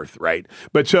the North, right?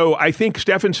 But so I think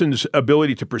Stephenson's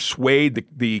ability to persuade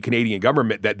the Canadian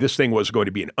government that this thing was going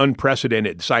to be an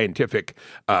unprecedented scientific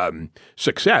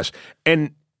success,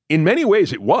 and in many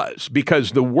ways it was,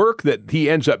 because the work that he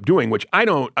ends up doing, which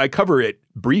I cover it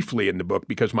briefly in the book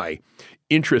because my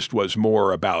interest was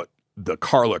more about the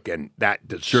Karluk and that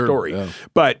story. Yeah.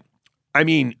 But I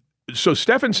mean, so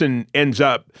Stephenson ends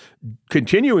up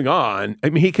continuing on. I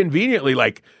mean, he conveniently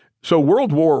so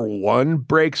World War I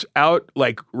breaks out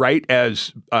right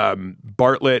as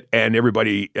Bartlett and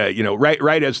everybody,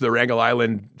 right as the Wrangel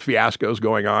Island fiasco is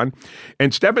going on,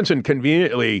 and Stephenson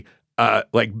conveniently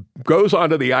goes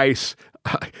onto the ice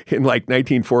in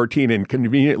 1914 and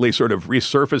conveniently sort of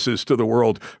resurfaces to the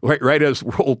world right as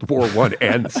World War I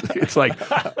ends. It's like,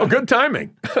 good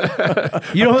timing.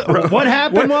 What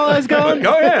happened while I was gone?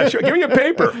 Oh yeah, sure. Give me a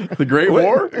paper. The Great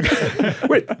War?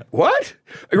 Wait, what?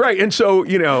 Right, and so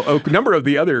a number of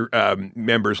the other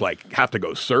members have to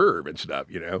go serve and stuff.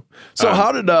 So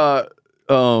how did I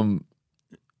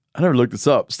never looked this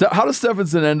up. How does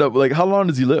Stephenson end up? How long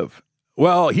does he live?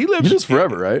 Well, he lives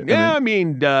forever, right?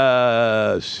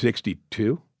 Yeah,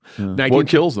 62. Yeah. What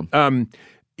kills him?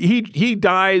 He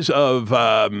dies of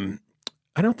I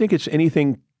don't think it's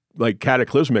anything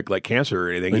cataclysmic like cancer or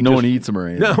anything. No one eats him or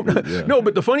anything. No.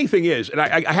 But the funny thing is, and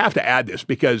I have to add this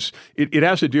because it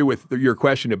has to do with your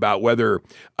question about whether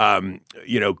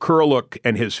Kuruluk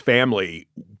and his family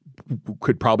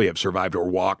could probably have survived or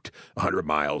walked 100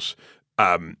 miles.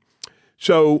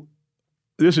 So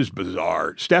this is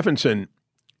bizarre. Stephenson,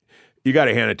 You got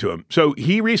to hand it to him. So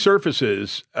he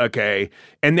resurfaces, okay,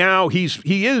 and now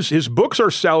his books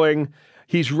are selling.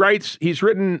 He's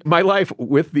written My Life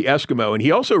with the Eskimo, and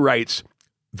he also writes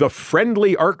The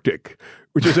Friendly Arctic,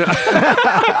 which is it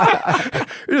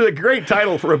is a great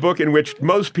title for a book in which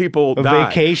most people die.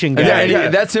 Vacation guide. Yeah,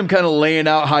 that's him kind of laying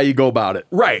out how you go about it.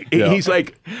 Right. Yeah. He's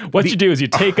like, what you do is you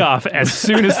take off as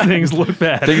soon as things look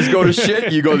bad. Things go to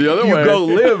shit, you go the other way. You go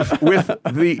live with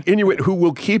the Inuit who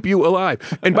will keep you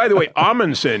alive. And by the way,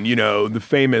 Amundsen, the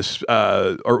famous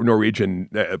Norwegian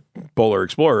polar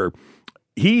explorer,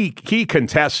 he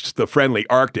contests the friendly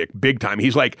Arctic big time.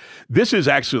 He's like, this is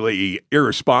actually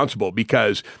irresponsible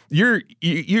because you're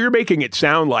making it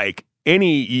sound like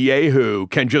any Yahoo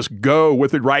can just go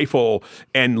with a rifle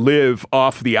and live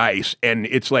off the ice. And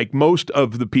it's like most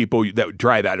of the people that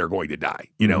try that are going to die,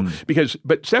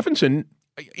 but Stephenson,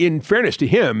 in fairness to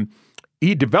him,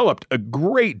 he developed a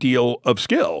great deal of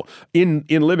skill in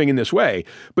living in this way.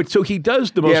 But so he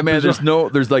does the most. Yeah, man. There's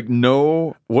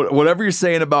whatever you're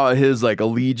saying about his like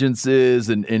allegiances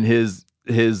and his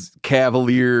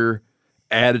cavalier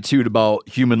attitude about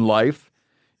human life.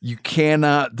 You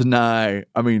cannot deny.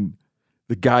 I mean,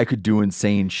 the guy could do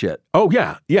insane shit. Oh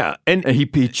yeah, yeah, and he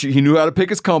knew how to pick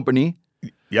his company.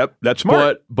 Yep, that's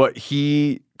smart. But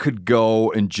he could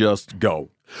go and just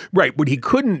go. Right. What he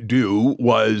couldn't do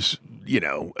was,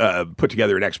 put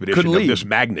together an expedition of this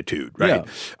magnitude, right?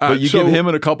 Yeah. But you give him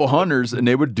and a couple hunters, and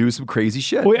they would do some crazy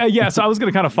shit. Well, yeah, so I was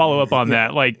going to kind of follow up on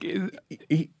that. Like,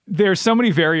 there's so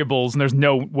many variables, and there's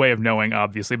no way of knowing,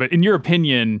 obviously. But in your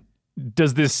opinion,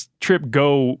 does this trip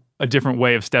go a different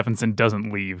way if Stephenson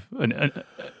doesn't leave from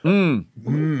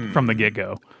the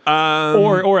get-go?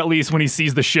 Or at least when he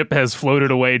sees the ship has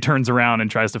floated away, turns around and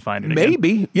tries to find it again.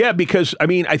 Maybe. Yeah, because,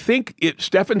 I think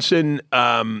Stephenson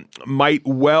might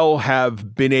well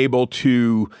have been able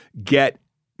to get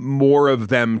more of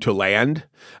them to land.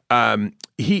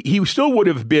 He still would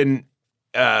have been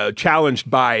challenged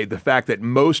by the fact that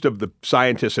most of the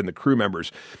scientists and the crew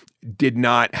members did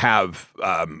not have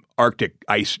Arctic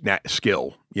ice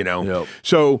skill, Yep.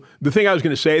 So the thing I was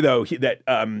going to say, though,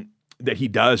 that he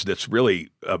does that's really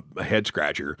a head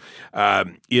scratcher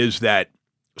is that,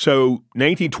 so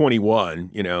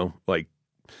 1921, like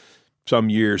some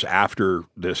years after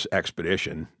this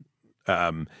expedition,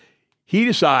 he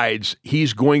decides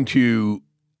he's going to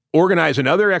organize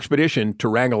another expedition to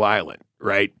Wrangel Island,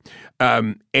 right?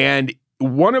 And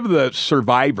one of the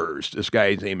survivors, this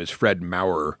guy's name is Fred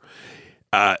Maurer,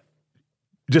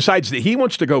 decides that he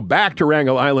wants to go back to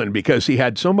Wrangel Island because he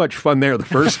had so much fun there the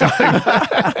first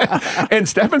time. And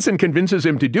Stephenson convinces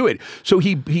him to do it. So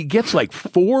he gets like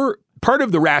part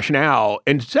of the rationale,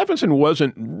 and Stephenson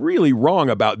wasn't really wrong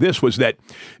about this, was that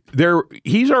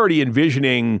he's already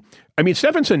envisioning,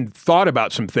 Stephenson thought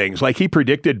about some things, like he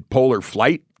predicted polar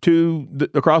flight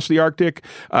across the Arctic.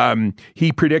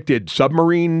 He predicted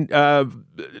submarine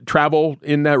travel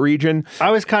in that region.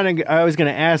 I was going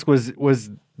to ask,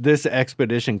 was this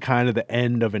expedition kind of the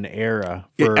end of an era?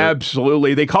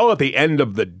 Absolutely. They call it the end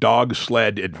of the dog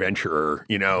sled adventurer,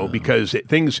 because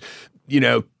things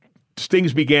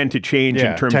began to change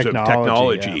in terms of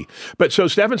technology. Yeah. But so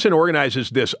Stephenson organizes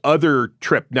this other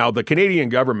trip. Now, the Canadian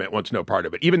government wants no part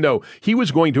of it, even though he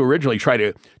was going to originally try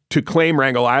to claim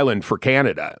Wrangel Island for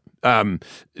Canada.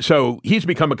 So he's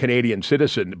become a Canadian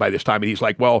citizen by this time, and he's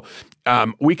like, well,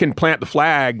 we can plant the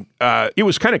flag. It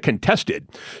was kind of contested.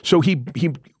 So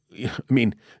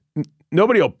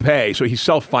nobody will pay, so he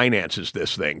self-finances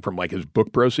this thing from like his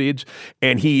book proceeds,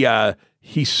 and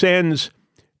he sends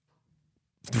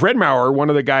Fred Maurer, one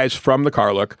of the guys from the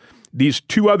Karluk, these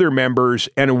two other members,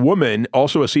 and a woman,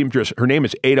 also a seamstress. Her name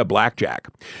is Ada Blackjack.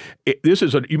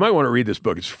 You might want to read this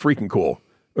book. It's freaking cool.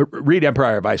 Read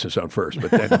Empire of Ice and Stone first, but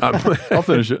then I'll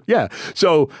finish it. Yeah.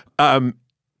 So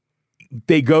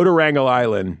they go to Wrangel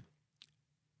Island.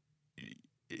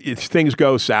 Things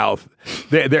go south,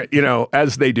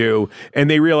 as they do, and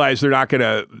they realize they're not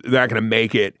gonna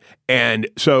make it, and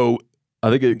so.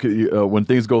 I think when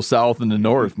things go south in the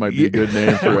north might be a good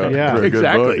name for a good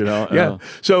book. Yeah.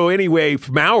 So anyway,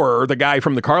 Maurer, the guy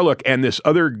from the Karluk, and this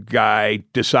other guy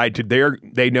decide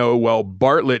they know, well,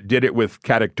 Bartlett did it with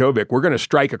Kadoktovik. We're going to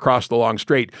strike across the Long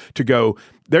Strait to go.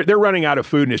 They're running out of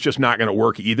food, and it's just not going to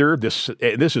work either. This is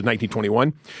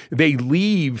 1921. They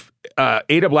leave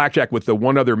Ada Blackjack with the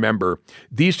one other member.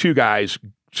 These two guys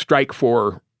strike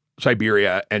for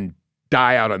Siberia and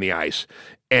die out on the ice.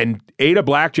 And Ada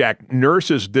Blackjack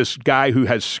nurses this guy who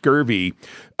has scurvy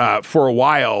for a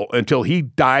while until he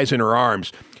dies in her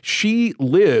arms. She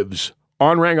lives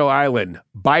on Wrangel Island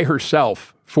by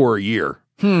herself for a year.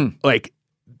 Like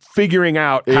figuring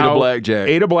out Ada Blackjack.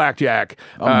 Ada Blackjack.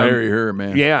 I'll marry her,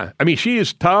 man. Yeah. I mean, she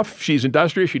is tough. She's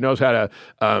industrious. She knows how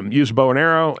to use a bow and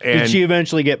arrow. And Did she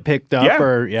eventually get picked up?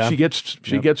 she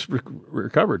gets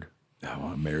recovered. I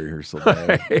want to marry her so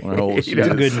bad. How old she It's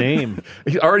a is. good name.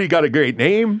 He's already got a great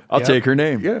name. I'll take her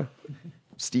name. Yeah.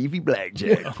 Stevie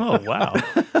Blackjack. Oh, wow.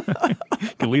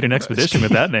 Could lead an expedition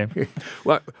with that name.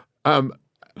 Well,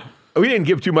 we didn't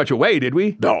give too much away, did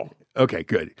we? No. Okay,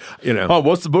 good. You know, Oh,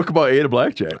 what's the book about Ada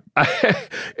Blackjack?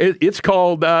 it's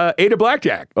called Ada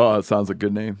Blackjack. Oh, it sounds like a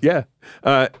good name. Yeah,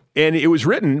 and it was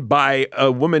written by a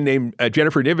woman named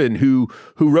Jennifer Niven, who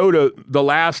wrote the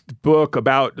last book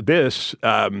about this,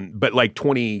 but like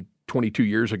 22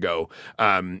 years ago.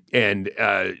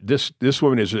 This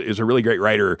woman is a really great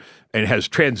writer and has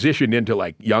transitioned into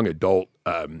like young adult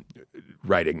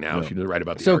writing now. She doesn't write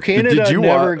about the So arts. Canada Did you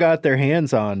never got their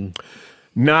hands on.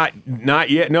 Not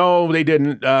yet. No, they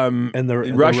didn't. And the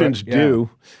Russians yeah. do.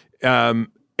 And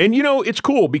you know, it's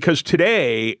cool because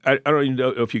today, I don't even know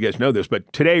if you guys know this,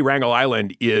 but today Wrangell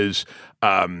Island is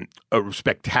a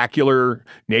spectacular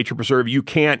nature preserve. You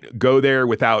can't go there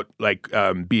without like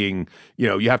being, you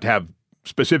know, you have to have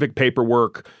specific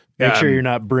paperwork. Make sure you're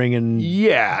not bringing.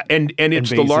 Yeah, and it's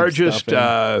the invasive largest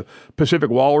stuff Pacific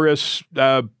walrus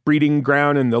breeding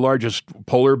ground and the largest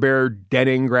polar bear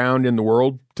denning ground in the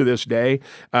world to this day.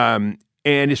 And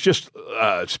it's just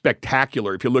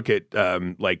spectacular. If you look at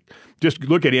just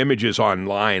look at images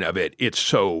online of it, it's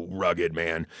so rugged,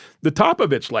 man. The top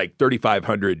of it's like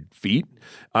 3,500 feet,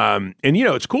 and you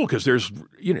know it's cool because there's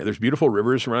beautiful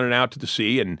rivers running out to the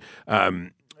sea and.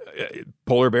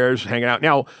 Polar bears hanging out.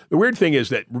 Now, the weird thing is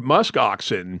that musk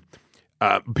oxen,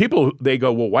 people, they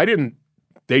go, well, why didn't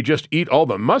they just eat all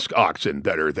the musk oxen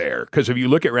that are there? Because if you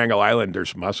look at Wrangell Island,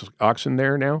 there's musk oxen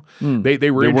there now.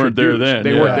 They weren't there introduced. then.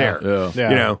 They Yeah. weren't there. Yeah.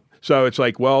 You know, so it's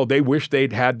like, well, they wish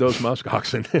they'd had those musk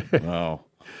oxen. Wow.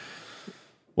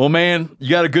 Well, man, you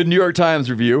got a good New York Times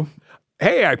review.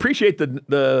 Hey, I appreciate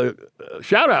the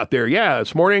shout out there. Yeah,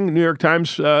 this morning, New York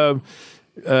Times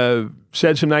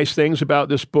said some nice things about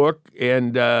this book,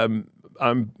 and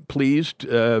I'm pleased.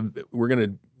 We're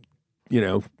going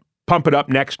to, pump it up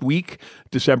next week.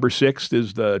 December 6th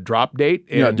is the drop date.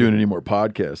 You're not doing any more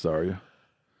podcasts, are you?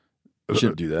 You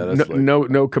shouldn't do that. That's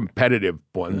no competitive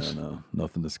ones. No,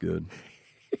 nothing that's good.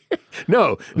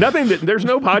 No, nothing. There's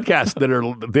no podcasts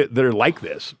that are like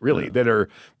this. Really, that are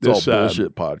It's this all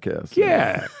bullshit podcasts.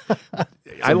 Yeah,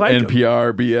 I like them.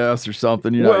 NPR BS or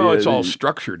something. Well, it's all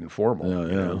structured and formal.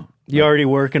 Yeah. You already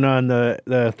working on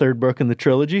the third book in the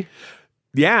trilogy?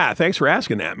 Yeah, thanks for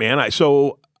asking that, man.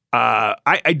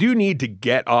 I do need to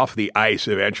get off the ice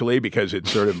eventually because it's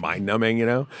sort of mind numbing,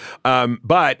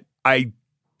 but I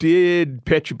did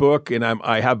pitch a book, and I'm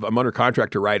under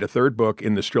contract to write a third book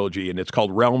in this trilogy, and it's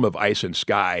called Realm of Ice and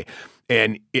Sky,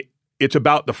 and it's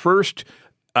about the first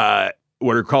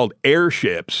what are called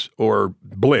airships or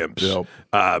blimps.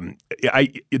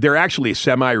 Yep. They're actually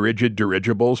semi-rigid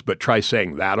dirigibles, but try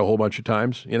saying that a whole bunch of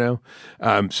times.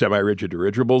 Semi-rigid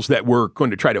dirigibles that were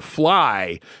going to try to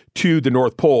fly to the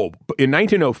North Pole in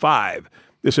 1905.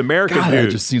 This American God, dude.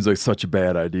 that just seems like such a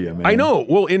bad idea, man. I know.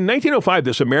 Well, in 1905,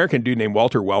 this American dude named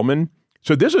Walter Wellman.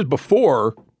 So this is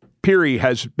before Peary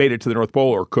has made it to the North Pole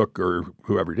or Cook or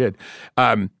whoever did.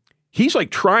 He's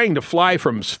like trying to fly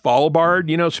from Svalbard,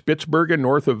 Spitsbergen,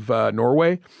 north of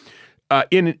Norway,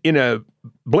 in a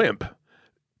blimp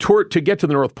to get to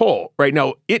the North Pole. Right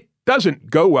now, it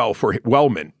doesn't go well for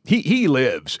Wellman. He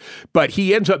lives, but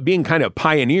he ends up being kind of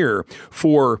pioneer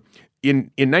for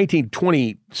in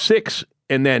 1926.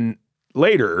 And then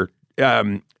later,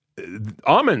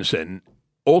 Amundsen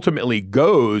ultimately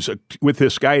goes with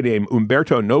this guy named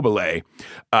Umberto Nobile.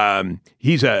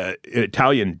 He's an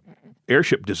Italian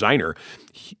airship designer.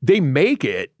 They make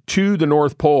it to the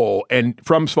North Pole and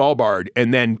from Svalbard,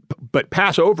 and then but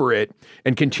pass over it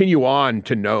and continue on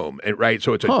to Nome. And right,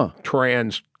 so it's a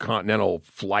transcontinental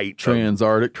flight,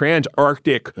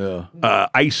 Transarctic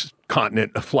ice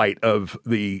continent flight of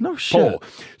the No pole. shit.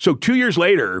 So 2 years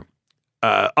later,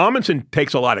 Amundsen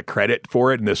takes a lot of credit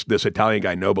for it, and this Italian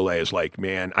guy Nobile is like,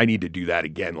 man, I need to do that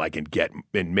again,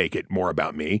 and make it more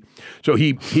about me. So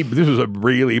he this was a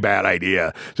really bad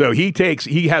idea. So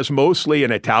he has mostly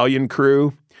an Italian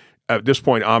crew. At this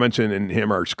point, Amundsen and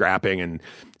him are scrapping, and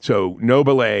so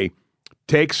Nobile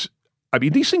takes. I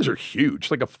mean, these things are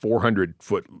huge, like a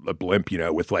 400-foot blimp,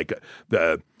 with like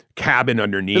the cabin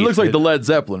underneath. It looks like the Led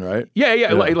Zeppelin, right?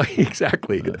 Yeah. Like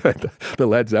exactly. The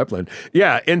Led Zeppelin.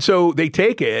 Yeah. And so they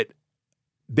take it,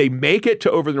 they make it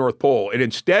to over the North Pole, and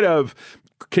instead of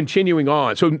continuing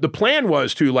on, so the plan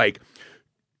was to like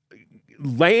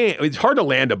land, it's hard to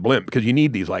land a blimp because you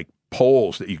need these like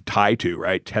poles that you tie to,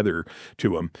 right? Tether to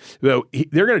them. So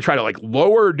they're going to try to like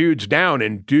lower dudes down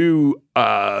and do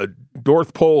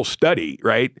North Pole study,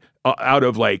 right? Out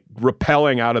of like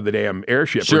rappelling out of the damn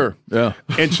airship. Sure. Yeah.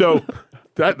 And so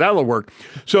that'll work.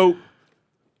 So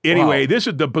anyway, this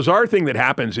is the bizarre thing that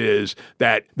happens is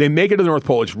that they make it to the North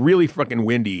Pole. It's really fucking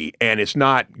windy and it's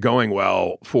not going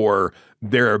well for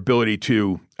their ability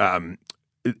to,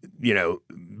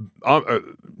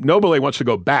 Nobile wants to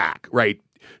go back, right?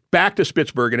 Back to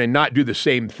Spitsbergen and not do the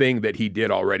same thing that he did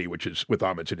already, which is with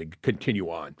Amundsen, and continue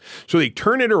on. So they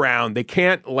turn it around. They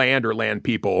can't land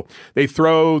people. They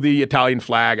throw the Italian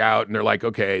flag out and they're like,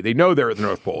 okay, they know they're at the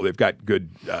North Pole. They've got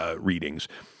good readings.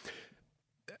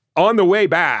 On the way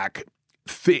back,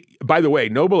 by the way,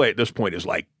 Nobile at this point is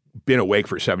like been awake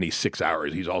for 76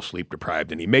 hours. He's all sleep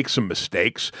deprived and he makes some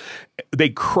mistakes. They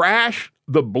crash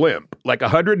the blimp like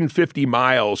 150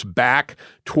 miles back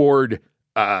toward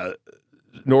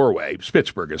Norway,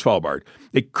 Spitsbergen, Svalbard.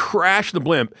 They crash the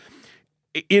blimp.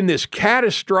 In this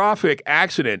catastrophic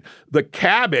accident, the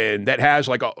cabin that has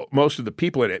like most of the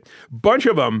people in it, bunch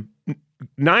of them,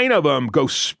 9 of them go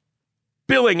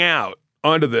spilling out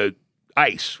onto the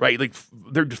ice, right? Like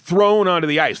they're thrown onto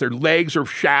the ice. Their legs are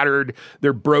shattered.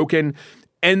 They're broken.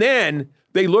 And then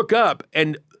they look up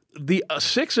and the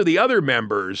 6 of the other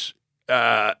members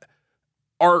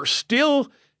are still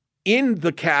in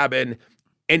the cabin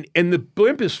and the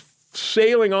blimp is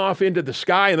sailing off into the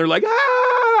sky and they're like,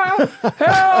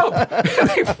 help! And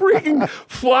they freaking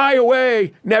fly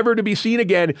away, never to be seen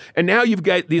again. And now you've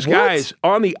got these guys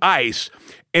on the ice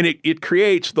and it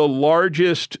creates the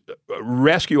largest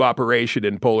rescue operation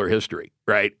in polar history,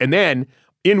 right? And then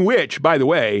in which, by the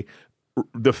way,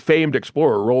 the famed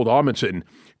explorer Roald Amundsen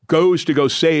goes to go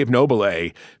save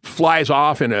Nobile, flies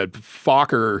off in a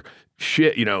Fokker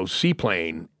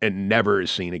seaplane and never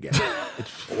is seen again. It's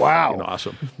fucking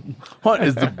awesome. What,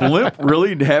 is the blimp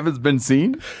really haven't been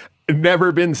seen?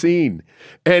 Never been seen.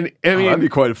 And I mean, that'd be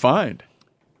quite a find.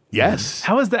 Yes.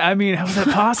 How is that? I mean, how is that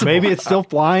possible? Maybe it's still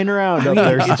flying around up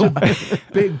there. It's a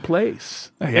big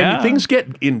place. Yeah. And things get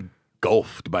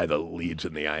engulfed by the leads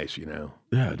in the ice,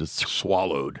 Yeah, just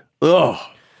swallowed. ugh.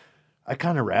 I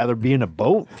kind of rather be in a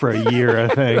boat for a year, I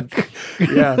think.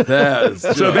 Yeah.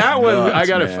 So that one, nuts,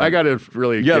 I gotta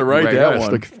really. You gotta write that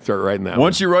one. Start writing that.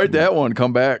 Once you write that one,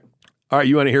 come back. All right,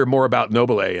 you want to hear more about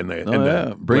Nobile and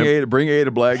the Bring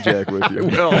Ada Blackjack with you.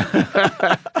 Well,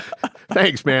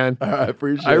 thanks, man. I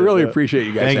appreciate. I really that. appreciate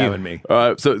you guys having me. All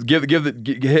right, so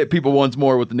hit people once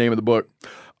more with the name of the book.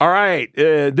 All right,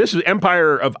 this is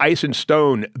Empire of Ice and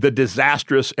Stone: The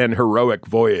Disastrous and Heroic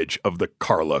Voyage of the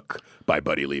Karluk by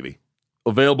Buddy Levy.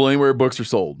 Available anywhere books are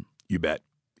sold. You bet.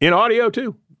 In audio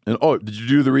too. And did you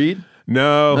do the read?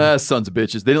 No. Sons of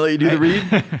bitches. They didn't let you do the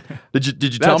read? Did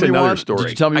you tell That's me another one? story. Did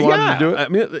you tell me you wanted to do it? I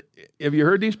mean, have you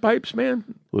heard these pipes, man?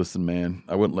 Listen, man,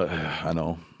 I wouldn't let. I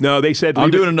know. No, they said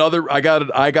I'm doing another. I got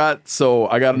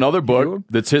another book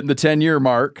that's hitting the 10-year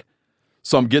mark.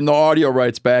 So I'm getting the audio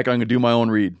rights back. I'm gonna do my own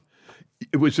read.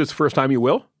 It was just the first time you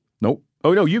will? Nope.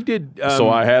 Oh no, you did. So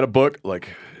I had a book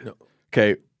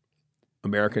okay.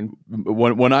 American.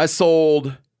 When I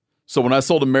sold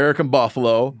American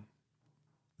Buffalo,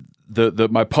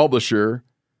 my publisher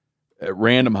at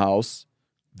Random House,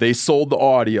 they sold the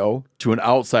audio to an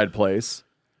outside place.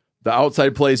 The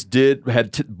outside place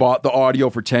bought the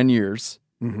audio for 10 years.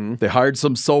 Mm-hmm. They hired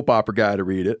some soap opera guy to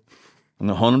read it. I'm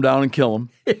gonna hunt him down and kill him.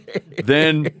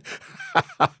 Then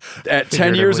at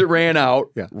 10 years it ran out.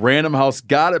 Yeah. Random House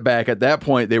got it back. At that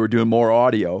point, they were doing more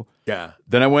audio. Yeah.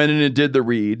 Then I went in and did the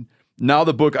read. Now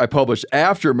the book I published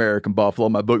after American Buffalo,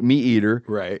 my book Meat Eater,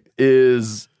 right,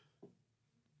 is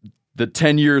the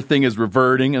 10-year thing is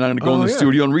reverting, and I'm going to go in the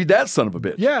studio and read that son of a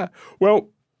bitch. Yeah. Well,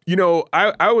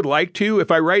 I would like to.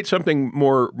 If I write something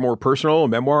more personal, a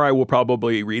memoir, I will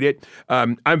probably read it.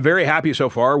 I'm very happy so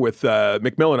far with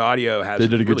Macmillan Audio. They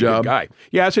did a good job. Good guy.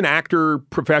 Yeah, as an actor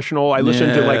professional, I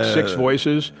listened to like 6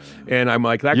 voices, and I'm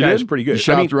like, that guy's pretty good. You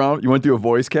shopped around? You went through a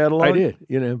voice catalog? I did.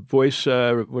 Voice,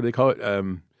 what do they call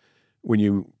it? When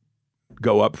you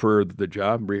go up for the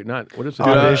job, what is it?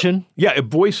 Audition? Yeah, a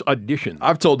voice audition.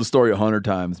 I've told the story 100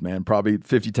 times, man, probably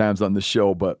 50 times on this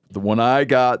show, but when I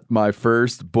got my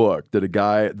first book that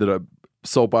a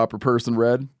soap opera person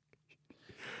read,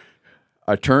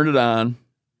 I turned it on,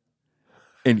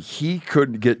 and he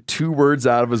couldn't get 2 words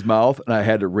out of his mouth, and I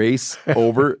had to race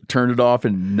over, turn it off,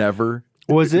 and never...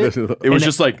 Was it? It was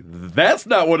just like, that's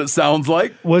not what it sounds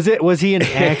like. Was he an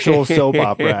actual soap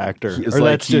opera actor? He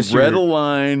read a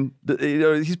line.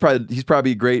 He's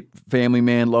probably a great family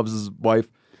man, loves his wife.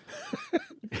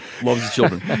 loves his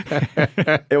children.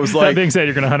 It was That like, being said,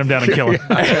 you're going to hunt him down and kill him.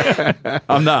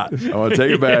 I'm not. I want to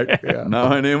take it back. Now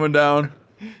I name him down.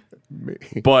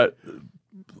 But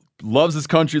loves his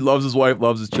country, loves his wife,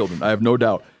 loves his children. I have no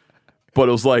doubt. But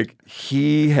it was like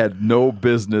he had no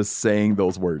business saying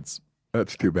those words.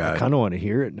 That's too bad. I kind of want to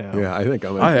hear it now. Yeah, I think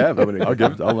I'm. I have.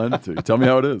 I'll lend it to you. Tell me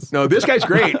how it is. No, this guy's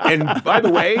great. And by the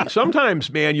way,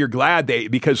 sometimes, man, you're glad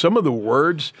because some of the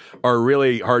words are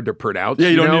really hard to pronounce. Yeah,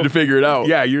 you don't know? need to figure it out.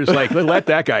 Yeah, you're just like, let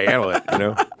that guy handle it, you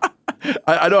know?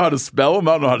 I know how to spell them.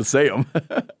 I don't know how to say them.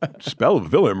 Spell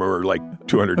Villemer like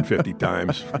 250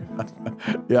 times.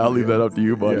 Yeah, I'll leave that up to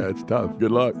you, buddy. Yeah, it's tough.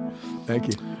 Good luck. Thank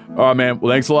you. All right, man.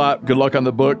 Well, thanks a lot. Good luck on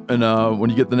the book. And when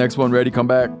you get the next one ready, come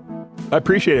back. I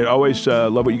appreciate it. Always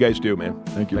love what you guys do, man.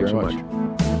 Thank you Thanks very so much.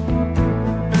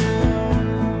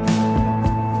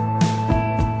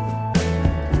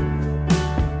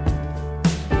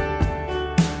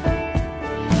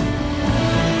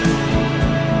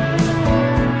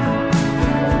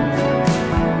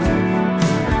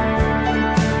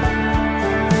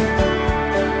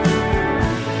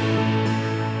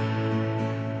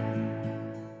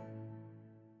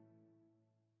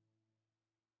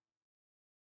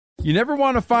 You never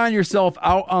want to find yourself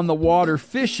out on the water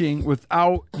fishing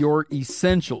without your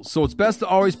essentials. So it's best to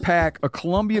always pack a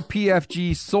Columbia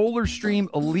PFG Solar Stream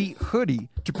Elite hoodie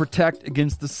to protect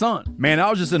against the sun. Man,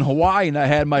 I was just in Hawaii and I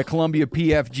had my Columbia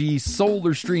PFG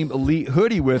Solar Stream Elite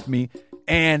hoodie with me.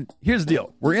 And here's the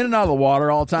deal. We're in and out of the water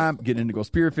all the time, getting in to go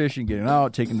spearfishing, getting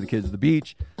out, taking the kids to the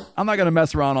beach. I'm not going to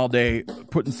mess around all day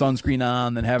putting sunscreen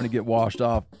on, then having to get washed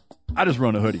off. I just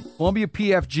run a hoodie. Columbia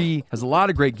PFG has a lot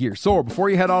of great gear. So before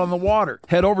you head out on the water,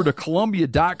 head over to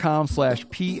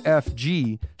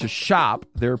Columbia.com/PFG to shop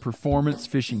their performance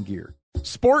fishing gear.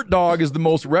 Sport Dog is the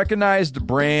most recognized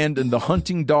brand in the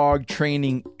hunting dog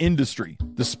training industry.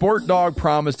 The Sport Dog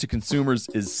promise to consumers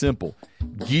is simple.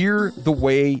 Gear the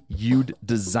way you'd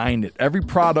design it. Every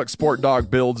product Sport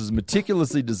Dog builds is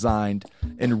meticulously designed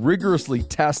and rigorously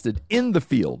tested in the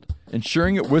field,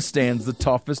 ensuring it withstands the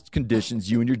toughest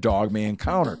conditions you and your dog may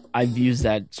encounter. I've used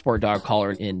that Sport Dog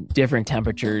collar in different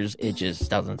temperatures. It just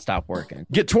doesn't stop working.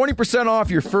 Get 20% off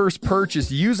your first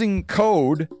purchase using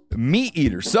code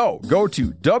MeatEater. So go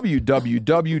to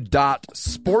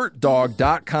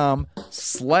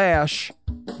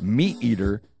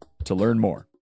www.sportdog.com/MeatEater to learn more.